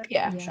 I'm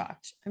Yeah.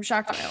 shocked. I'm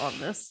shocked by all of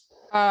this.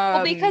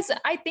 Well, because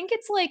I think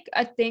it's like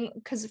a thing,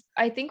 because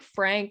I think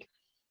Frank,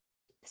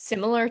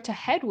 similar to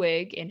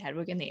Hedwig in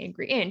Hedwig and the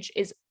Angry Inch,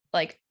 is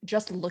like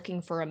just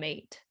looking for a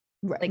mate.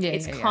 Right. Like Yeah,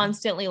 it's yeah, yeah.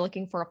 constantly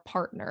looking for a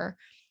partner.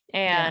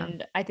 Yeah.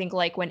 And I think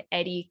like when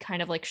Eddie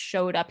kind of like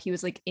showed up, he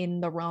was like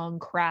in the wrong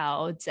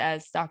crowds,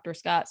 as Dr.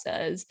 Scott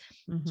says.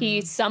 He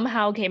Mhm.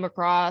 somehow came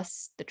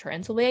across the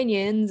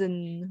Transylvanians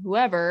and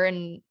whoever,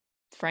 and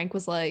Frank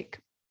was like,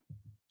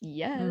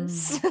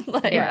 yes.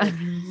 Like, Yeah.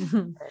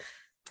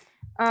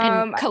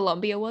 and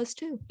Columbia was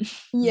too.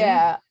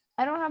 Yeah.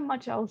 I don't have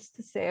much else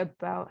to say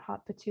about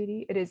Hot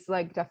Patootie. It is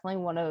like definitely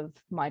one of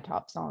my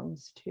top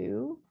songs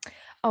too.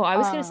 Oh, I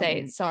was gonna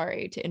say,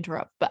 sorry to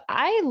interrupt, but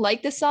I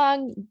like this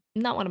song.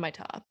 Not one of my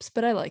tops,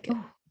 but I like it.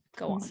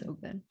 Go on. So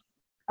good.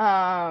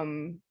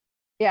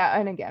 Yeah,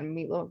 and again,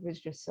 Meatloaf is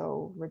just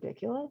so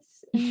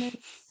ridiculous in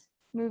this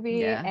movie.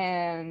 Yeah.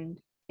 And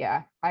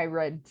yeah, I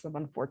read some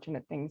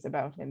unfortunate things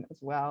about him as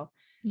well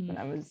when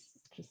I was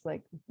just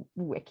like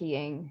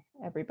wikiing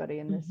everybody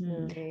in this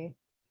movie.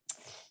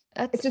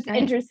 It's just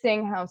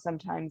interesting how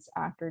sometimes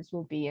actors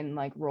will be in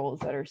like roles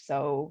that are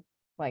so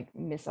like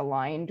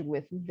misaligned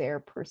with their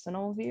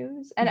personal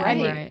views. And I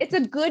mean, it's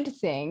a good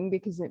thing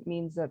because it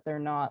means that they're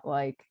not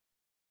like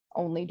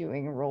only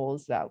doing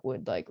roles that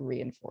would like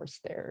reinforce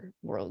their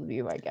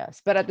worldview, I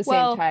guess. But at the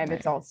same time,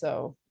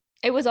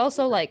 it was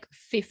also like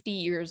 50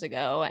 years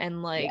ago,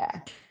 and like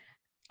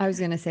I was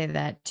gonna say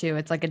that too.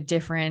 It's like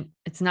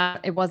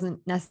it wasn't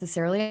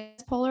necessarily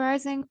as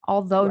polarizing,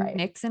 although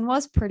Nixon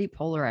was pretty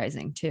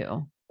polarizing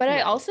too. But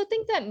I also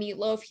think that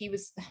Meatloaf, he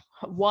was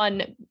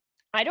one,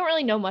 I don't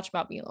really know much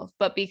about Meatloaf,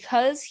 but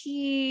because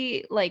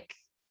he like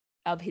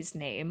of his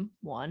name,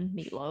 one,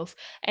 Meatloaf,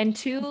 and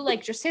two,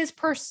 like just his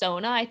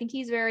persona, I think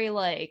he's very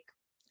like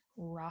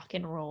rock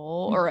and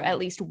roll, or at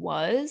least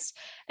was.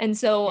 And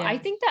so I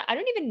think that I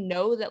don't even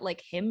know that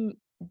like him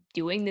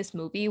doing this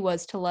movie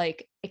was to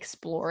like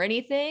explore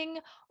anything,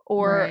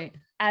 or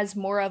as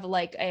more of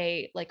like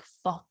a like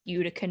fuck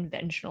you to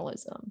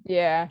conventionalism.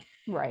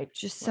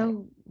 Just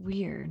so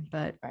weird,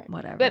 but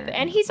whatever. But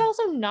and he's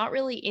also not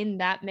really in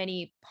that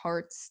many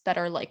parts that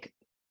are like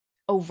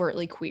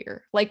overtly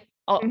queer. Like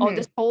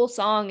this whole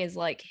song is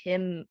like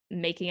him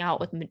making out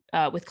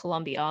with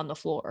Columbia on the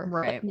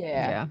floor.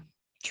 Yeah,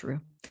 true.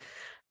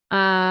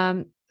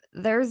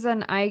 There's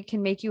an I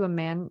Can Make You a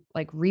Man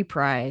like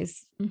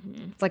reprise.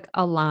 It's like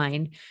a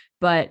line,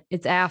 but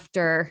it's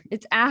after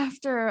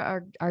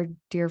our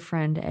dear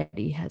friend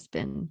Eddie has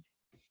been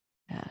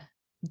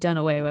done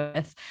away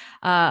with.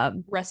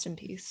 Rest in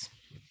peace.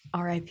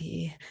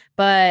 R.I.P.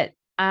 But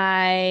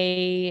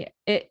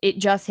it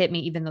just hit me,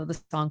 even though the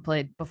song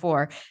played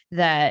before,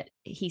 that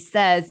he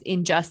says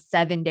in just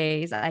 7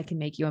 days I can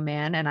make you a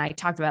man. And I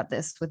talked about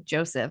this with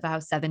Joseph, how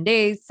 7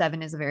 days,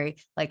 7 is a very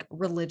like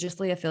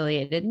religiously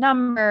affiliated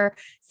number.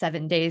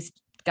 7 days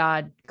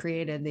God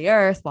created the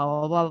earth, blah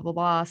blah blah blah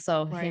blah.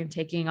 So him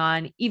taking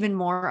on even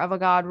more of a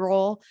God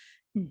role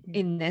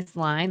in this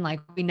line,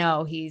 like we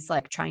know he's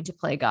like trying to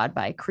play God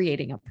by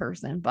creating a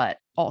person, but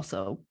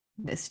also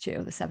this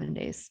too, the 7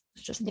 days.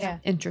 It's just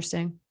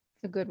interesting.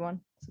 It's a good one.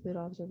 It's a good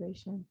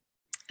observation.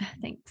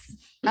 Thanks.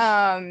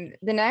 The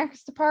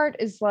next part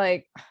is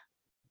like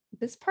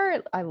this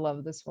part. I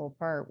love this whole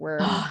part where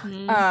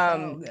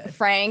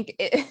Frank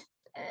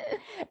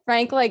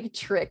like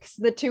tricks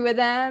the two of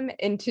them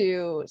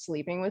into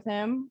sleeping with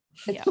him.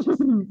 It's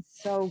just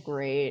so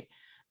great.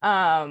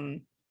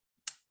 I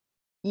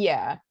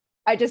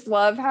just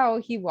love how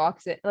he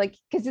walks it, like,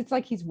 because it's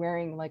like he's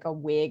wearing like a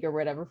wig or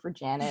whatever for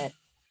Janet.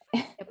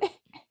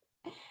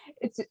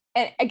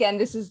 And again,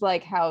 this is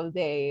like how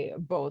they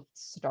both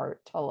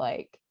start to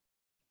like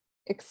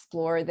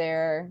explore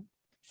their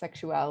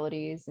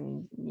sexualities,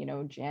 and you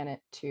know, Janet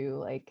too,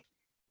 like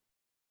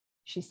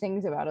she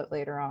sings about it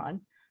later on.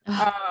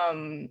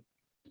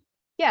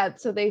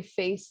 So they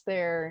face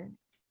their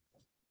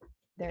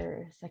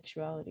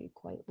sexuality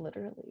quite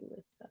literally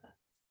with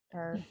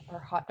our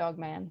hot dog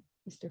man,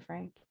 Mr.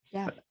 Frank.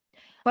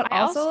 But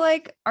also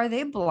like, are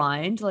they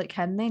blind? Like,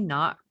 can they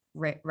not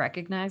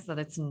recognize that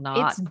it's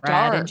not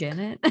Brad and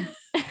Janet?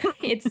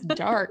 It's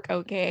dark.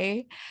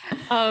 Okay.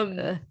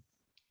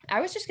 I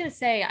was just gonna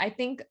say, I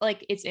think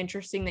like it's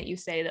interesting that you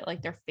say that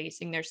like they're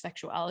facing their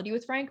sexuality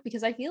with Frank,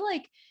 because I feel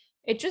like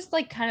it just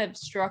like kind of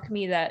struck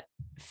me that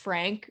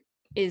Frank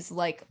is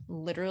like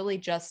literally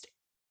just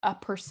a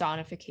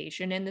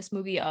personification in this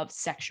movie of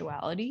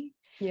sexuality.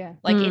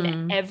 Like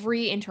in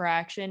every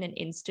interaction and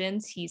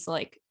instance, he's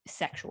like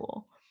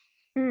sexual.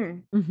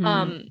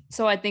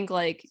 So I think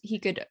like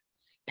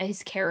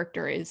his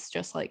character is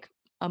just like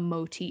a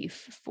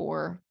motif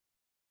for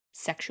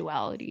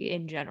sexuality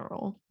in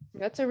general.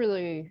 That's a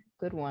really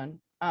good one.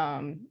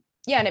 And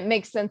it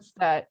makes sense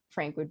that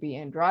Frank would be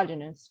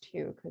androgynous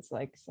too, because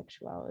like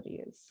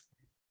sexuality is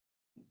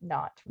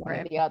not one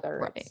or the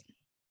other.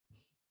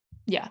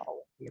 Yeah. all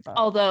of the above.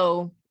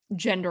 Although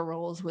gender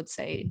roles would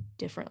say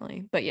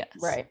differently, but yes.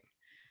 Right.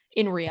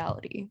 In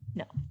reality,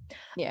 no.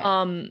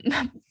 Yeah.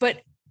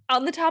 But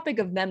on the topic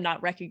of them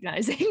not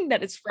recognizing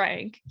that it's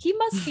Frank, he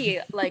must be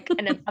like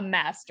a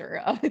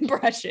master of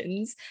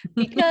impressions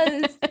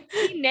because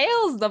he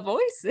nails the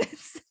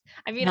voices.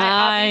 I mean,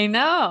 I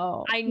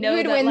know. I He know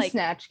would that win like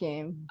Snatch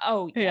Game.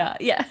 oh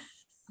Yeah.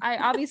 I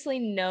obviously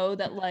know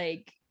that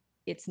like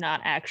it's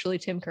not actually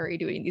Tim Curry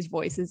doing these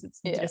voices,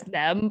 it's just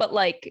them, but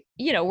like,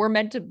 you know, we're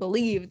meant to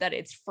believe that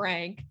it's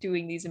Frank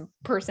doing these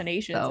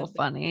impersonations. So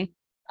funny.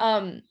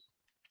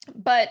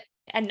 But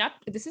and not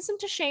this isn't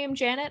to shame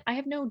Janet. I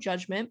have no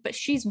judgment, but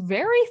she's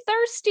very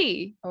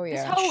thirsty. Oh yeah.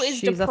 This hoe is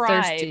She's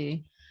deprived.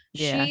 thirsty.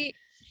 Yeah.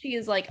 She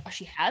is like,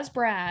 she has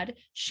Brad.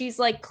 She's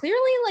like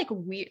clearly like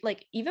weird.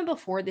 Like even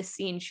before this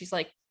scene, she's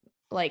like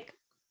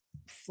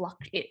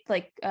flummoxed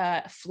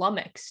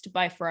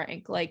by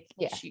Frank. Like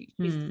she's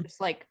just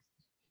like,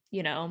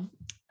 you know,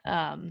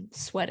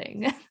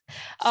 sweating.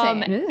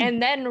 And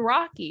then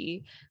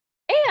Rocky.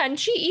 And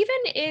she even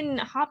in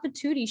Hot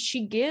Patootie,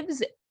 she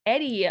gives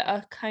Eddie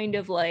a kind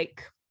of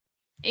like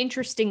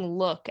interesting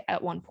look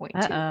at one point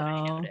too.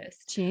 I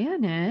noticed.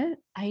 Janet.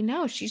 I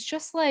know, she's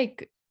just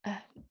like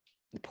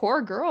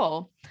poor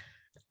girl.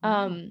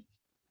 And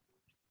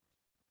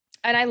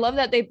I love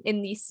that they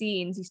in these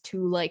scenes, these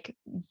two like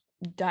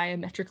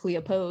diametrically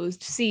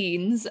opposed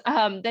scenes,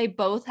 they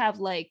both have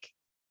like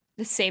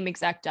the same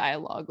exact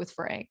dialogue with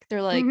Frank.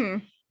 They're like,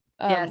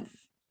 yes,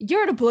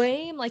 you're to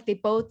blame. Like they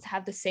both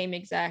have the same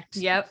exact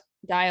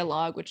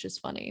dialogue, which is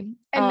funny.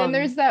 And then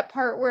there's that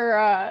part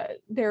where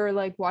they're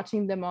like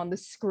watching them on the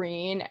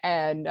screen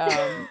and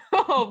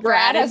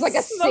Brad has like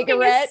a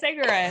cigarette.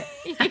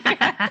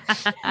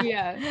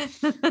 Yeah.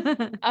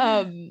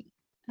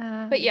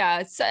 But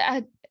yeah,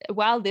 so,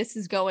 while this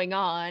is going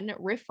on,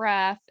 Riff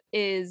Raff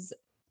is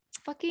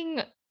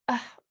fucking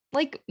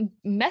like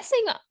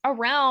messing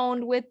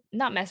around with,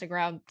 not messing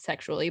around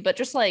sexually, but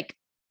just like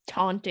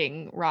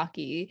taunting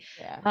Rocky.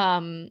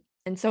 And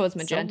so is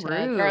Magenta.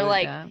 They're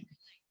like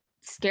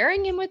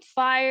scaring him with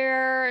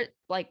fire,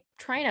 like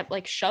trying to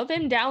like shove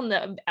him down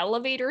the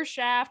elevator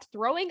shaft,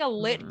 throwing a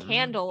lit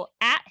candle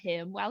at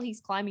him while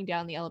he's climbing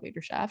down the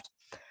elevator shaft.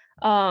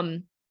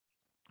 And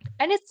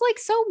it's like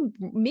so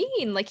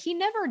mean. Like he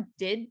never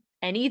did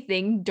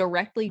anything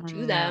directly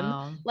to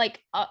them. Like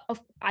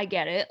I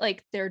get it,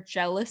 like they're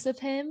jealous of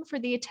him for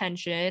the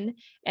attention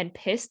and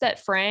pissed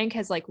that Frank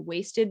has like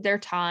wasted their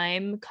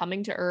time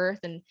coming to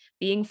Earth and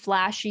being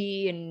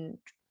flashy and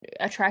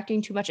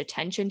attracting too much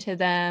attention to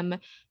them,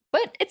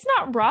 but it's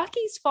not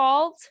Rocky's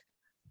fault.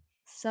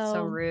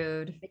 So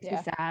rude. Makes me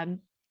sad.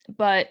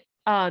 But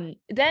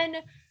then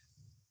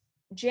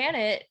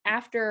Janet,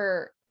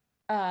 after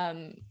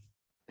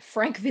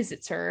Frank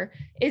visits her,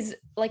 is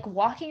like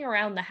walking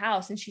around the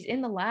house and she's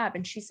in the lab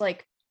and she's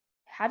like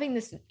having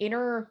this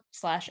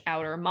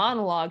inner/outer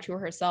monologue to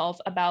herself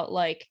about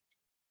like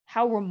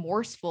how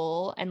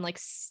remorseful and like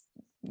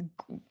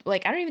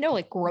I don't even know,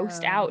 like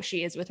grossed out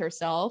she is with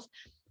herself.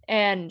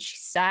 And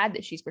she's sad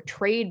that she's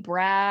betrayed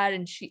Brad,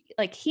 and she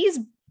like he's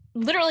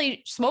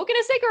literally smoking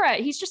a cigarette.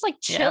 He's just like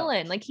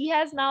chilling. Like he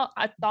has not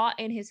a thought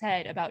in his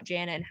head about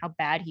Janet and how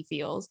bad he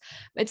feels.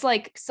 It's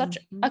like such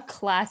a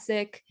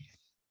classic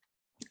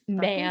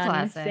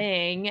man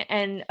thing.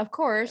 And of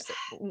course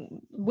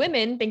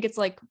women think it's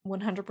like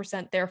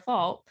 100% their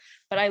fault,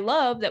 but I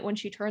love that when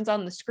she turns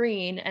on the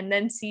screen and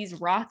then sees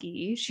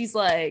Rocky, she's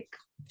like,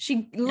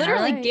 she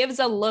literally gives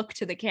a look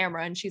to the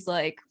camera and she's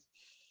like,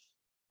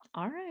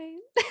 all right,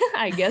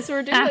 I guess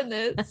we're doing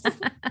this.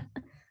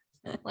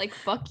 Like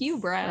fuck you,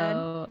 Brad.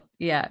 Oh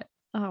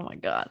my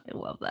god, I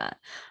love that.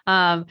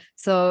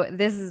 So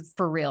this is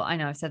for real, I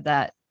know I've said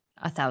that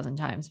 1,000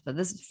 times, but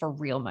this is for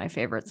real my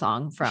favorite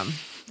song from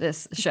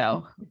this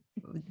show.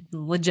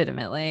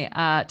 Legitimately.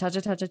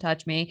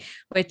 Touch Me,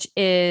 which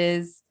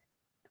is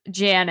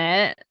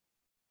Janet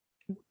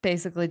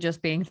basically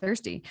just being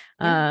thirsty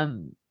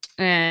and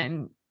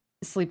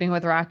sleeping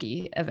with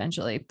Rocky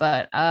eventually,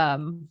 but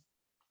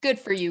good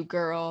for you,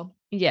 girl.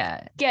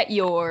 Yeah, get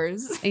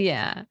yours.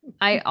 Yeah,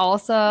 I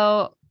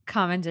also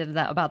commented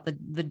that about the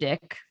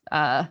dick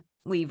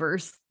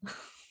levers.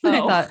 I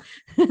thought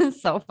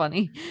so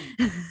funny.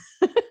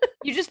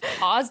 You just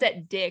paused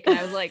at dick and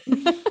I was like,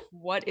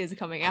 what is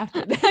coming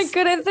after this? I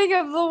couldn't think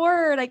of the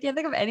word. I can't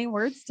think of any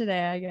words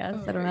today, I guess.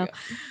 I don't know.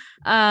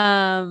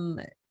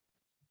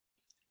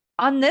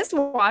 On this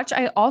watch,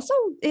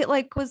 it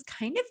like was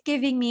kind of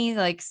giving me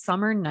like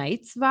Summer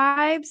Nights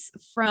vibes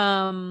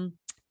from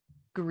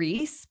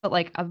Grease, but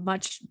like a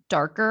much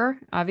darker,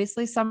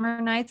 obviously Summer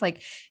Nights,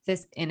 like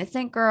this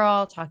innocent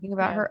girl talking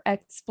about her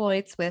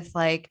exploits with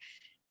like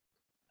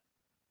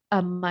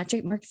a much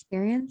more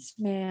experienced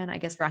man. I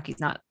guess Rocky's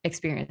not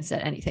experienced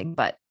at anything,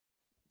 but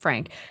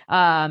Frank,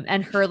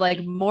 and her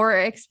like more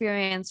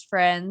experienced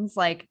friends,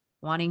 like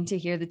wanting to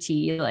hear the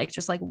tea, like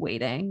just like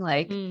waiting,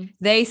 like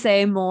they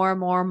say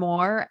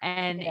more,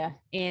 and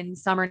in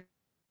Summer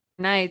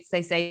Nights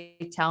they say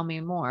tell me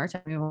more.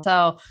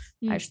 So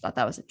I just thought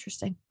that was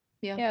interesting.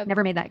 Yeah,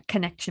 never made that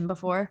connection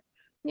before.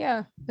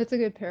 Yeah, that's a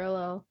good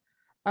parallel.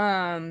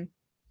 Um,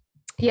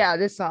 yeah,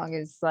 this song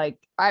is like,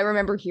 I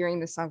remember hearing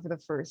this song for the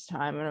first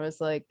time and I was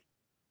like,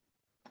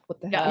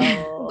 what the Yeah,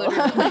 hell?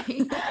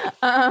 literally.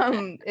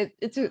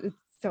 It's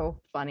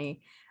so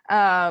funny.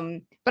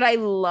 But I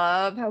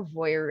love how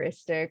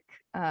voyeuristic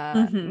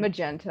Mhm.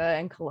 Magenta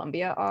and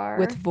Columbia are.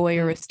 With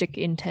voyeuristic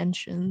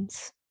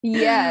intentions.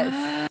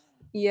 Yes.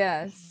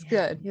 Yes. Yeah,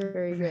 Good. You're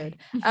very good.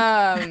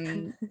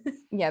 right.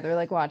 Yeah, they're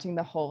like watching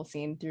the whole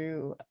scene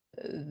through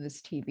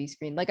this TV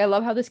screen. Like I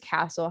love how this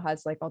castle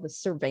has like all the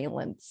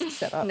surveillance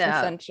set up Yeah.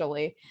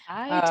 essentially.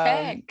 High Um,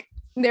 tech.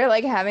 they're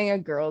like having a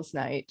girls'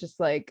 night, just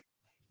like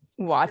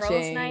Girls'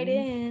 night watching.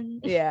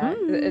 in. Yeah,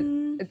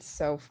 Mm. it's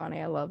so funny.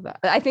 I love that.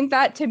 I think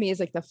that to me is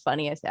like the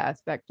funniest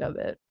aspect of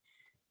it.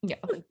 Yeah.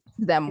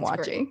 Them It's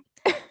great.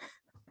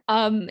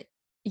 watching.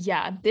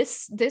 Yeah,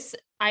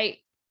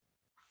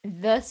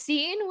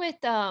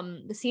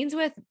 the scenes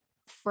with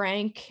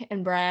Frank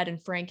and Brad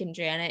and Frank and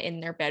Janet in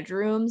their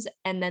bedrooms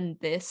and then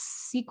this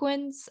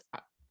sequence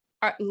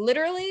are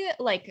literally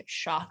like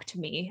shocked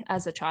me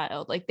as a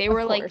child. Like they Of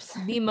were like course.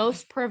 the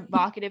most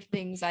provocative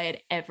things I had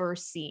ever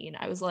seen.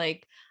 I was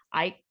like,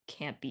 I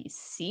can't be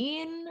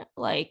seen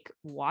like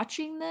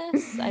watching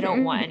this. I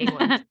don't want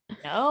anyone to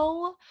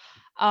know.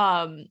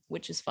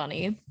 Which is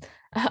funny.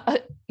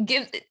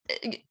 Give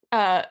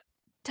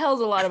tells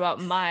a lot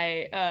about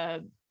my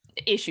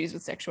issues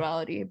with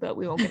sexuality, but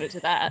we won't get into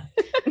that.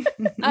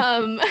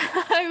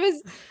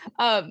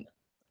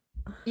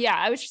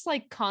 I was just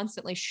like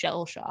constantly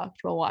shell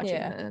shocked while watching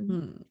Yeah.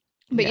 them.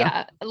 But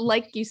yeah,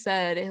 like you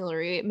said,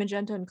 Hillary,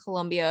 Magenta and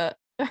Columbia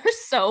are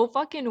so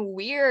fucking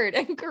weird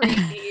and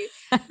creepy.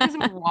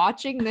 Just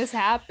watching this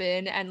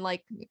happen and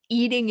like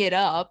eating it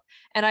up.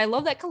 And I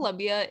love that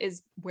Columbia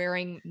is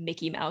wearing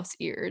Mickey Mouse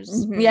ears,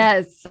 Mhm.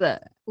 Yes.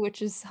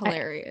 which is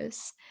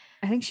hilarious.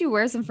 I think she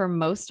wears them for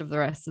most of the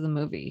rest of the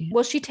movie.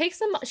 Well, she takes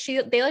them.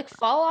 They like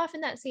fall off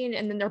in that scene,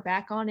 and then they're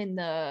back on in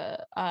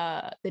the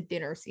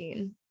dinner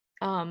scene.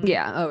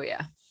 Yeah. Oh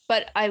yeah.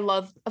 But I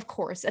love, of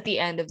course, at the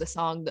end of the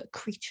song, the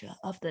creature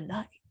of the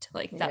night,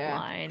 like that Yeah.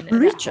 line. and that whole,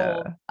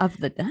 Creature of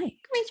the night.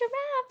 creature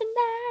of the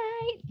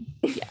night.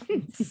 Yeah,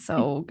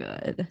 So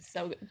good.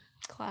 so good,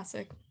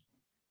 classic.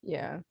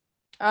 Yeah.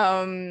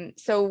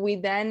 So we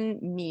then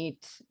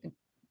meet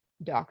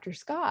Dr.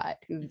 Scott,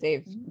 who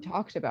they've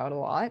talked about a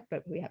lot,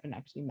 but we haven't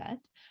actually met.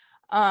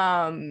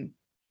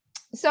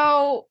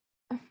 So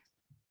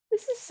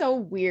this is so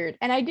weird.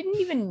 And I didn't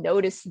even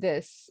notice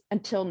this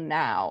until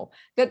now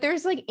that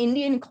there's like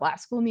Indian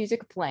classical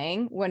music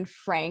playing when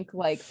Frank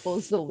like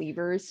pulls the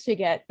levers to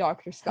get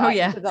Dr. Scott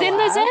yeah. into the It's in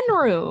the lab. Zen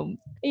room.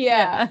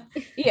 Yeah.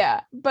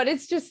 Yeah. But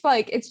it's just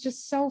like, it's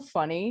just so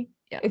funny.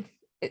 Yeah.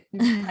 It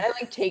kind of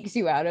like takes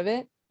you out of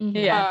it.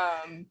 Yeah.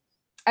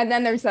 And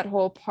then there's that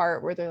whole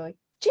part where they're like,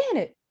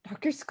 Janet,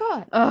 Dr.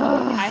 Scott,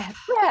 I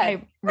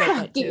Brad, read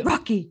that too.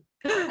 Rocky.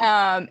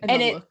 and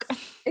the look.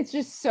 it's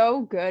just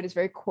so good. It's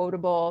very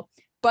quotable,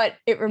 but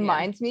it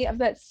reminds me of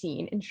that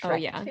scene in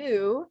Shrek yeah.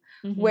 2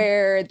 Mhm.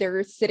 where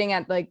they're sitting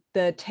at like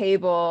the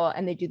table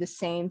and they do the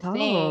same thing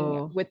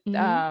Oh. with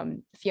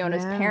Mhm.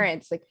 Fiona's Yeah.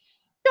 parents, like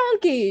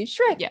Donkey,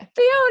 Shrek, Yeah.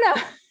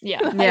 Fiona.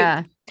 Yeah. Like,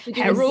 Yeah. they do the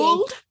same-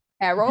 Harold.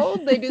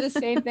 Harold, they do the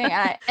same thing.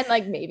 And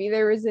like maybe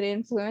there was an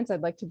influence.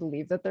 I'd like to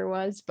believe that there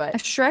was, but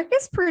Shrek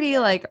is pretty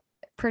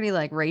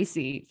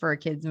racy for a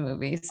kids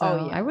movie.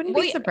 So yeah. I wouldn't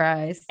Well, be yeah.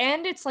 surprised.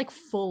 And it's like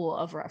full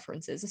of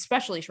references,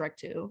 especially Shrek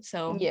 2.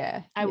 So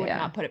yeah, I would Yeah.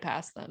 not put it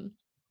past them.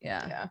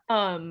 Yeah.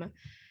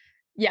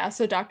 yeah.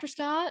 So Dr.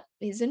 Scott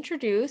is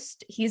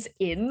introduced. He's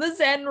in the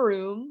Zen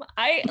room.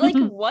 I like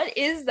what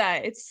is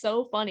that? It's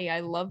so funny. I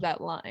love that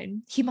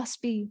line. He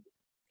must be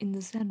in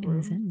the Zen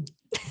room.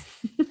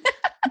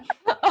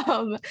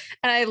 And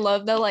I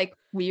love the like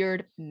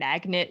weird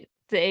magnet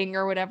thing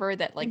or whatever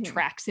that like Mhm.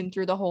 tracks him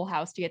through the whole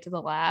house to get to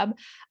the lab.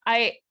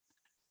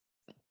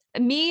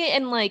 Me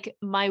and like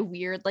my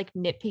weird like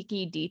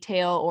nitpicky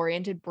detail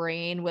oriented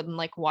brain when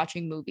like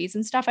watching movies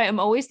and stuff, I am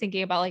always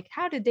thinking about like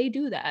how did they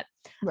do that?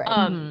 Right.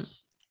 Mhm.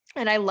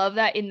 And I love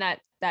that in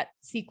that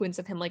sequence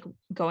of him like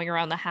going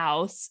around the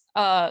house.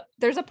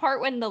 There's a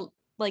part when the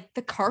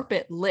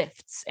carpet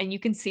lifts and you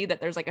can see that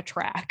there's like a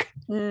track.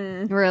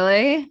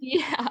 Really?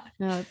 Yeah.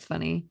 No, that's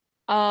funny.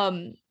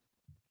 And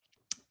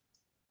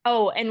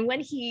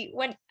when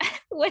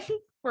when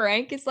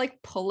Frank is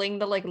like pulling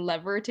the like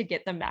lever to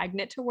get the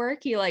magnet to work,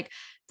 he like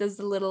does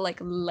the little like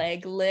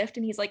leg lift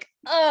and he's like,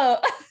 oh.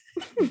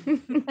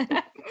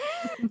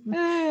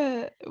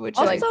 Which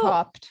Also, like like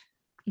popped.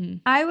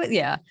 when I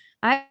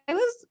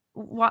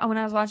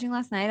was watching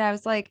last night, I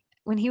was like,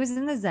 when he was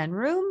in the Zen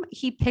room,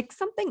 he picked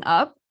something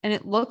up and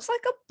it looks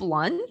like a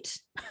blunt,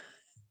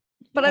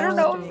 but I don't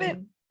know if it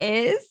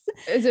is.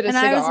 Is it a And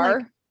I was cigar?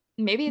 like,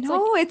 maybe it's no,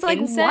 like it's like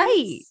incense?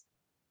 white.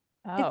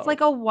 Oh. It's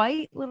like a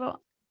white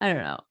little, I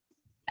don't know.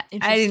 I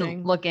Interesting.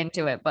 didn't look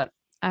into it, but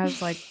I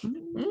was like,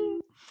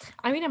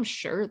 I mean, I'm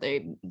sure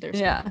they're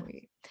Yeah.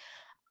 smoking.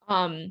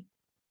 And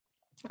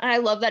I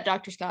love that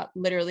Dr. Scott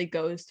literally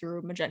goes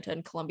through Magenta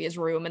and Columbia's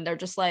room and they're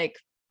just like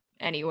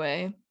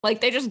anyway. Like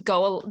they just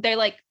go, they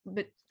like,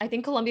 but I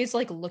think Columbia's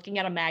like looking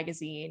at a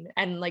magazine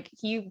and like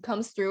he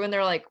comes through and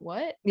they're like,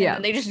 what? And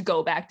then they just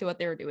go back to what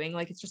they were doing.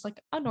 Like it's just like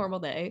a normal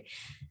day.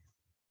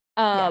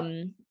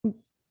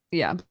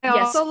 Yeah. I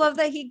also love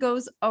that he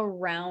goes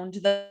around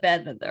the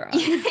bed that they're on.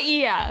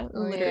 Yeah,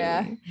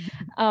 literally.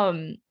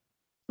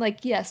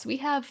 Like, yes, we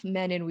have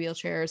men in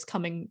wheelchairs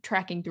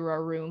tracking through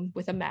our room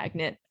with a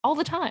magnet all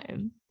the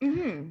time.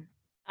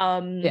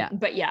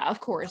 But yeah, of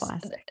course,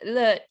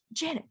 the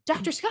Janet,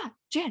 Dr. Scott,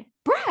 Janet,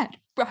 Brad,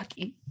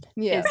 Rocky.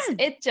 Yeah,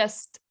 it's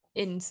just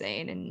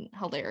insane and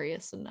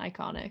hilarious and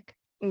iconic.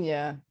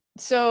 Yeah.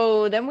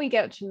 So then we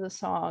get to the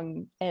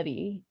song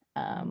Eddie,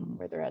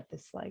 where they're at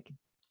this like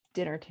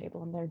dinner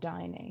table and they're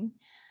dining.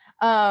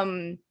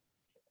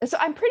 So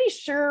I'm pretty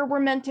sure we're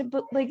meant to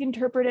like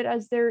interpret it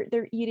as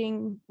they're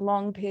eating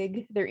long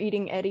pig, they're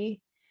eating Eddie,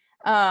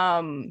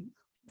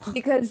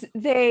 because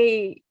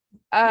they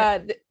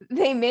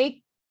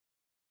make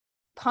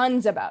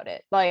puns about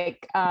it,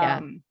 like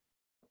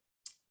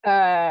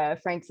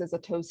Frank says a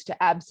toast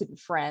to absent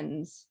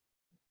friends.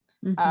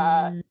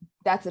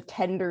 That's a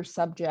tender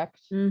subject.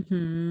 So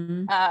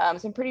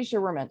I'm pretty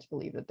sure we're meant to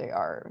believe that they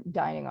are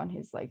dining on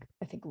his, like,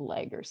 I think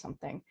leg or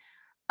something.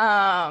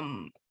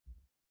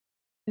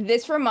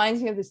 This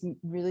reminds me of this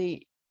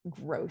really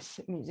gross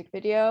music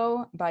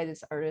video by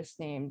this artist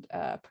named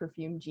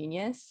Perfume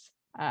Genius.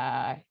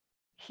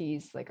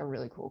 He's like a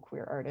really cool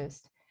queer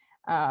artist.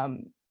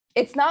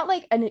 It's not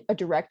like a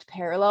direct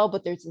parallel,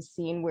 but there's a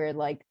scene where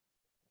like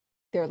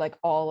they're like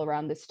all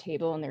around this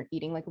table and they're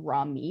eating like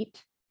raw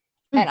meat.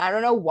 And I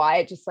don't know why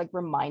it just like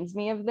reminds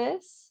me of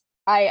this.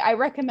 I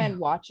recommend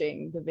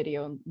watching the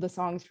video. The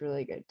song's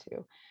really good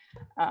too.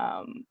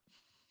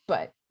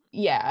 But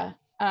yeah.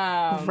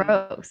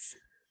 Gross.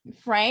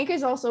 Frank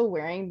is also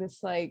wearing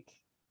this like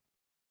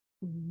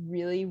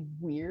really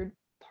weird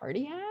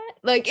party hat.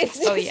 Like it's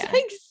just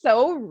like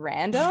so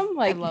random.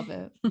 Like I love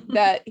it.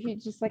 That he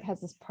just like has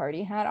this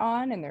party hat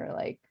on and they're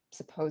like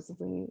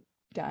supposedly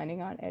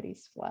dining on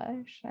Eddie's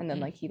flesh. And then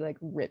like he like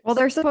rips. Well,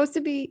 they're supposed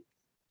to be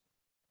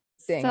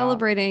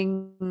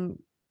celebrating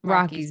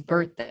Rocky's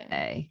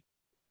birthday.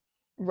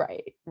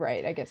 Right.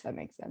 I guess that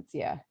makes sense.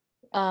 Yeah.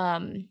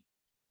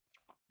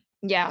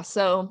 Yeah,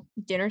 so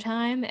dinner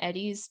time,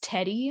 Eddie's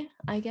Teddy,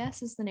 I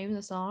guess is the name of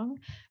the song.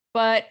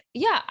 But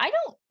yeah,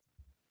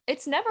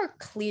 it's never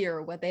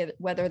clear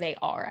whether they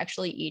are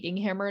actually eating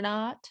him or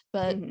not,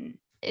 but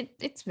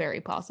it's very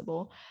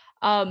possible.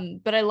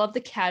 But I love the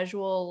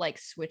casual like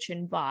switch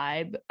in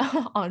vibe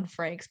on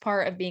Frank's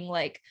part of being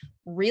like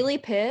really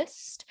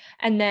pissed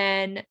and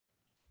then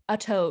a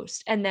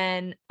toast and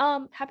then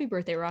happy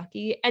birthday,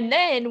 Rocky. And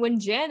then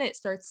when Janet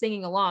starts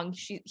singing along,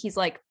 he's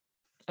like,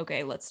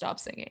 okay, let's stop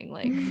singing,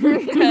 like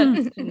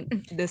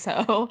this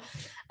hoe.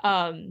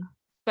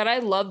 But I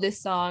love this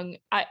song.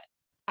 I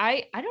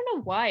don't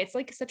know why. It's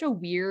like such a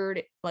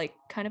weird, like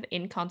kind of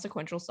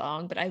inconsequential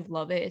song, but I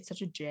love it. It's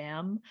such a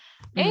jam.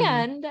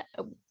 And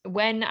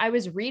when I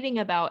was reading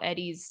about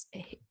Eddie's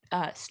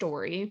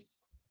story,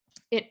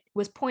 it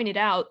was pointed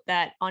out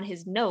that on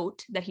his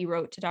note that he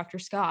wrote to Dr.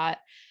 Scott,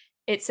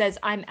 it says,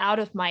 "I'm out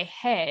of my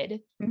head,"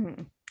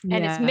 and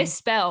it's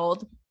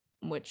misspelled,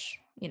 which,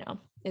 you know,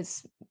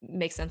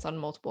 makes sense on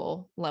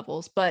multiple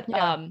levels, but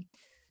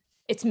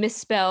it's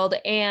misspelled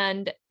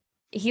and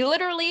he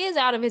literally is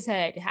out of his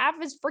head. Half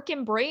of his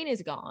freaking brain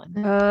is gone.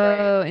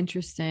 Oh,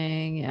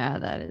 interesting. Yeah,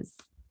 that is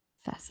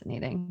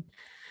fascinating.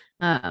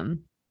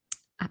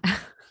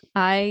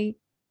 I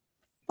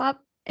thought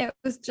it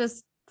was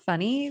just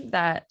funny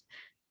that,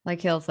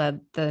 like Hill said,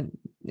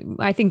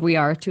 I think we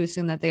are to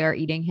assume that they are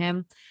eating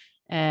him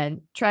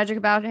and tragic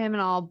about him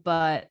and all,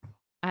 but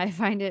I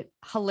find it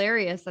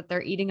hilarious that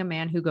they're eating a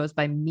man who goes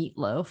by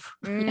Meatloaf.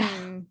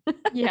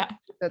 Yeah.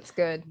 That's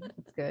good.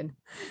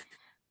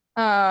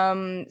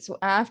 So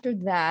after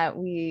that,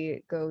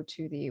 we go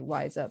to the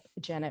Wise Up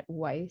Janet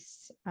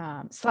Weiss /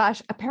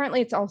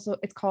 apparently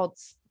it's called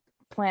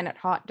Planet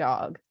Hot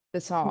Dog,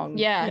 the song.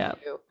 Yeah.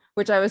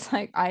 Which I was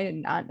like, I did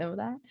not know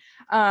that.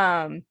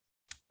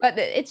 But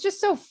it's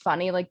just so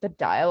funny, like the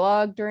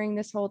dialogue during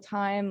this whole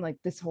time, like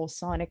this whole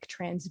sonic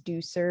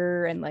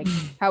transducer and like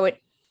how it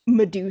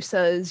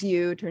Medusas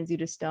you, turns you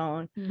to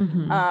stone.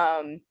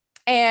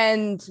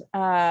 And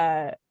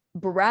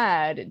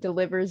Brad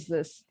delivers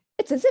this,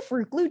 "It's as if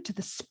we're glued to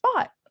the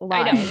spot"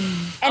 line. I know.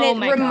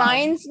 And it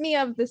reminds me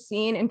of the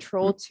scene in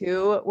Troll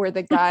 2 where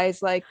the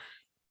guy's like,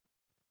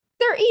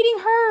 "They're eating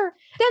her,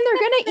 then they're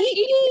gonna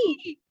eat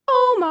me.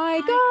 Oh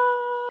my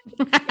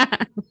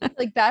god."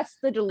 Like that's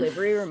the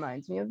delivery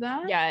reminds me of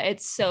that. Yeah,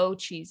 it's so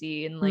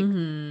cheesy and like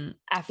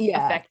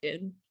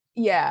affected.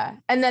 Yeah.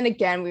 And then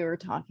again, we were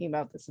talking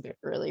about this a bit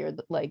earlier,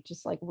 like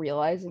just like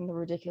realizing the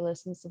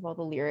ridiculousness of all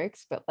the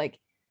lyrics, but like,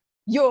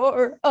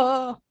 "You're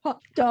a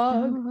hot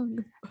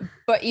dog,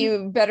 but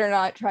you better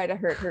not try to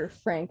hurt her,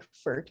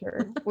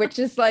 Frankfurter," which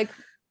is like,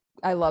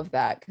 I love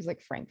that because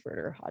like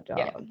Frankfurter hot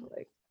dog,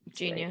 like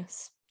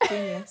genius.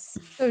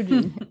 So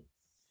genius.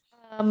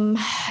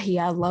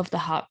 Yeah, I love the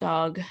hot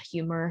dog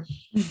humor.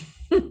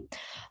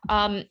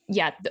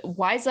 Yeah,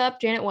 Wise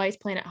Up, Janet Weiss,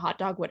 Planet Hot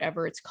Dog,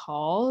 whatever it's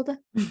called.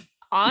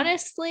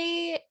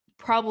 Honestly,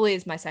 probably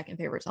is my second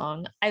favorite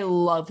song. I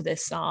love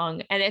this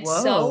song, and it's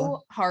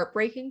so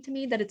heartbreaking to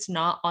me that it's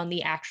not on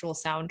the actual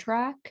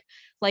soundtrack.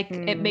 Like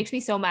it makes me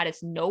so mad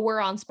it's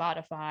nowhere on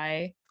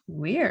Spotify.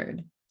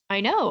 Weird.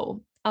 I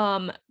know.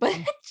 But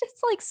it's just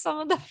like some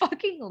of the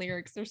fucking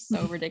lyrics are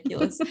so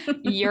ridiculous.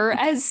 You're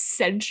as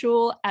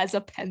sensual as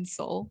a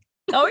pencil.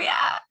 Oh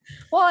yeah.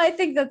 Well, I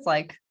think that's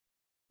like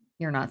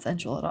you're not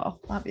sensual at all,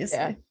 obviously.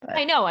 Yeah. But...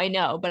 I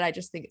know, but I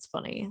just think it's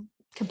funny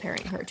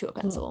comparing her to a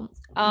pencil.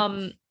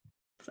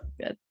 So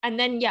good. And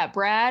then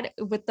Brad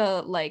with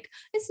the like,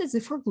 it's as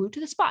if we're glued to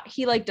the spot.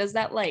 He like does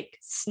that like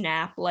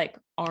snap like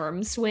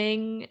arm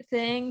swing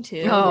thing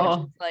too, which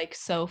is like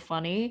so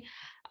funny.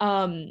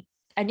 And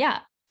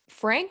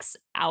Frank's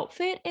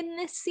outfit in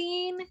this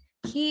scene,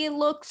 he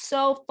looks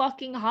so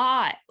fucking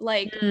hot.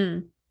 Like,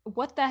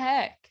 what the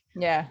heck?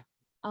 Yeah.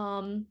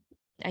 And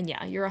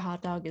you're a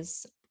hot dog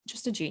is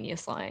just a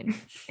genius line,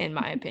 in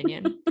my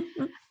opinion.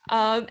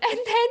 And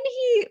then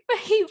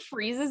he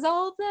freezes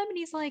all of them and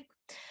he's like,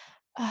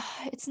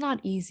 it's not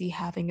easy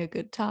having a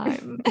good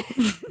time.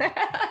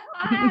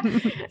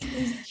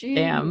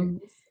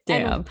 Damn.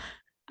 And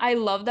I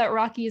love that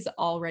Rocky is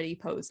already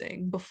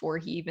posing before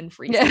he even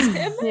freezes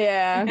him.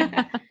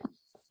 Yeah.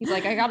 He's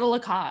like, I gotta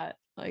look hot.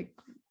 Like,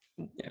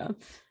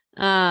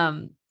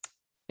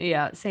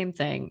 same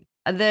thing.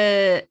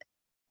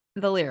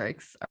 The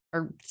lyrics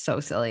are so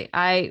silly.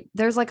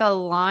 There's like a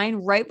line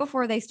right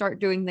before they start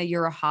doing the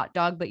 "you're a hot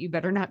dog, but you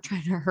better not try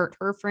to hurt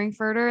her,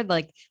 Frankfurter."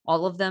 Like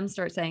all of them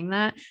start saying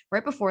that.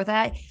 Right before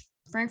that,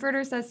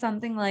 Frankfurter says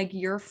something like,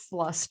 "You're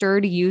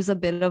flustered, use a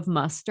bit of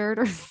mustard,"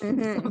 or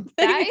something.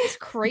 That is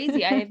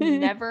crazy. I have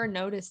never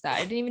noticed that.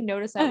 I didn't even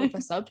notice that with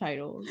the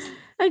subtitles.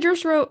 I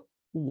just wrote,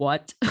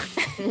 "What?" I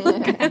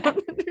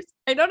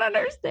don't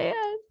understand.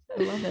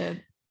 I love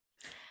it.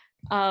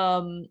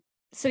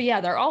 So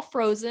they're all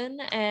frozen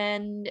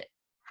and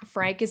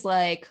Frank is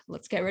like,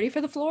 let's get ready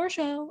for the floor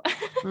show.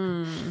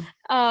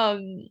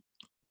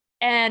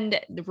 And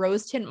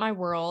Rose Tint My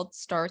World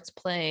starts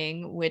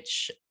playing,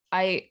 which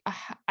I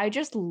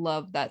just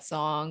love that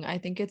song. I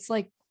think it's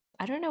like,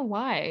 I don't know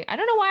why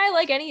I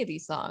like any of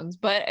these songs,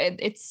 but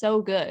it's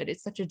so good.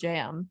 It's such a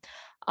jam.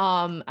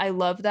 I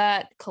love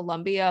that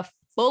Columbia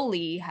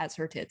fully has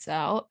her tits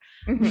out.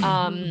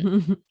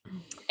 And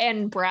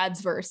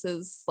Brad's verse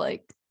is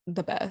like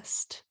the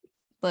best.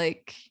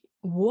 Like,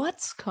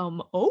 what's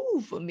come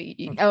over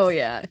me? Oh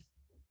yeah.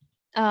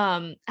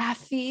 I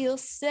feel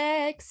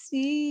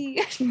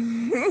sexy.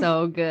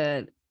 So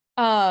good.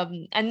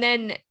 And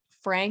then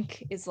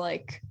Frank is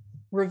like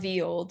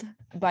revealed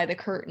by the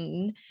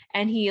curtain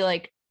and he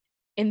like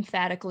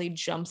emphatically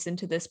jumps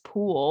into this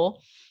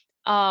pool,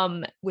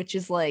 which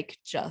is like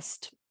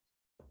just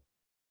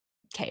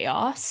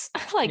chaos.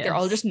 Like they're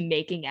all just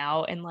making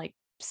out and like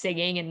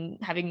singing and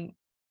having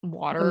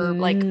water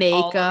like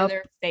makeup all over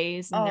their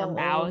face and their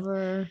mouth.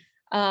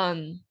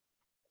 And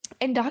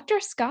Dr.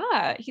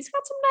 Scott, he's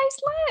got some nice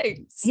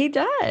legs. He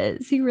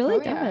does. He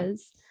really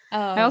does.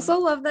 I also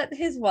love that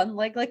his one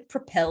leg like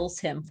propels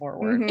him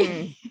forward.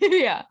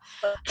 Yeah.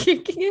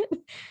 Kicking it.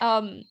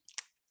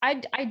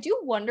 I do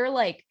wonder,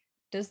 like,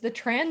 does the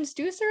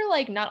transducer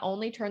like not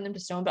only turn them to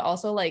stone but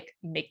also like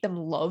make them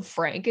love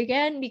Frank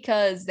again,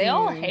 because they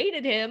all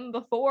hated him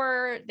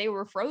before they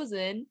were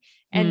frozen,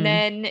 and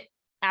then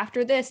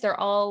after this they're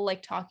all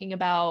like talking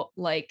about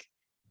like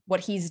what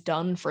he's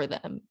done for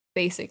them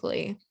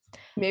basically.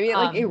 Maybe it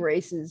like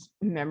erases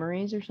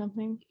memories or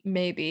something.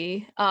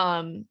 Maybe.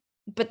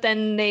 But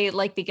then they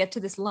get to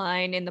this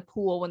line in the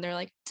pool when they're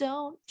like,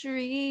 don't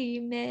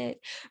dream it,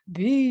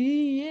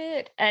 be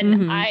it.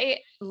 And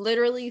I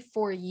literally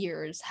for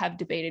years have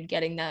debated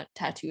getting that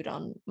tattooed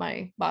on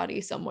my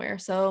body somewhere.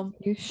 So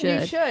you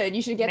should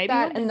get maybe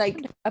that and like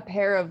a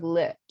pair of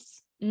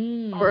lips.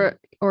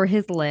 Or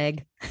his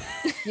leg.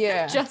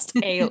 Yeah. Just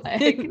a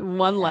leg.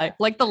 One leg.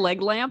 Like the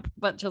leg lamp,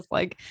 but just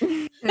like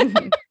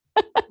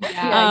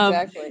yeah,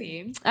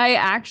 exactly. I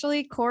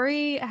actually,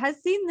 Corey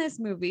has seen this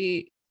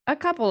movie a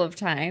couple of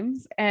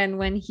times, and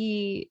when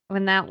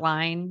that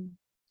line,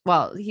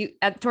 well, he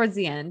towards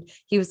the end,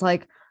 he was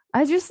like,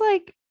 I just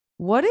like,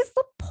 what is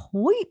the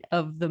point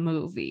of the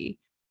movie?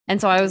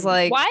 And so I was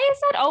like, why is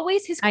that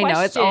always his question? I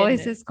know it's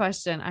always his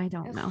question. I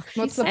don't know.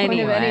 What's the point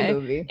of any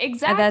movie?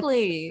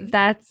 Exactly.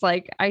 That's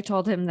like, I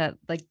told him that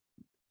like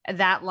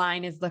that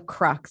line is the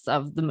crux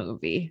of the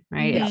movie,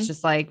 right? Yeah. It's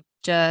just like,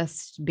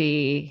 just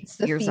be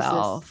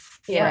yourself.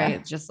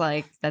 Right? Just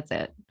like, that's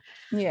it.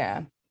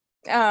 Yeah.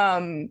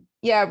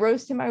 Yeah,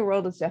 Rose to My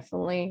World is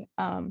definitely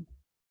one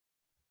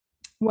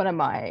of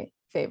my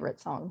favorite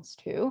songs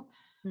too.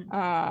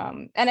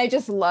 And I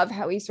just love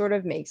how he sort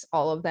of makes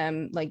all of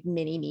them like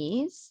mini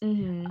me's,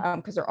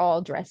 because they're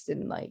all dressed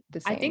in like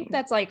the same. I think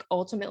that's like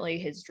ultimately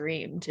his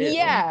dream too.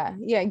 Yeah,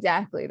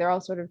 exactly. They're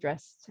all sort of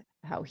dressed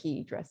how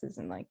he dresses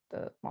in like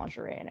the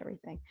lingerie and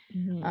everything.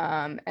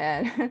 And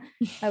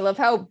I love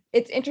how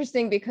it's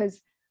interesting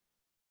because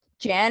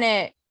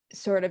Janet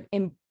sort of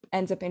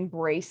ends up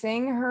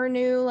embracing her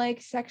new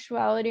like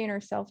sexuality and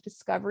her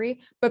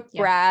self-discovery, but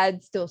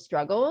Brad still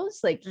struggles.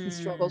 Like he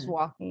struggles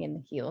walking in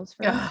the heels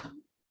for him.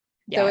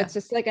 So it's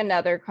just like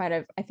another kind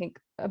of, I think,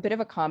 a bit of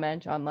a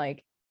comment on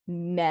like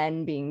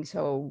men being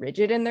so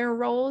rigid in their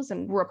roles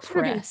and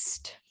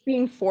repressed,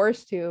 being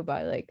forced to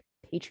by like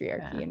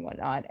patriarchy and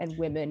whatnot, and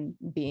women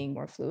being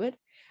more fluid.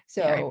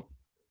 So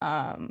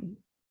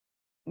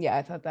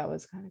I thought that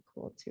was kind of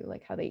cool too,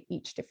 like how they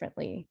each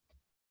differently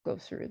go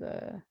through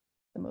the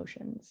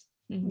motions.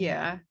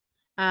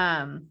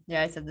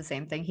 I said the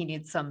same thing. He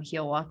needs some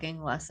heel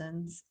walking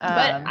lessons, but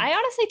I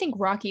honestly think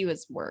Rocky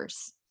was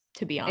worse,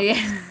 to be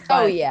honest.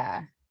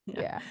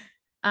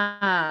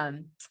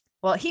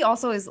 Well, he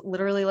also is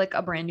literally like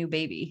a brand new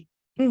baby.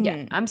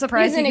 I'm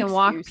surprised he can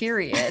walk,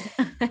 period.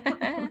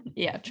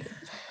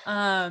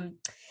 True.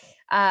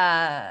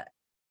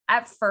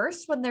 At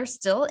first, when they're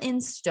still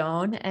in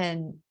stone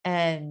and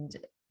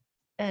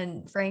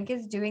Frank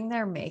is doing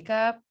their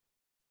makeup,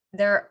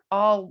 they're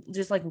all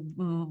just like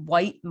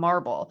white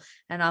marble,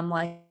 and I'm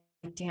like,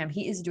 damn,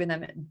 he is doing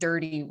them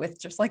dirty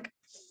with just like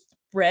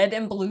red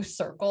and blue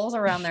circles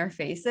around their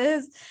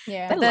faces.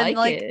 But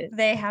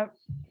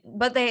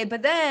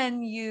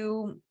then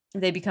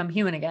they become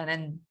human again,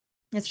 and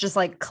it's just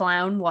like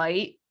clown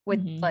white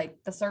with like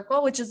the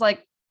circle, which is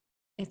like,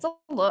 it's a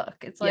look,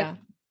 it's like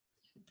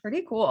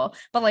pretty cool,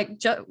 but like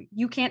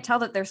you can't tell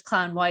that there's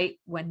clown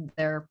white when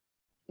they're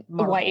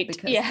marble, white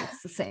because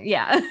it's the same.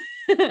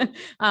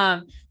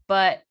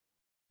 But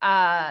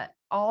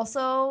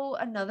also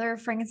another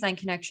Frankenstein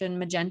connection,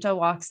 Magenta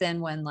walks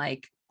in when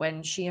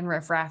she and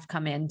Riff Raff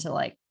come in to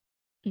like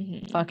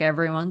fuck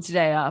everyone's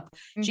day up.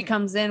 She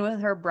comes in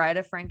with her Bride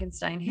of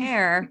Frankenstein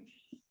hair.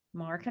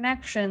 More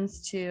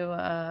connections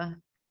to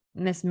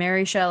Miss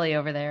Mary Shelley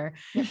over there.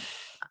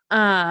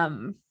 I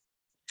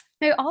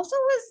also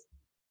was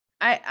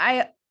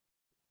I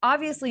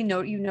obviously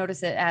you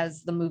notice it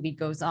as the movie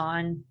goes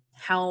on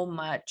how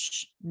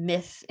much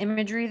myth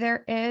imagery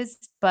there is,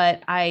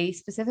 but I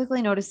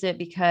specifically noticed it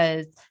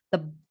because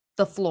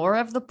the floor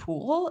of the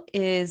pool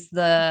is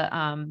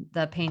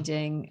the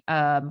painting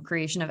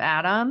Creation of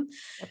Adam.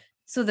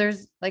 So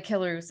there's, like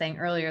Hillary was saying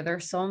earlier,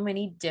 there's so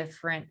many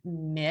different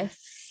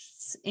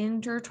myths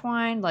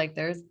intertwined. Like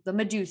there's the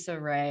Medusa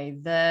ray,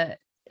 the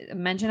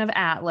mention of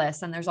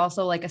Atlas, and there's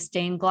also like a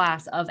stained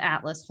glass of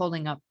Atlas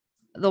holding up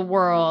the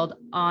world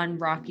on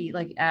Rocky,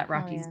 like at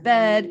Rocky's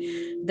bed.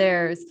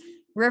 There's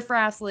Riff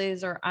Raff's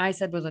laser, I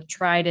said, was a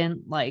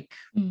trident, like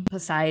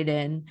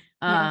Poseidon.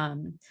 But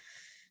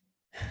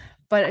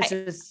it's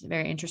just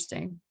very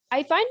interesting.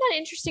 I find that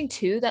interesting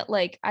too, that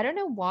like, I don't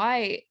know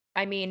why.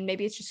 I mean,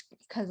 maybe it's just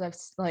because I've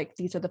like,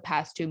 these are the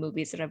past two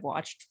movies that I've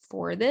watched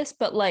for this,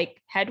 but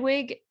like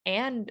Hedwig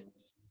and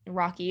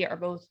Rocky are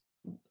both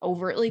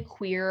overtly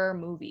queer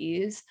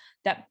movies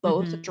that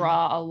both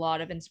draw a lot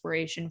of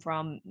inspiration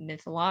from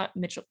mythology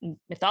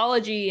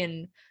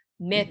and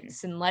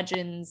myths and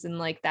legends and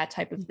like that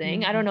type of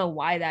thing. I don't know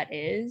why that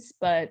is,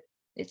 but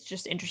it's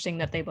just interesting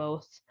that they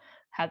both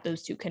have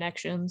those two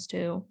connections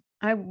too.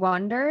 I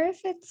wonder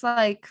if it's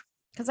like,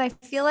 because I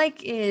feel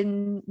like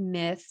in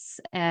myths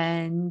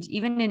and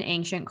even in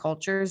ancient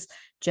cultures,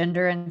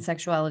 gender and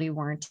sexuality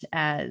weren't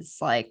as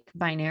like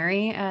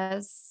binary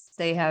as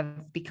they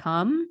have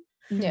become.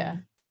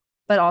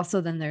 But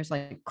also then there's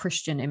like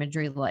Christian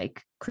imagery,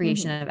 like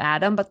Creation of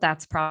Adam, but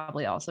that's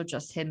probably also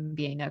just him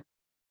being a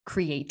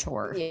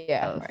creator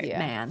of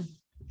man.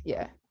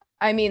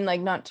 I mean, like,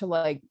 not to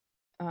like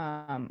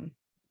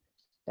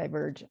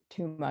diverge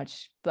too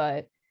much,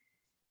 but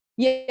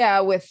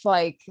with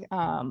like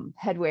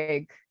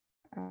Hedwig,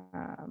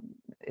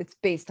 it's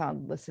based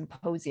on the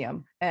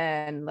Symposium,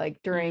 and like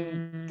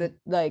during the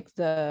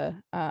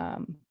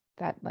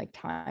that like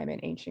time in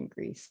ancient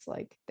Greece,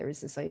 like there was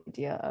this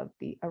idea of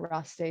the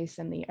Erastes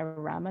and the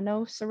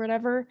Eramenos or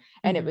whatever,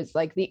 and it was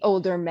like the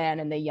older man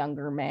and the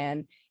younger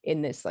man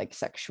in this like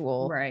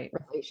sexual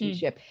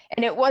relationship,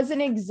 and it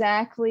wasn't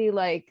exactly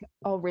like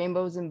all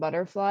rainbows and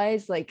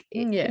butterflies. Like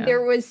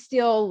there was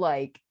still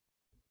like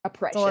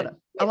oppression,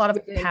 a lot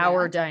of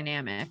power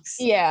dynamics.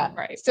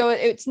 So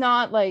it's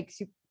not like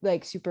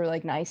super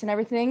like nice and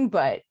everything,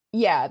 but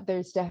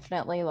there's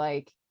definitely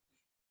like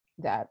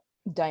that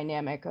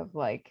dynamic of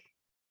like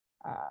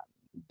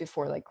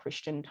before like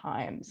Christian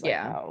times, like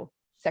how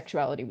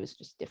sexuality was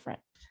just different.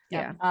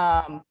 But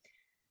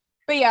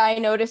I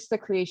noticed the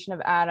Creation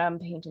of Adam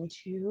painting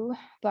too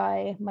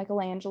by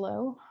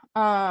Michelangelo,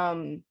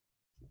 and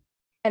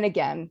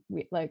again,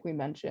 we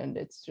mentioned,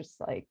 it's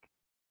just like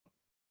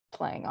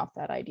playing off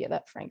that idea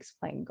that Frank's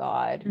playing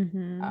God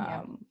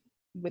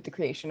with the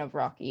creation of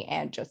Rocky,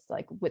 and just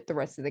like with the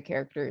rest of the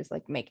characters,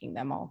 like making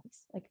them all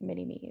like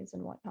mini me's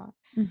and whatnot.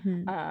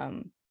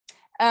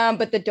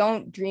 But the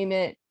Don't Dream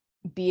It,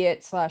 Be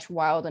It /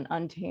 Wild and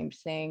Untamed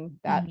thing,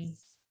 that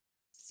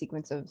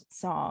sequence of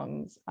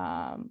songs,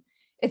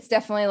 it's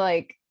definitely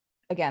like,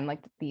 again,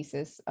 like the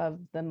thesis of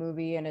the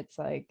movie, and it's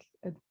like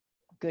a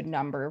good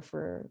number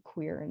for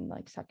queer and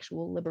like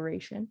sexual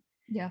liberation.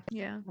 Yeah.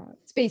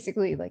 It's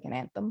basically like an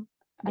anthem.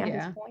 at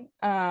Yeah. this point.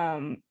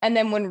 And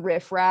then when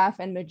Riff Raff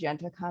and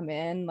Magenta come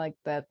in, like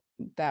that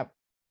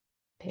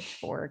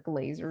pitchfork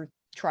laser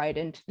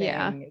trident thing.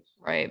 Yeah.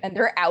 Right. And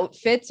their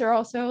outfits are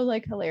also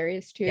like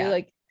hilarious too. Yeah.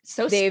 Like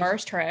So Star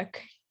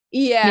Trek.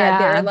 Yeah,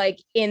 they're like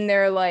in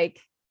their like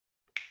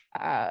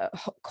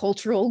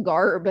cultural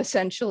garb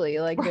essentially.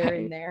 Like they're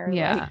in there.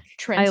 Yeah.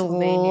 Like, I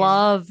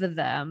love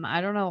them.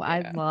 I don't know.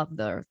 Yeah. I love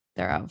their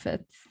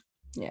outfits.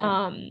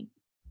 Yeah.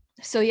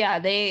 So yeah,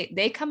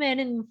 they come in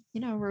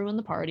and ruin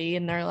the party,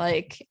 and they're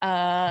like,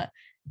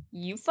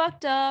 you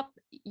fucked up,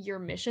 your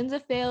mission's a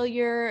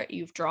failure,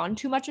 you've drawn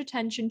too much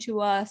attention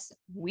to us,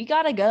 we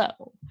gotta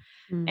go.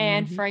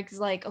 And Mhm. Frank's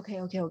like,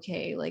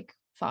 okay, like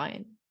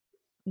fine,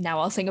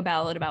 now I'll sing a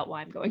ballad about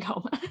why I'm going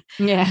home.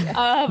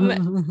 Yeah.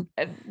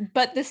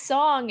 But the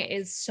song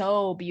is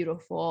so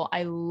beautiful.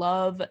 I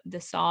love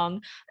the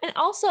song. And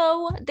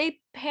also they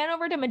pan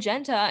over to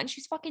Magenta and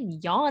she's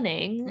fucking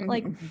yawning,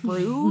 like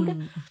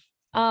rude.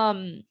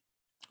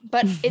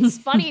 But it's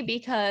funny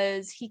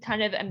because he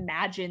kind of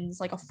imagines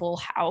like a full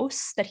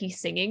house that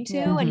he's singing to,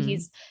 Yeah. and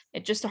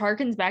it just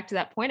harkens back to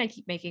that point I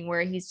keep making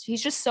where he's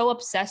just so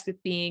obsessed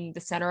with being the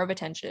center of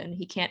attention.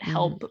 He can't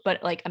help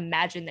but like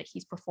imagine that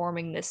he's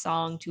performing this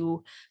song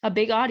to a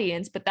big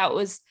audience. But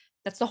that's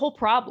the whole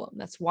problem.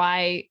 That's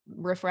why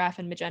Riff Raff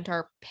and Magenta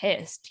are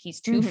pissed.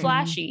 He's too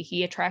flashy.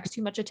 He attracts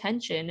too much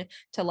attention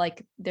to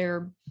like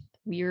their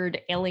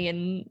weird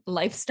alien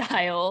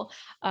lifestyle.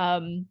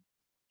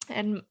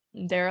 And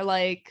they're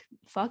like,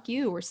 fuck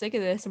you, we're sick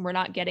of this and we're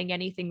not getting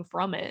anything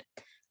from it.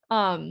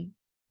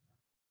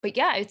 But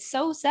yeah, it's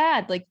so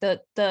sad. Like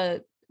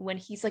the when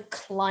he's like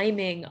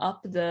climbing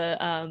up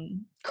the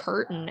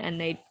curtain, and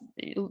they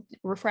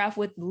Riff Raff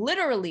with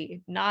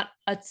literally not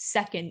a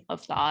second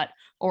of thought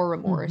or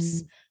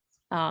remorse,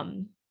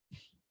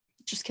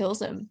 just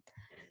kills him.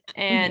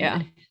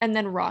 And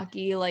then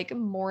Rocky like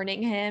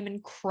mourning him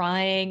and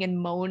crying and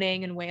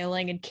moaning and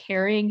wailing and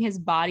carrying his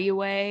body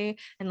away,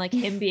 and like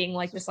him being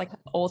like this like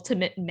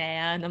ultimate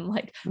man. I'm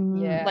like,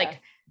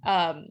 like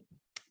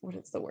what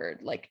is the word,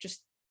 like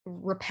just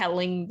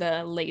repelling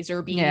the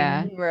laser beam.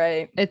 Yeah,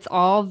 right. It's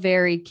all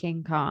very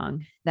King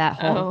Kong, that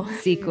whole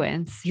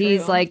sequence. True.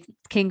 He's like,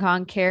 King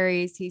Kong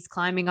carries, he's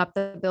climbing up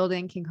the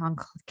building, King Kong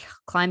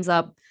climbs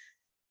up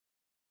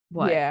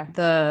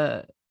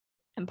the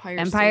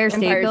Empire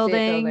State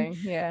Building.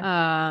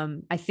 Yeah.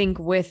 I think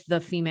with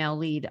the female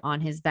lead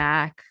on his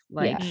back,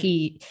 like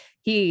he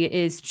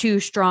is too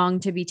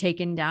strong to be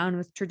taken down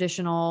with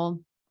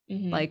traditional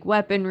like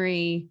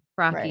weaponry.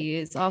 Rocky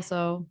is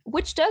also,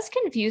 which does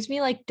confuse me.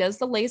 Like, does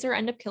the laser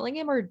end up killing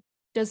him, or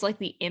does like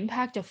the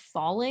impact of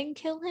falling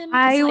kill him?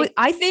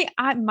 I think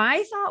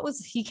my thought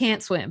was he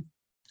can't swim.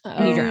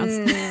 He drowns.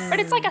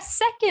 But it's like a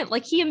second,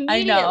 like he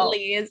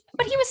immediately is,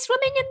 but he was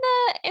swimming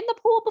in the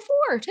pool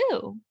before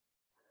too.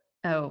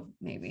 Oh,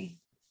 maybe.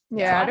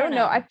 Yeah, I don't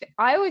know.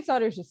 I always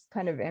thought it was just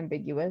kind of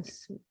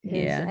ambiguous,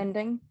 his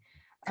ending.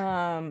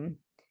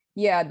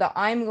 The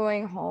I'm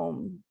Going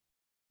Home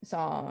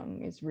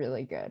song is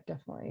really good.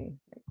 Definitely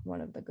like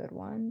one of the good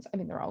ones. I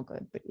mean, they're all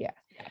good, but yeah.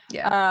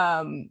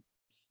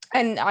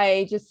 And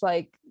I just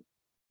like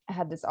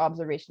had this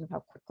observation of how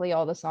quickly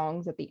all the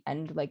songs at the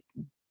end like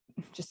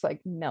just like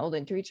meld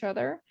into each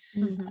other.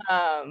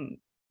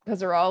 Because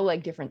they're all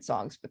like different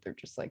songs, but they're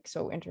just like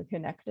so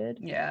interconnected.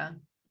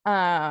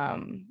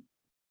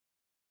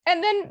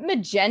 And then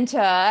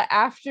Magenta,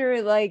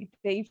 after like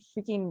they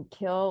freaking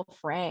kill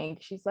Frank,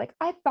 she's like,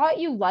 I thought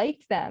you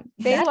liked them.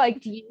 They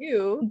liked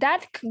you.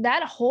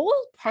 That whole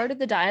part of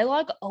the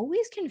dialogue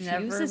always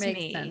confuses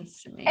me.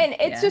 Sense to me. And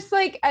it's just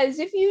like as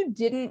if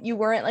you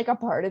weren't like a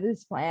part of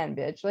this plan,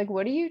 bitch. Like,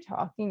 what are you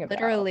talking about?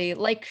 Literally,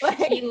 like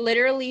he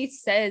literally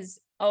says,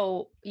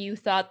 oh, you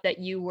thought that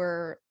you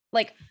were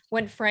like,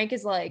 when Frank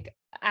is like,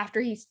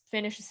 after he's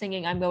finished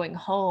singing I'm Going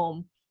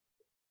Home,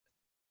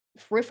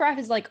 Riff Raff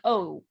is like,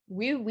 oh,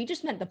 we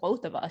just meant the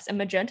both of us. And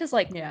Magenta's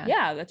like,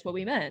 yeah, that's what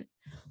we meant.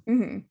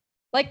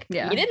 Like,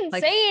 you didn't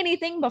say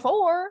anything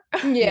before.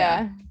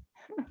 Yeah.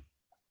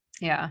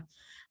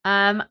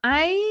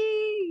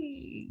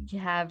 I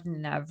have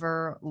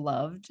never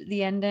loved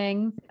the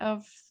ending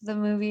of the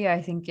movie.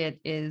 I think it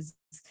is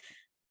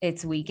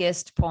its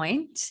weakest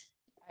point.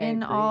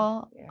 In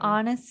all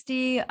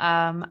honesty,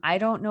 I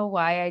don't know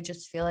why. I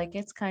just feel like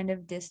it's kind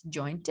of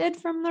disjointed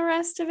from the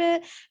rest of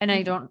it, and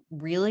I don't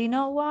really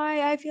know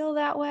why I feel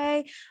that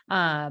way.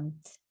 I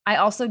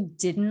also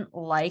didn't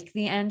like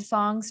the end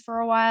songs for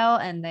a while,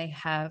 and they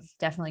have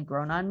definitely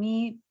grown on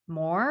me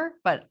more.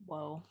 But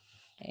I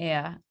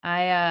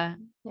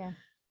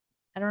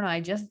don't know.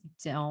 I just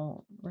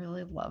don't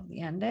really love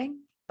the ending.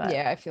 But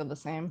I feel the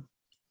same.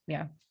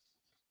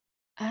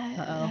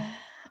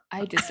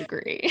 I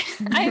disagree.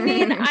 I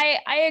mean,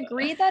 I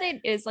agree that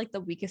it is like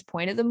the weakest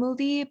point of the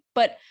movie,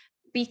 but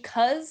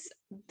because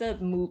the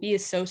movie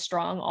is so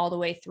strong all the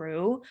way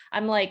through,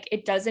 I'm like,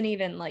 it doesn't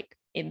even like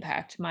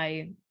impact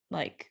my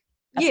like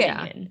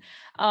opinion.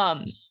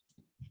 And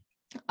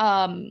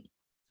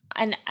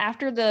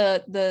after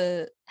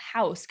the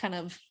house kind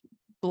of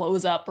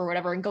blows up or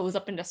whatever and goes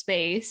up into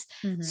space.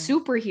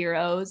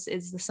 Superheroes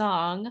is the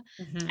song.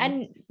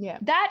 And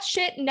that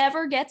shit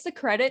never gets the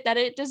credit that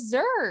it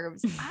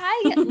deserves.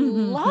 I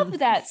love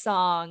that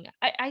song.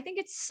 I think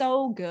it's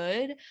so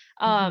good.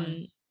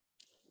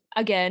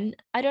 Again,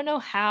 I don't know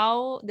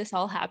how this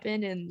all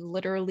happened in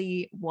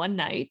literally one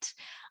night.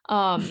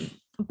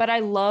 But I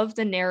love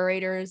the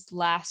narrator's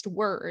last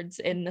words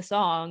in the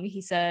song.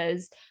 He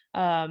says,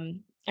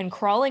 and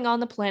crawling on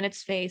the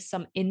planet's face,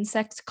 some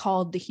insects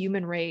called the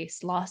human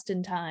race, lost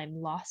in time,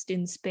 lost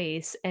in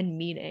space and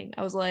meaning.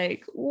 I was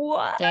like,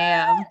 what?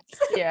 Damn.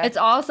 Yeah. It's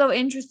also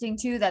interesting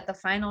too that the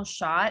final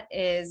shot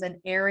is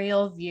an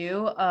aerial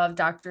view of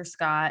Dr.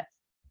 Scott,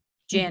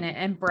 Janet,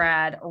 and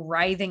Brad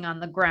writhing on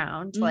the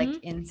ground like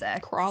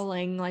insects.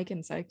 Crawling like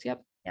insects.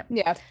 Yep.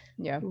 Yeah.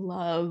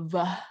 Love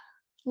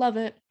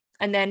it.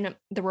 And then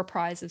the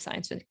reprise of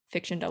science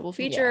fiction double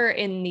feature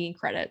in the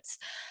credits.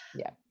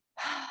 Yeah.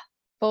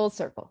 Full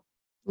circle.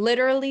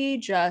 Literally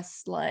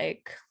just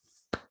like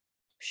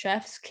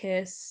chef's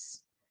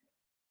kiss.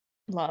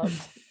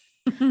 Love.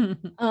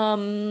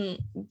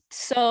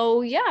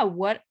 So yeah,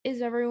 what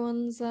is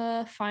everyone's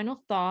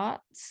final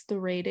thoughts, the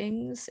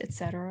ratings,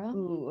 etc.?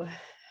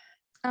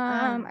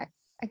 I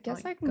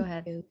guess I can go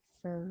ahead. go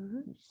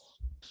first.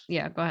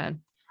 Yeah, go ahead.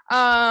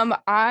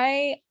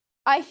 I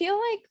feel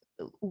like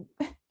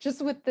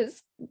just with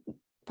this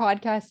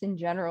podcast in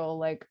general,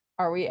 like,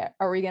 are we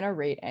gonna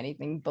rate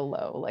anything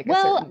below like a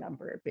certain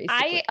number?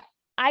 Basically,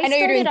 I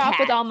started off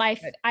with all my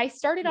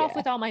off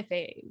with all my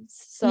faves,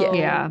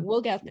 so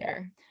we'll get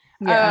there.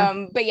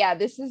 But yeah,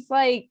 this is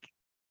like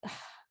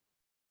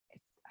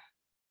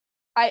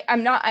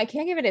I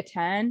can't give it a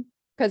 10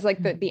 because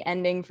like the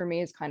ending for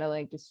me is kind of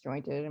like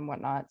disjointed and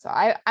whatnot. So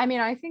I mean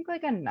I think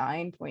like a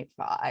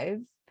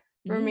 9.5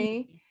 for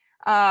me.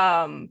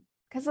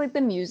 Because like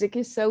the music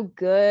is so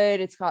good.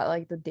 It's got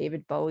like the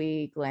David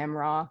Bowie glam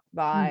rock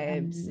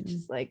vibes. It's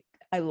just like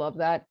I love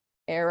that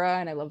era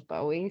and I love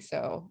Bowie.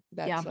 So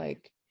that's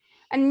like,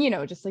 and you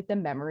know, just like the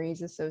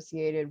memories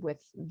associated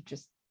with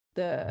just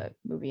the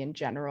movie in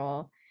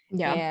general.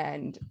 Yeah.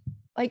 And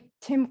like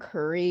Tim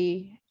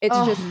Curry, it's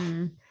just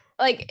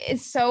like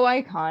it's so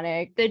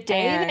iconic. The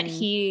day that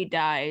he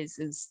dies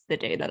is the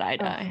day that I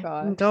die.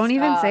 Oh, don't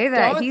even say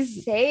that.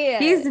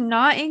 He's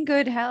not in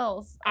good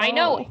health. I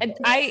know. And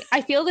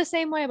I feel the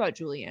same way about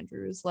Julie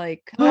Andrews.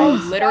 Like I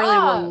literally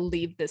will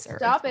leave this earth.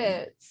 Stop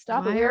it.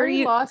 We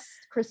already lost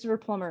Christopher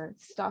Plummer.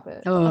 Stop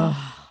it.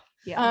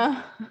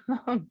 Yeah.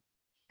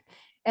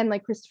 And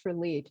like Christopher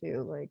Lee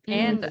too, like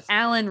and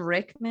Alan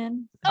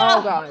Rickman.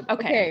 Oh god.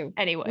 Okay.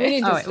 Anyway, we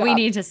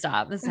need to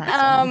stop. This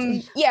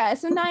yeah.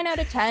 So 9 out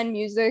of 10.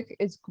 Music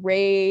is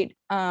great.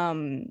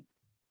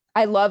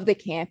 I love the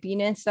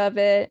campiness of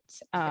it.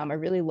 I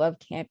really love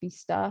campy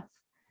stuff.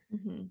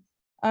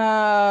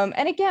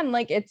 And again,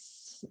 like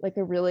it's like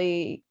a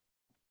really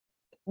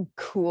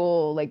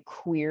cool, like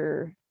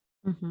queer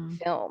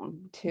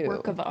film too.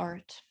 Work of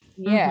art.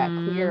 Yeah,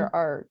 queer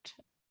art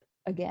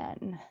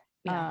again.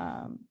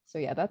 So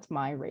yeah, that's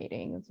my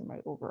rating. Those are my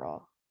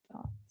overall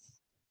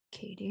thoughts.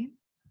 Katie?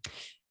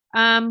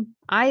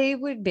 I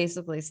would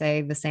basically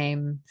say the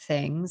same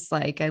things.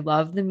 Like I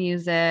love the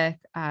music.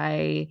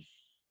 I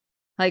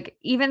like,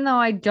 even though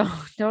I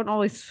don't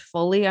always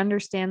fully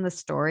understand the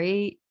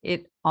story,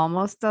 it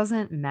almost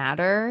doesn't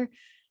matter.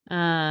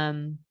 I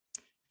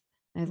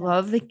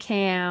love the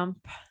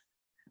camp.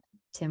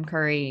 Tim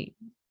Curry,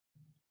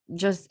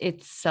 just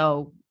it's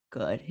so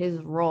good. His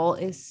role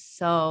is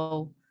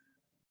so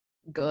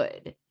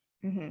good.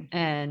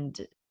 And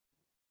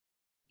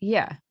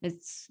all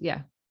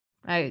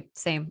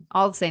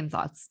the same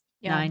thoughts.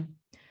 9.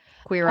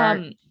 Queer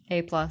art,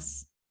 A+.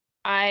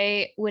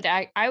 I would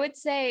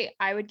say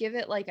I would give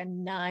it like a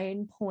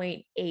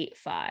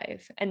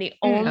 9.85, and the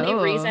only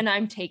reason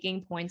I'm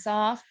taking points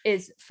off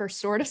is for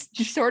sort of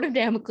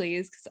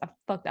Damocles, because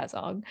fuck that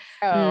song.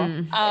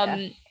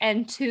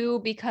 And 2,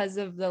 because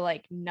of the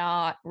like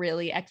not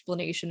really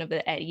explanation of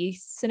the Eddie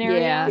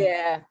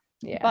scenario.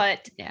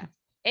 But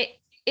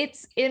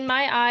it's in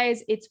my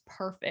eyes, it's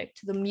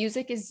perfect. The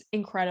music is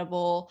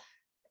incredible.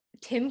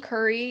 Tim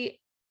Curry,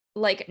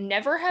 like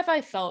never have I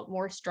felt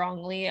more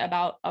strongly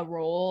about a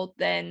role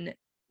than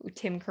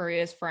Tim Curry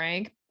as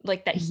Frank,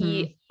 like that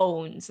he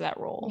owns that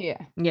role. It's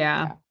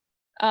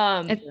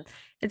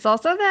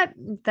also that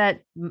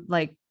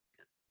like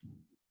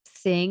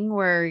thing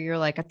where you're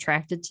like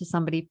attracted to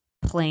somebody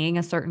playing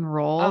a certain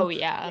role.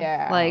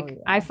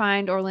 I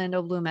find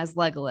Orlando Bloom as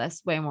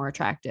Legolas way more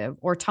attractive,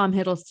 or Tom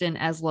Hiddleston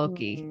as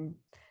Loki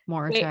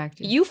more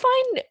attractive. You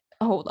find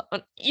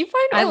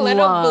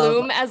Orlando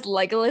Bloom as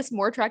Legolas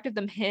more attractive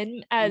than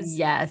him as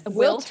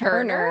Will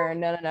Turner?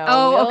 No.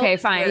 Oh, okay,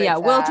 fine. Yeah,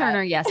 Will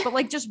Turner, yes. But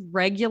like just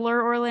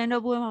regular Orlando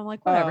Bloom, I'm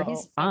like, whatever,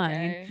 he's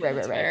fine. Okay.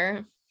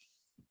 Right.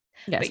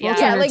 Yes,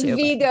 like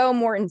Viggo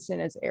Mortensen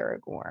as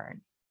Aragorn.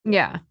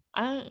 Yeah.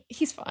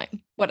 He's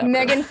fine. Whatever.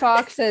 Megan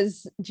Fox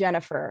as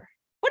Jennifer.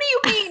 What do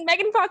you mean?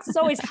 Megan Fox is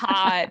always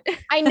hot.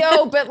 I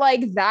know, but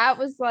like that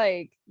was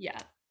like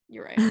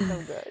You're right.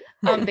 So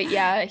good. But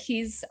yeah,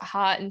 he's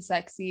hot and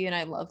sexy and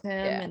I love him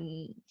Yeah.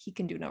 and he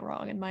can do no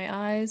wrong in my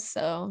eyes.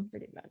 So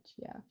Pretty much.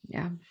 Yeah.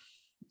 Yeah.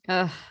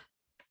 Ugh.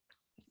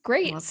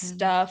 great Love him.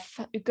 stuff.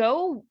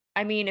 Go.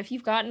 I mean, if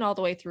you've gotten all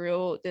the way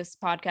through this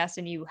podcast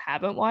and you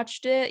haven't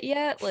watched it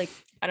yet, like,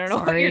 I don't know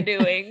what you're Sorry.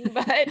 doing,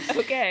 but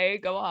okay,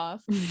 go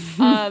off.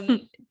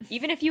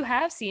 Even if you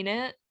have seen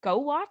it, go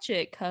watch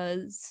it,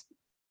 because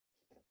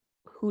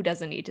who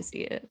doesn't need to see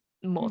it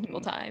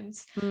multiple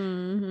times?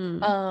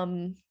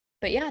 Mhm.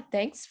 But yeah,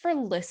 thanks for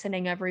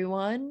listening,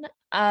 everyone.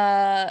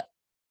 The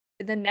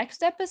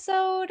next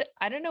episode,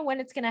 I don't know when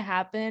it's gonna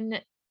happen.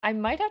 I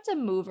might have to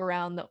move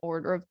around the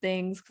order of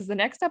things because the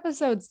next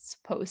episode's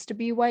supposed to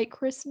be White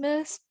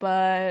Christmas,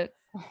 but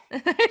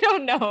I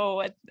don't know.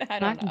 I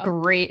don't Not know.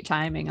 great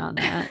timing on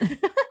that.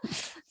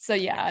 So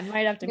yeah, I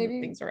might have to Maybe-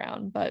 move things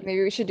around, but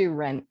Maybe we should do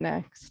Rent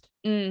next.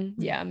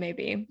 yeah,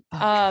 maybe.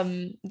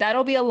 Okay.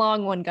 That'll be a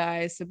long one,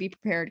 guys. So be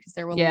prepared because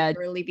there will Yeah.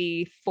 literally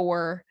be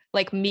 4,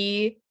 like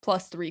me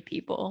plus 3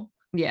 people.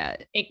 Yeah.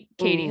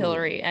 Katie, Ooh.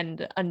 Hillary,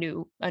 and a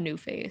new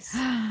face,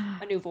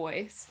 a new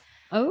voice.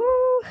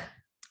 Oh.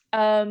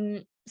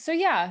 So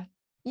yeah,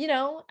 you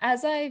know,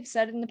 as I've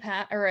said in the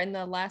past or in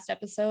the last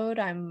episode,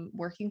 I'm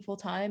working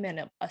full-time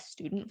and a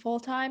student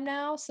full-time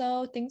now,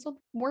 so things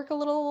will work a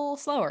little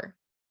slower,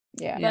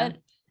 Yeah. Yeah. but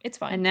it's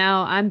fine. And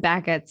now I'm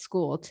back at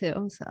school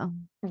too. So.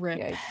 Rip.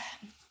 Yikes.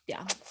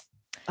 Yeah.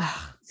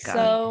 Oh, God.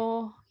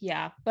 So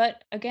yeah,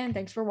 but again,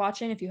 thanks for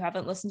watching. If you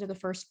haven't listened to the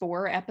first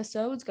 4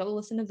 episodes, go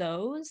listen to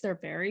those. They're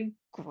very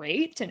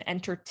great and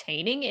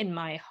entertaining in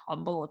my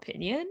humble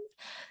opinion.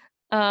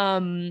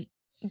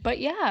 But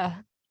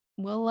yeah,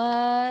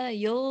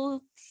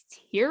 you'll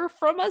hear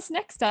from us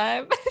next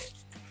time.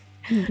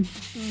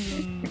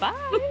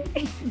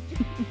 Bye.